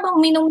kailangan bang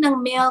uminom ng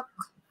milk?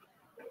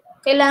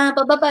 Kailangan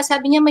pa ba?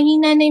 Sabi niya,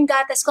 mahina na yung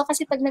gatas ko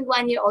kasi pag nag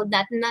 1-year-old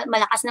na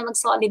malakas na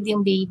mag-solid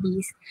yung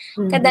babies.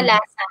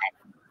 Kadalasan,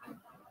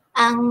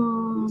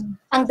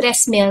 ang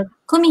breast milk,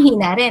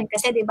 kumihina rin.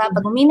 Kasi di ba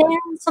pag umina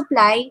yung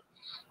supply,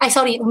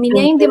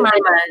 umina yung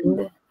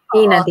demand,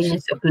 hina din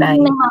yung supply.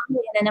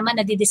 Na naman,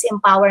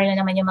 nadi-disempower na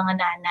naman yung mga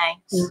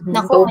nanay.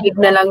 Tubig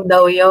na lang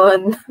daw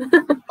yun.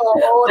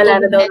 Oo.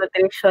 Wala na daw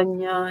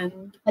nutrition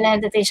yun. Wala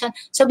na nutrition.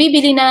 So,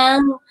 bibili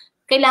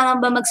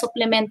kailangan ba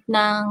mag-supplement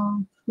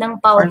ng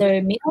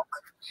powdered milk?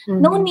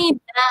 No need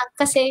na.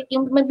 Kasi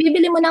yung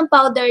magbibili mo ng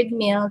powdered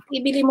milk,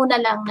 ibili mo na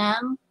lang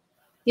ng,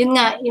 yun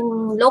nga,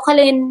 yung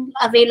locally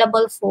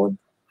available food,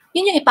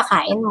 yun yung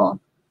ipakain mo.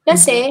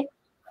 Kasi,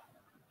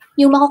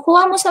 yung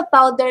makukuha mo sa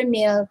powdered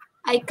milk,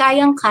 ay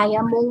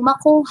kayang-kaya mong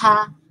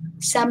makuha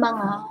sa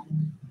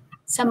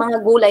mga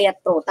gulay at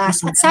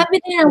prutas. At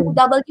sabi din ng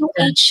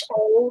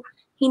WHO,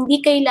 hindi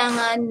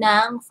kailangan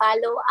ng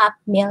follow-up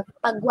milk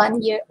pag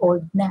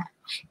 1-year-old na.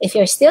 If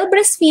you're still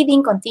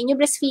breastfeeding, continue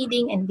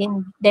breastfeeding and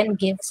then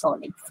give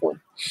solid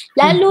food.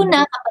 Lalo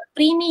na kapag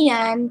preemie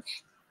yan,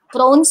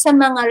 prone sa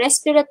mga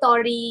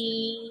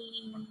respiratory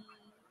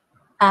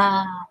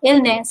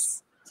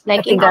illness,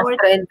 like in our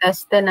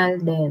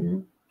gastrointestinal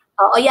din.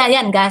 Oo,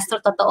 yan,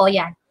 gastro, totoo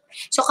yan.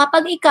 So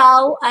kapag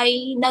ikaw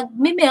ay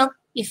nagmi-milk,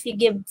 if you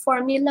give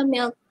formula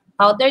milk,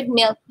 powdered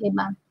milk, di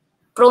ba?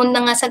 Prone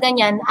na nga sa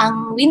ganyan.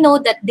 We know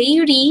that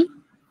dairy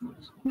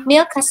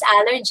milk has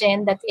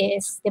allergen that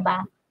is, di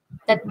ba?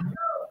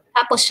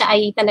 Tapos siya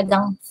ay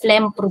talagang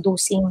phlegm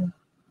producing.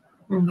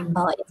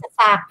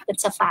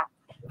 It's a fact.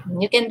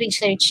 You can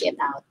research it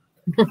out.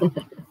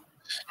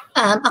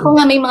 Ako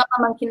nga may mga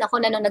pamangkin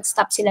ako na nung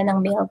nag-stop sila ng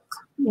milk,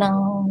 ng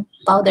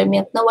powder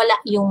milk, nawala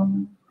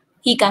yung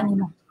hika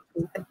nila.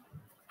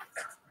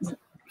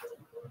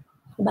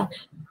 Diba?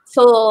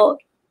 So,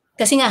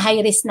 kasi nga high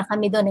risk na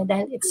kami doon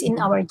dahil it's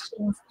in our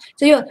genes.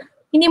 So yun,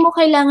 hindi mo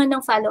kailangan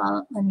ng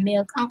follow-up on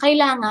milk. Ang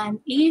kailangan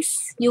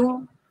is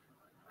yung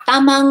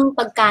tamang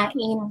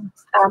pagkain.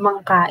 Tamang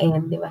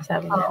kain, di ba?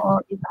 Sabi niya.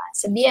 Oo, di ba?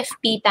 Sa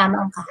BFP,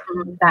 tamang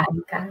kain.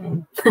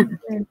 Kain.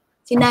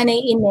 Si Nanay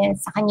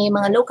Ines, sa kanya yung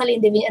mga local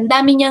individual, ang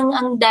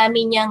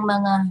dami niyang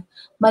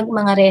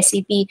mga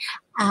recipe.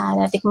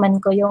 Natikman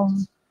ko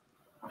yung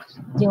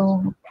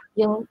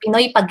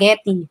Pinoy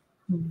Spaghetti.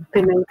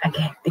 Pinoy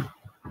Spaghetti.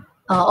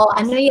 Oo,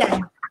 ano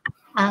yan?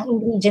 Ang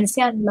ingredients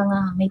yan,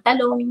 mga may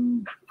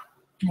talong,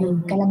 may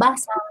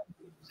kalabasa.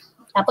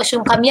 Tapos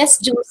yung kamyas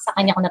juice, sa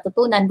kanya ko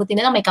natutunan. Buti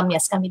na lang may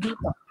kamyas kami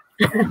dito.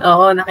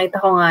 Oo, nakita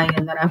ko nga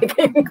yun. Marami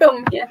kayong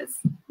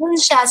kamyas. Yun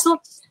siya.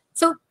 So,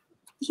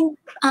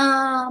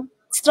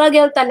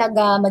 struggle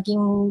talaga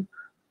maging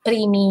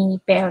preemie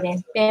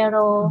parent.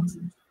 Pero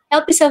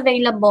help is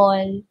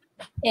available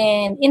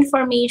and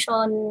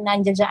information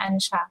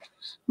nandiyan siya.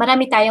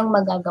 Marami tayong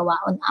magagawa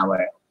on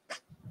our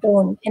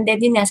own. And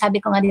then yun nga,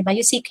 sabi ko nga, di ba,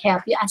 you seek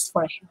help, you ask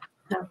for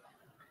help.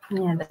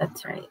 Yeah,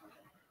 that's right.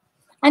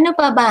 Ano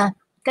pa ba?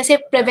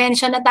 Kasi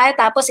prevention na tayo,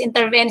 tapos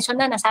intervention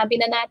na, nasabi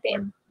na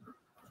natin.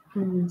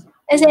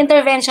 Kasi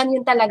intervention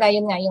yun talaga,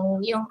 yun nga,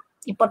 yung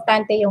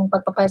importante yung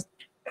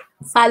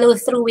follow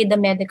through with the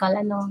medical,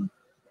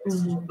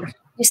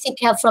 you seek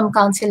help from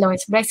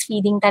counselors,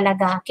 breastfeeding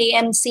talaga,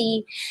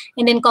 KMC,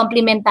 and then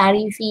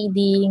complementary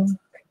feeding.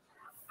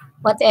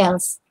 What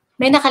else?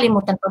 May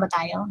nakalimutan pa ba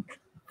tayo?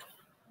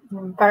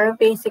 Parang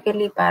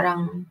basically,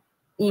 parang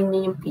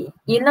yun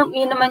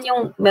naman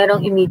yung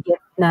merong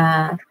immediate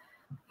na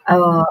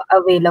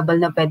available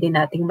na pwede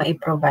nating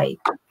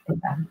mai-provide.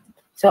 Diba?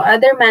 So,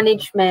 other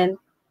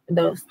management,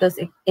 those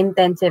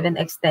intensive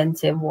and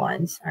extensive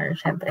ones are,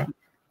 syempre,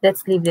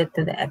 let's leave it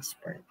to the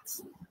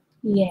experts.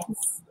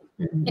 Yes.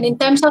 And in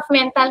terms of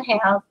mental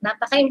health,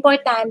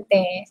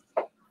 napaka-importante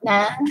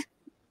na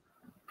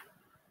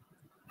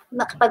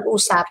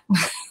makapag-usap.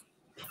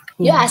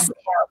 You ask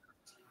help.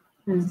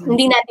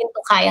 Hindi natin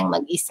to kayang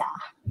mag-isa.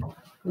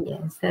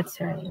 Yes, that's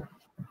right.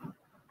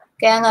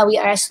 Kaya nga we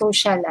are a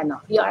social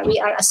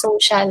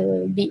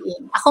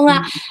being. Ako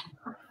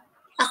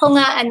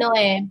nga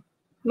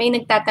may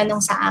nagtatanong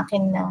sa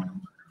akin na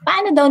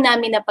paano daw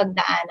namin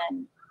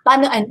napagdaanan?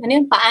 Paano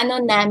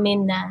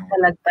namin na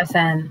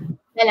nalagpasan?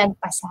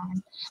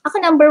 Ako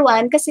number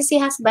one, kasi si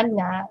husband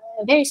nga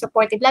very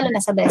supportive, lalo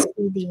na sa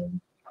breastfeeding.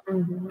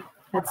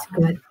 That's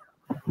good.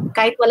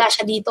 Kahit wala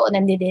siya dito o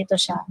nandito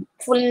siya,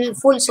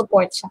 full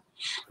support siya.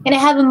 And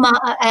I have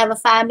a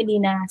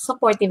family na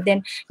supportive din.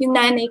 Yung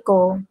nanay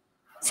ko,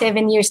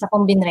 7 years na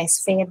akong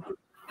binreastfed.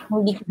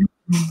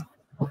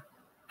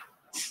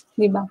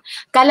 Diba?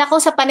 Kala ko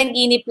sa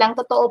panaginip lang,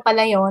 totoo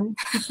pala yon.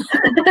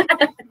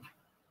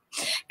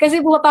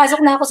 Kasi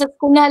pumapasok na ako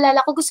kung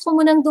naalala ko, gusto ko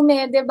munang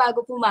dumede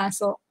bago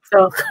pumasok.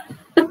 So.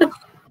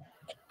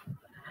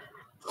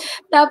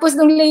 Tapos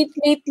nung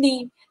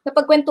lately,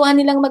 napagkwentuhan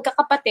nilang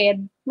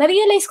magkakapatid,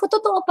 na-realize ko,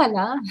 totoo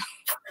pala.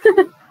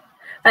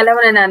 Alam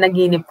mo na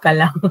nanaginip ka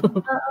lang.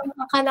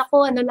 Akala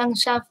ko, lang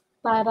siya,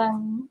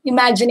 parang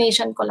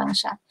imagination ko lang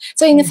siya.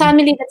 So, in the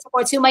family that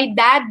supports you, my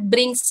dad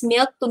brings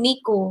milk to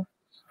Nico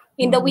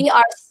in the wee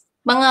hours,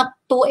 mga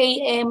 2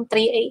 a.m., 3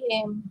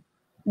 a.m.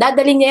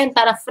 Dadali niya yan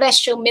para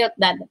fresh yung milk,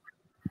 dad.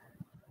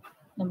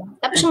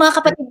 Tapos yung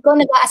mga kapatid ko,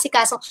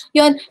 nag-aasikaso.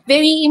 Yun,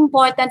 very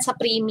important sa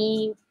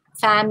preemie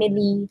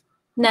family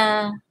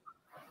na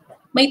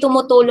may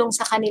tumutulong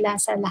sa kanila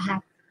sa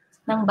lahat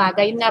ng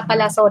bagay. Yun nga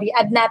pala, sorry,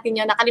 add natin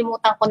yun,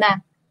 nakalimutan ko na.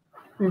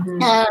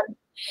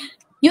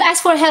 You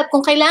ask for help.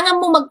 Kung kailangan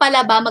mo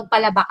magpalaba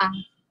ka.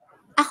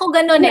 Ako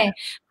ganun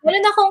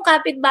Meron akong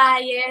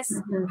kapitbahay,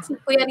 si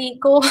Kuya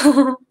Rico.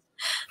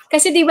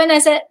 Kasi di ba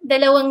nasa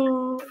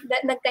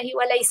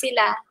nagkahiwalay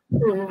sila.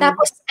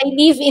 Tapos I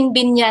live in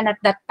Binyan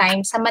at that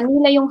time. Sa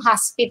Manila yung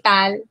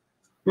hospital.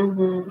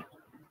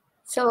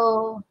 So,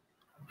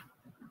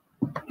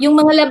 yung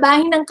mga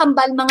labahin ng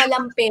kambal, mga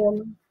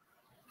lampin,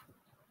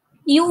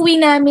 iuwi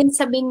namin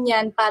sa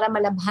Binyan para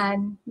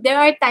malabhan. There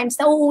are times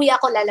na uuwi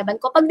ako, lalaban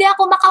ko. Pag di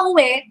ako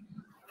makauwi,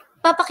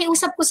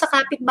 papakiusap ko sa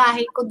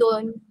kapitbahay ko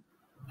doon.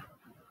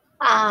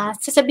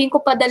 Sasabihin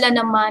ko padala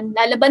naman.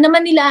 Lalaban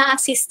naman nila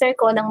sister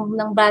ko,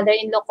 ng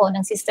brother-in-law ko,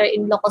 ng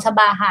sister-in-law ko sa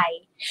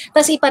bahay.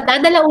 Tapos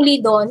ipadadala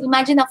uli doon.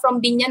 Imagine na from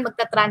Binyan, lang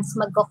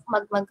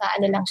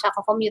siya,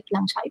 commute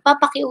lang siya.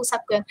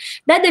 Ipapakiusap ko yun.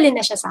 Dadali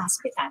na siya sa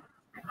hospital.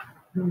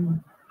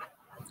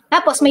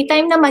 Tapos may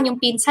time naman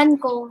yung pinsan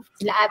ko,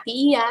 sila Ate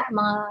Iya,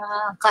 mga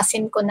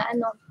cousin ko na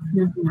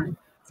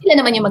sila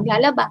naman yung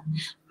maglalaba.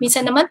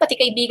 Minsan naman, pati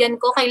kaibigan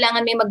ko,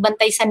 kailangan may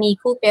magbantay sa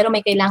Nico, pero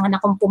may kailangan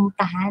akong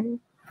pumuntahan.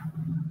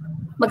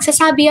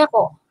 Magsasabi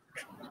ako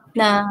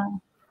na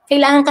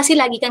kailangan kasi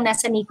lagi kang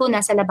nasa Nico,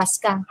 nasa labas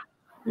ka.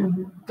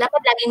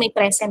 Dapat laging may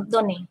present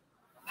doon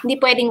Hindi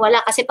pwedeng wala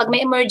kasi pag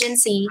may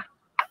emergency,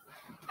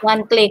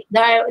 one click.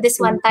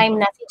 This one time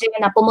na si Jay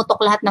na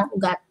pumutok lahat ng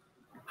ugat.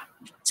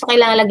 So,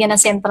 kailangan lagyan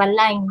ng central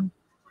line.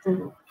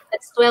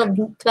 That's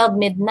 12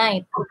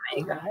 midnight. Oh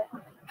my God.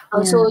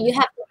 So, you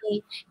have to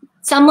be,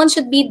 someone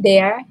should be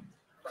there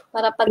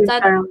para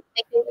pagka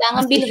may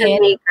kailangan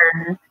bilhin.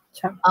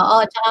 Oo,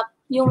 tsaka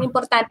yung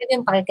importante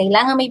din, pag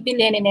kailangan may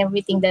bilhin and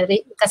everything.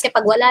 Kasi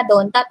pag wala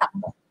doon,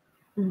 tatakbo.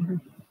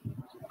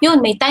 Yun,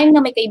 may time na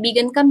may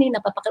kaibigan kami,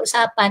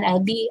 napapakiusapan,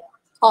 I'll be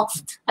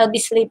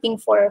sleeping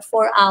for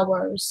 4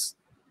 hours.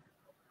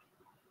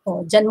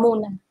 O, dyan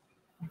muna.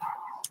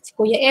 Si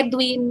Kuya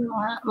Edwin,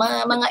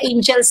 mga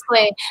angels ko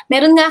eh.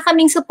 Meron nga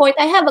kaming support.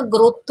 I have a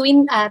group,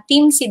 Team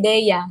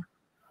Sidea.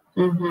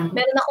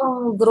 Meron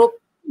akong group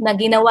na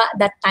ginawa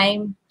that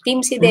time.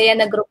 Team Sidea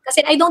na group. Kasi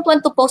I don't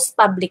want to post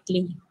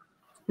publicly.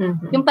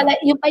 Yung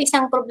pa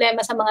isang problema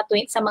sa mga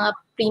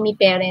preemie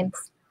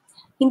parents.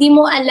 Hindi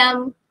mo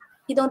alam,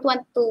 you don't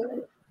want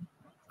to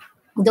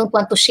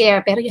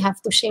share, pero you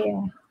have to share.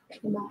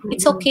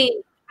 It's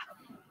okay.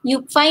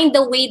 You find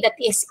the way that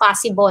is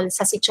possible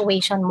sa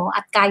situation mo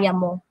at kaya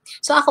mo.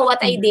 So ako,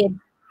 what I did,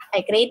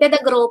 I created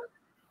a group,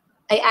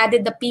 I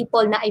added the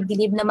people na I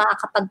believe na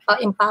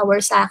makakapag-empower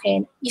sa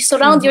akin. You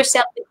surround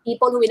yourself with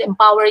people who will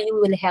empower you,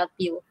 will help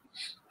you.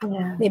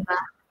 Yeah.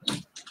 Diba?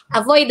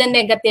 Avoid the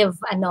negative,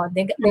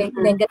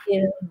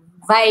 negative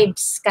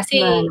vibes kasi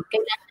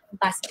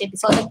kailangan positive.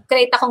 So,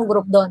 nag-create akong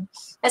group doon.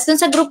 Tapos doon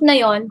sa group na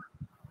yon,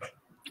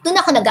 doon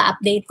ako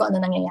nag-update ko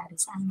ano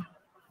nangyayari sa amin.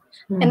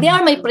 And they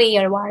are my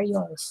prayer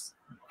warriors.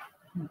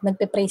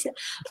 Nagpe-pray sila.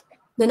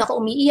 Doon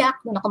ako umiiyak,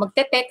 doon ako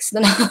magte-text,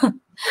 doon ako.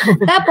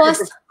 Tapos,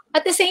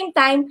 at the same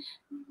time,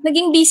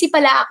 naging busy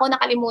pala ako,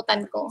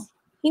 nakalimutan ko.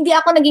 Hindi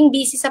ako naging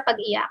busy sa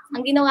pag-iyak.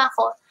 Ang ginawa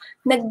ko,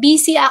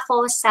 nag-busy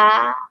ako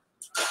sa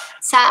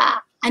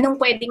anong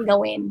pwedeng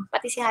gawin.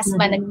 Pati si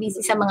husband,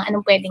 nag-busy sa mga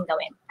anong pwedeng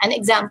gawin. An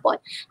example,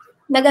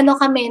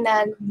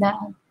 nag-event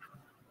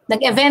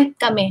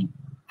kami.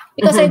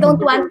 Because I don't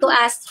want to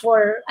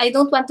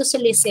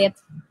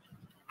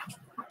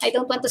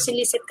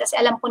solicit kasi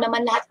alam ko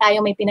naman lahat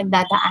tayo may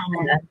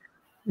pinagdadaanan.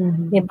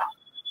 Diba?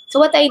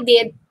 So what I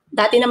did,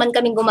 dati naman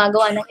kaming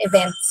gumagawa ng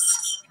events.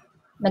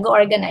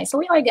 Nag-organize. So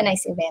we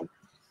organize event.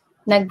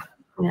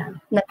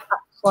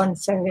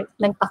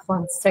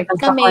 Nagpa-concert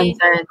kami.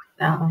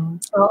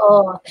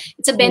 Oo.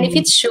 It's a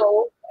benefit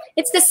show.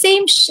 It's the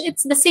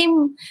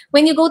same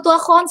when you go to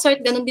a concert,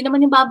 ganun din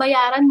naman yung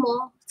babayaran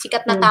mo.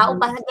 Sikat na tao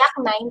pa sa Glock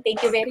 9.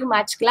 Thank you very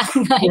much, Glock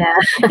 9. Yeah.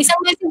 Isang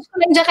message ko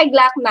lang dyan kay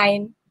Glock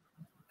 9.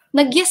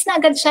 Nag-yes na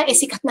agad siya,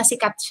 sikat na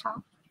sikat siya.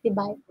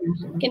 Diba?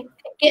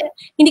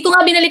 Hindi ko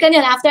nga binalikan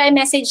yan. After I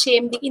message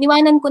him,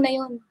 iniwanan ko na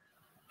yun.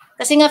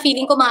 Kasi nga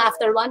feeling ko mga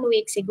after 1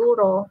 week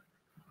siguro,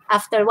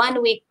 after 1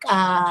 week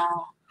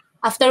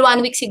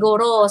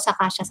siguro,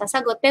 saka siya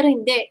sasagot. Pero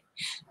hindi.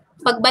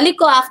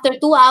 Pagbalik ko after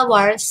 2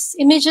 hours,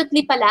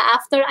 immediately pala,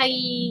 after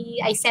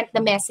I sent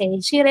the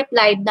message, he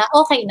replied na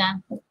okay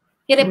na.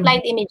 He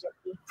replied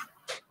immediately.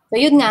 So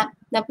yun nga.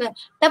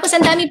 Tapos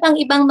ang dami pang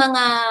ibang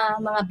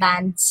mga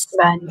bands.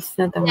 Bands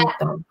na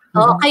tumutong.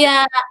 Oo,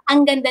 kaya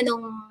ang ganda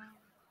nung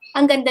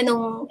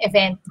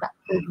event.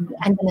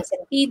 Ang ganda ng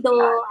sentido.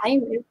 Ay,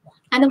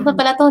 ano pa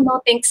pala to, no?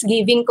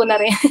 Thanksgiving ko na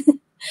rin.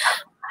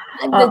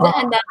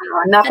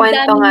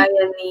 Nakwento nga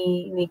yan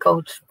ni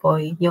Coach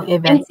Boy, yung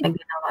event na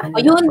ginawa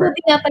niya. Yun, buti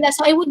nga pala.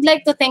 So I would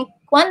like to thank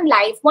One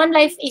Life. One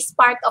Life is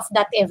part of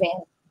that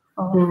event.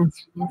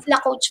 Sila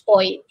Coach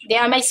Boy, they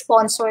are my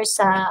sponsors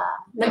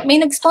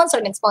may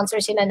nag-sponsor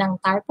sila ng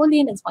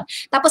tarpaulin,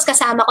 tapos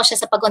kasama ko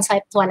siya sa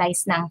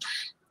pag-conceptualize ng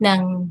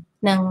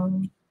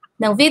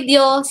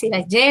video,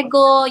 sila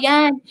Diego,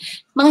 yan.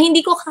 Mga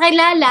hindi ko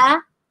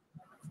kakilala,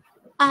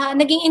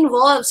 naging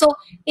involved. So,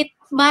 it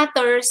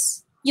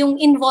matters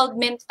yung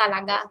involvement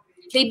talaga.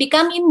 They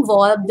become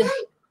involved.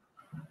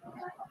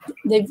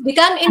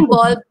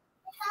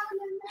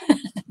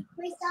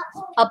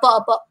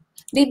 Opo.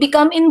 They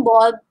become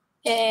involved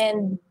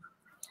and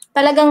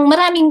talagang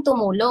maraming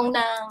tumulong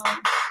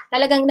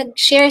talagang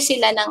nag-share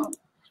sila na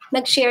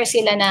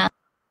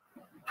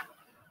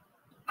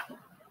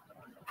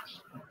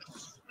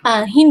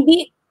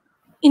hindi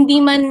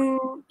man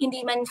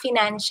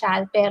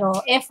financial pero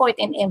effort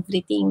and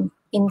everything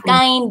in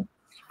kind.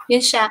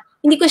 Yun siya.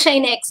 Hindi ko siya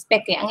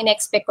ina-expect Ang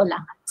ina-expect ko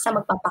lang sa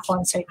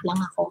magpapa-concert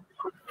lang ako.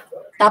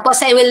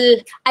 Tapos I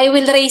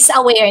will raise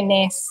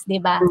awareness,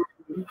 'di ba?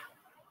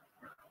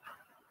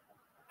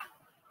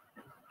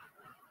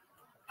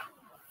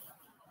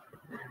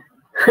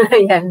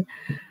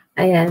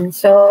 Ayan.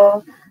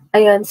 So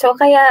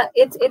kaya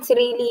it's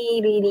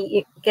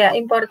really kaya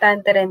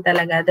importante rin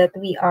talaga that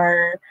we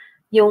are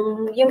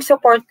yung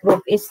support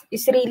group is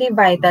really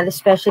vital,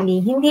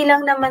 especially hindi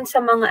lang naman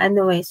sa mga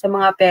sa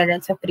mga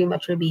parents of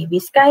premature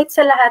babies, kahit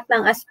sa lahat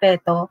ng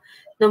aspeto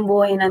ng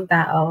buhay ng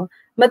tao.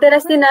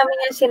 Madalas din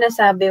namin yung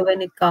sinasabi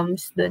when it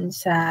comes dun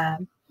sa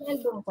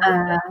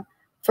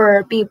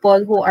for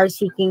people who are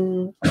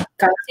seeking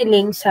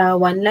counseling sa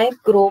One Life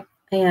group.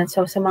 Ayan,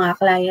 so sa mga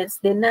clients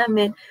din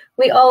namin,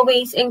 we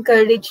always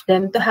encourage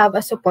them to have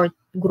a support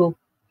group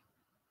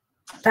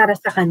para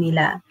sa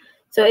kanila.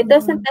 So it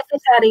doesn't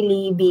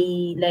necessarily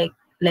be like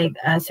like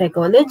a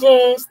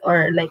psychologist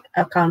or like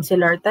a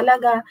counselor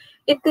talaga.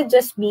 It could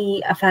just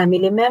be a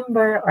family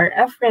member or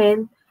a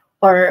friend,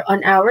 or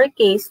on our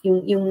case,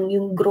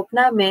 yung group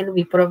namin,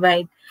 we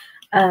provide,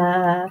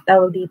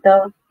 tawag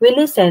dito, we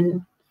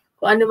listen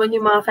kung ano man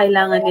yung mga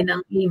kailangan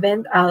nilang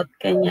event out,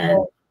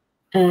 kanyan.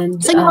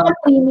 And, So yung mga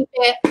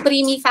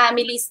preemie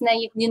families na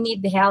you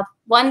need help,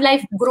 One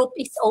Life group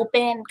is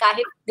open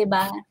kahit, di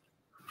ba?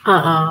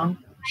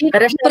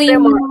 Pero syempre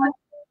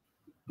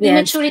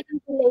prematurity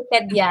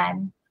related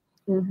yan.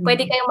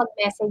 Pwede kayong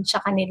mag-message sa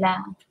kanila.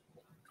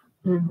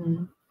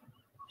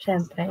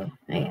 Syempre,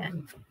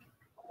 ayan.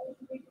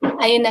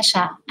 Ayun na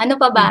siya. Ano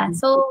pa ba?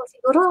 So,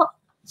 siguro,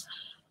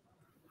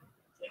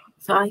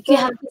 you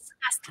have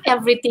discussed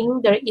everything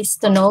there is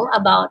to know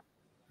about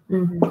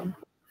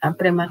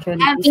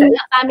prematurity. Having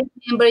a family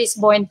member is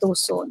born too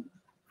soon.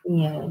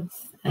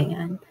 Yes,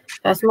 ayan.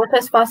 So as much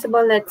as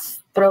possible,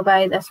 let's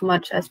provide as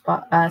much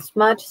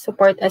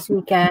support as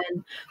we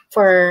can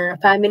for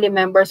family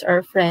members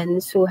or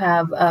friends who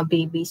have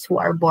babies who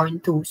are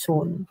born too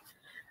soon.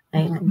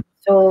 Ayan.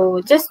 So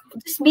just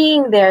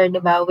being there,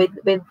 diba, with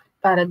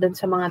para dun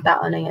sa mga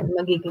tao na yan,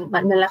 magiging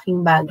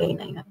malaking bagay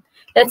na yan.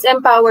 Let's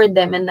empower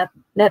them and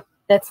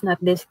let's not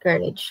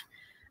discourage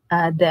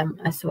them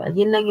as well.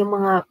 Yun lang yung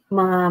mga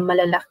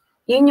malalaki.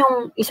 Yun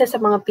yung isa sa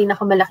mga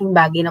pinakamalaking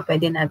bagay na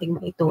pwede nating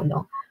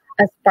maitulong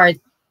as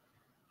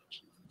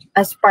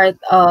part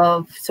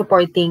of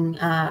supporting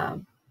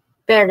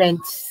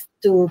parents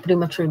to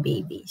premature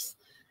babies.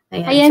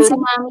 Ayan so,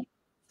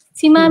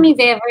 si Mami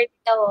Vever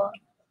daw.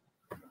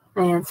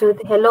 Ayan, so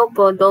hello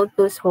po, don't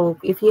lose hope.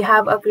 If you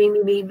have a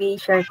preemie baby,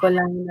 share ko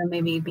lang na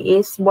my baby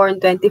is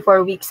born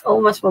 24 weeks. Oh,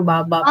 mas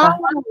mababa pa.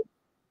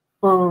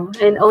 Oh,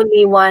 and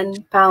only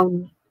 1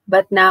 pound.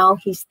 But now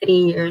he's 3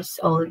 years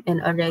old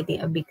and already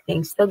a big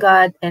thanks to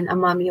God and a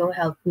mommy who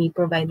helped me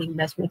providing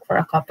breast milk for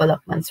a couple of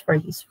months for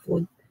his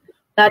food.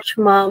 Latch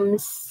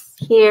moms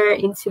here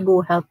in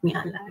Cebu helped me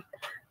a lot.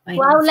 Ayan.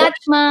 Wow, so,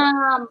 Latch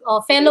mom.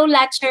 Oh, fellow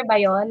Latcher ba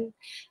yun?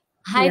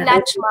 Hi, yeah.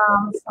 Latch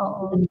moms.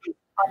 Oh,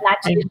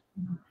 Latcher.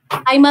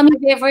 Ay, Mami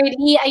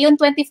Beverly, ayun,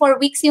 24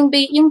 weeks yung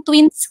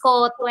twins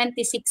ko,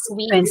 26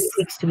 weeks.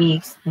 26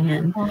 weeks.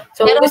 Ayan.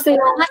 So, pero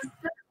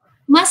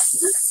mas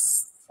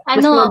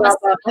pero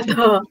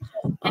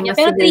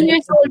 3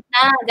 years old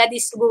na, God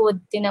is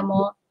good, tinan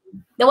mo.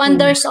 The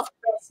wonders of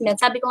breast milk.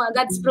 Sabi ko nga,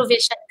 God's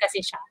provision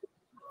kasi siya.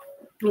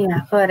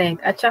 Yeah,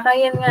 correct. At saka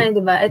yan nga,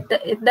 di ba,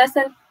 it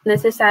doesn't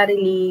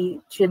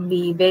necessarily should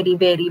be very,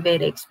 very,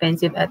 very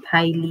expensive at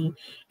highly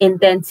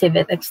intensive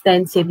at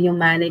extensive yung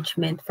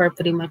management for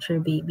premature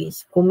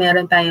babies. Kung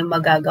meron tayong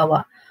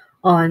magagawa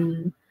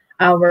on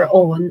our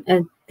own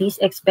and this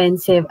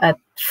expensive at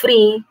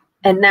free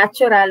and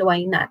natural,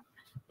 why not?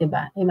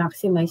 Diba?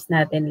 I-maximize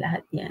natin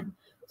lahat yan.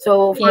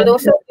 So, for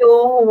those of you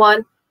who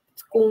want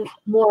to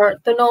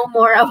know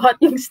more about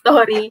yung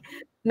story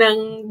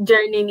ng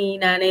journey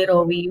ni Nanay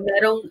Rowie,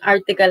 merong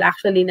article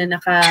actually na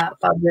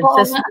naka-publish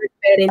sa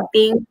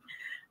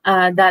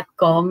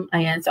smartparenting.com.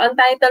 Ayan. So, ang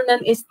title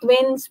nun is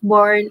Twins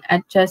Born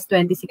at Just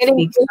 26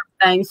 Weeks.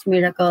 Sometimes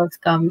Miracles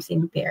Comes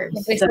in Pairs.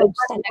 So, it was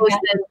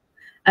posted,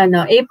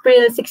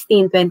 April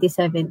 16,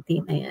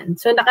 2017. Ayan.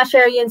 So,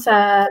 nakashare yun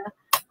sa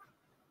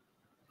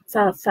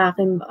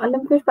akin.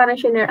 Alam ko, parang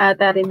share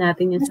ata rin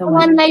natin yun sa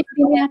One Life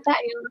din yata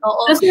yun.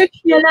 Oo. So, search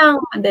nyo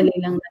lang. Madali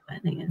lang naman.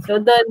 Ayan.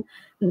 So, doon,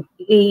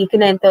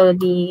 ikinento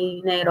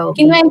ni Nairobi.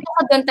 Kinwento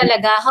ko doon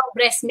talaga how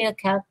breast milk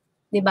help,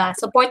 'di ba?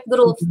 Support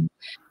group.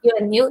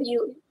 Yun,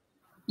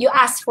 you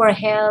ask for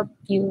help,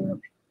 you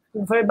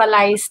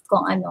verbalize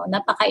kung ano,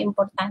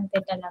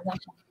 napaka-importante talaga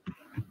siya.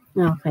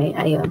 Okay,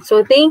 ayun.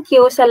 So thank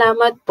you,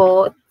 salamat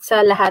po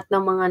sa lahat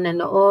ng mga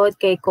nanood,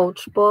 kay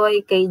Coach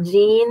Boy, kay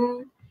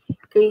Jean,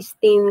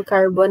 Christine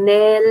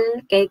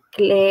Carbonell, kay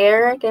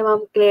Claire, kay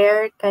Ma'am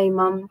Claire, kay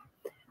Ma'am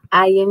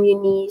I.M.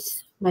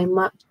 Eunice,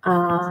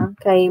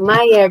 kay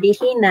Maya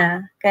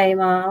Regina, kay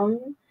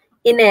Ma'am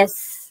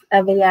Ines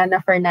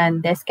Avellana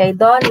Fernandez, kay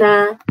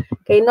Donna,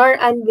 kay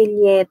Noran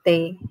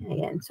Villete.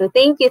 Ayan. So,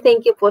 thank you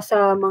po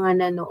sa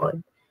mga nanood.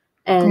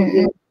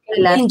 And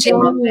last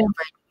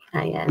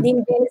ayan.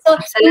 So,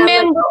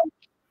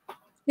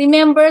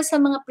 remember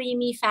sa mga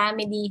preemie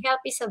family,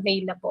 help is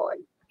available.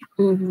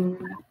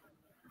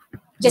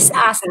 Just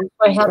ask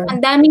for help.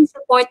 Ang daming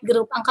support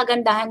group. Ang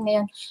kagandahan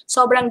ngayon,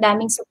 sobrang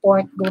daming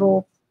support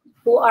group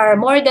who are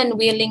more than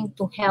willing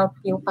to help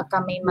you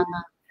pagka may mga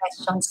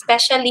questions.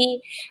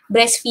 Especially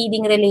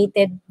breastfeeding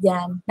related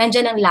yan.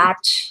 Nandiyan ang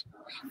Latch.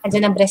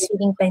 Nandiyan ang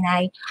breastfeeding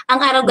Pinay. Ang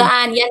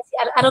arugaan,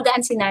 arugaan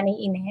si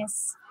Nanay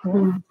Ines.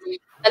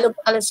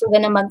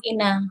 Alusugan na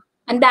mag-ina.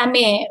 Ang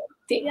dami.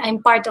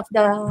 I'm part of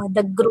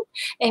the group.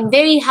 I'm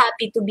very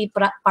happy to be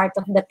part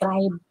of the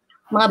tribe.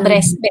 Mga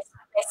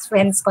best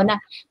friends ko na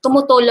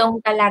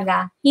tumutulong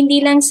talaga. Hindi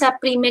lang sa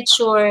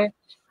premature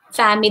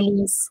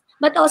families,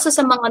 but also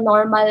sa mga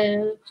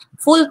normal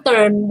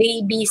full-term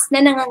babies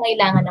na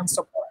nangangailangan ng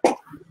support.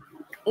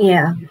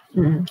 Yeah.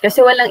 Kasi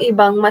walang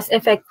ibang mas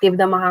effective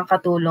na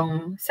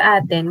makakatulong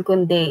sa atin,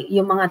 kundi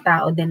yung mga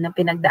tao din na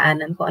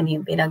pinagdaanan ko ano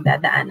yung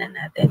pinagdadaanan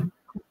natin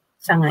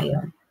sa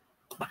ngayon.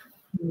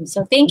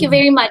 So, thank you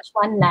very much,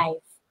 One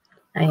Life.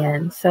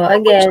 Ayan. So,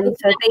 again,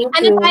 so thank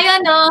you. Ano tayo,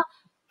 no?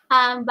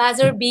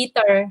 Buzzer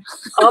beater.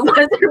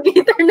 Buzzer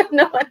beater na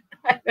naman.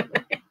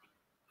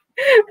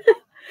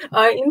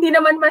 Hindi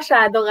naman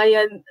masyado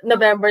ngayon,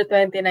 November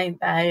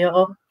 29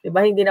 tayo.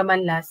 Diba? Hindi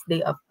naman last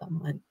day of the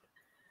month.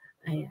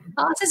 Ayan.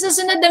 Sa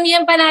susunod,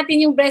 damihan pa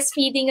natin yung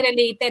breastfeeding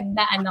related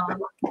na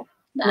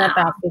na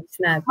topics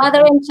natin.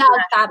 Mother and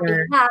child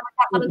topic.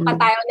 Magkakaroon pa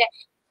tayo.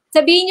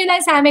 Sabihin nyo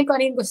lang sa amin kung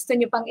ano yung gusto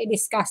nyo pang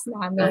i-discuss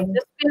namin.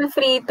 Just feel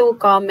free to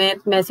comment,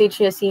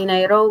 message nyo si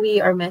Nairobi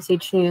or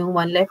message nyo yung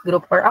One Life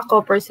group or ako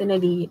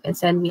personally, you can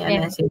send me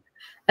a message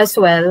as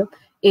well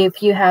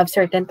if you have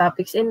certain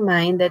topics in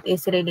mind that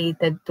is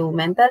related to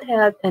mental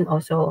health and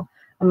also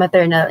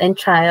maternal and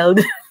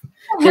child.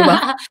 Diba?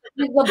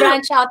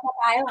 Nag-branch out na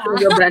tayo.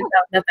 Nag-branch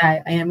out na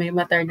tayo. Ayan, may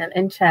maternal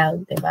and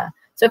child, diba?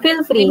 So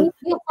feel free.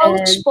 Yung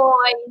Coach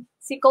Boy,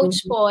 si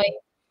Coach Boy,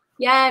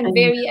 yan,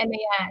 very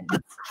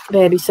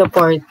very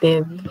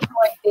supportive.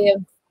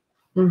 Ayan.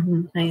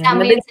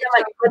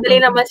 Madali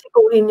naman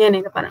sikuhin yan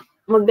eh. Parang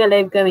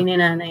magda-live kami ni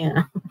nanay.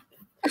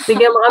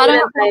 Bigyan mo kami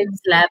ng time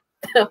slot.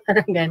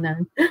 Parang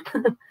ganon.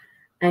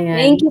 Ayan.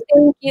 Thank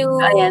you.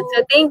 Ayan.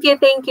 So thank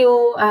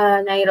you,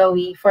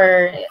 Nairobi,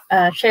 for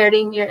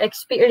sharing your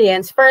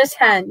experience,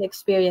 first-hand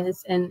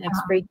experience and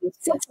expertise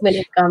when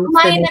it comes to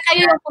this. Na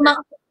kayo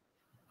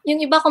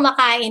yung iba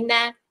kumakain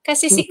na.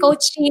 Kasi si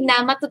Coach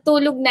Sheena,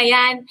 matutulog na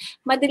yan.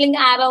 Madaling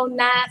araw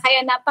na.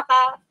 Kaya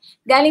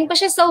galing pa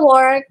siya sa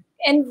work.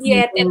 And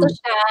yet, ito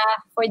siya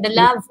for the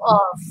love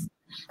of.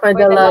 For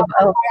the love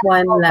of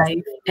One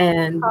Life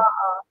and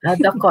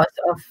the cause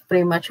of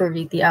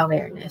prematurity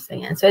awareness.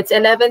 Ayan. So it's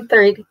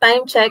 11:30.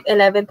 Time check,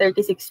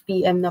 11:36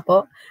 p.m. na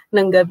po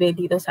ng gabi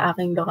dito sa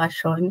aking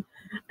lokasyon.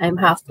 I'm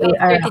halfway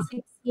around.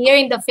 36 here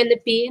in the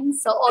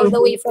Philippines. So all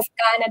the way from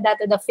Canada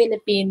to the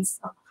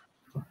Philippines.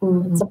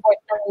 Support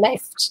ng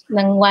life,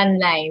 ng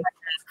One Life.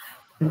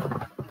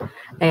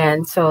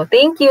 Ayan. So,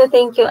 thank you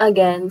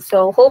again.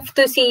 So, hope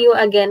to see you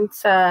again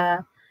sa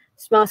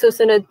mga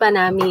susunod pa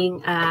naming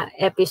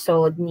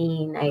episode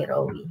ni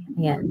Nairobi.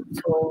 Ayan.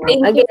 So,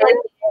 again,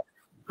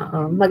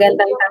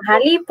 magandang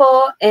tanghali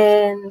po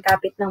and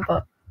kapit lang po.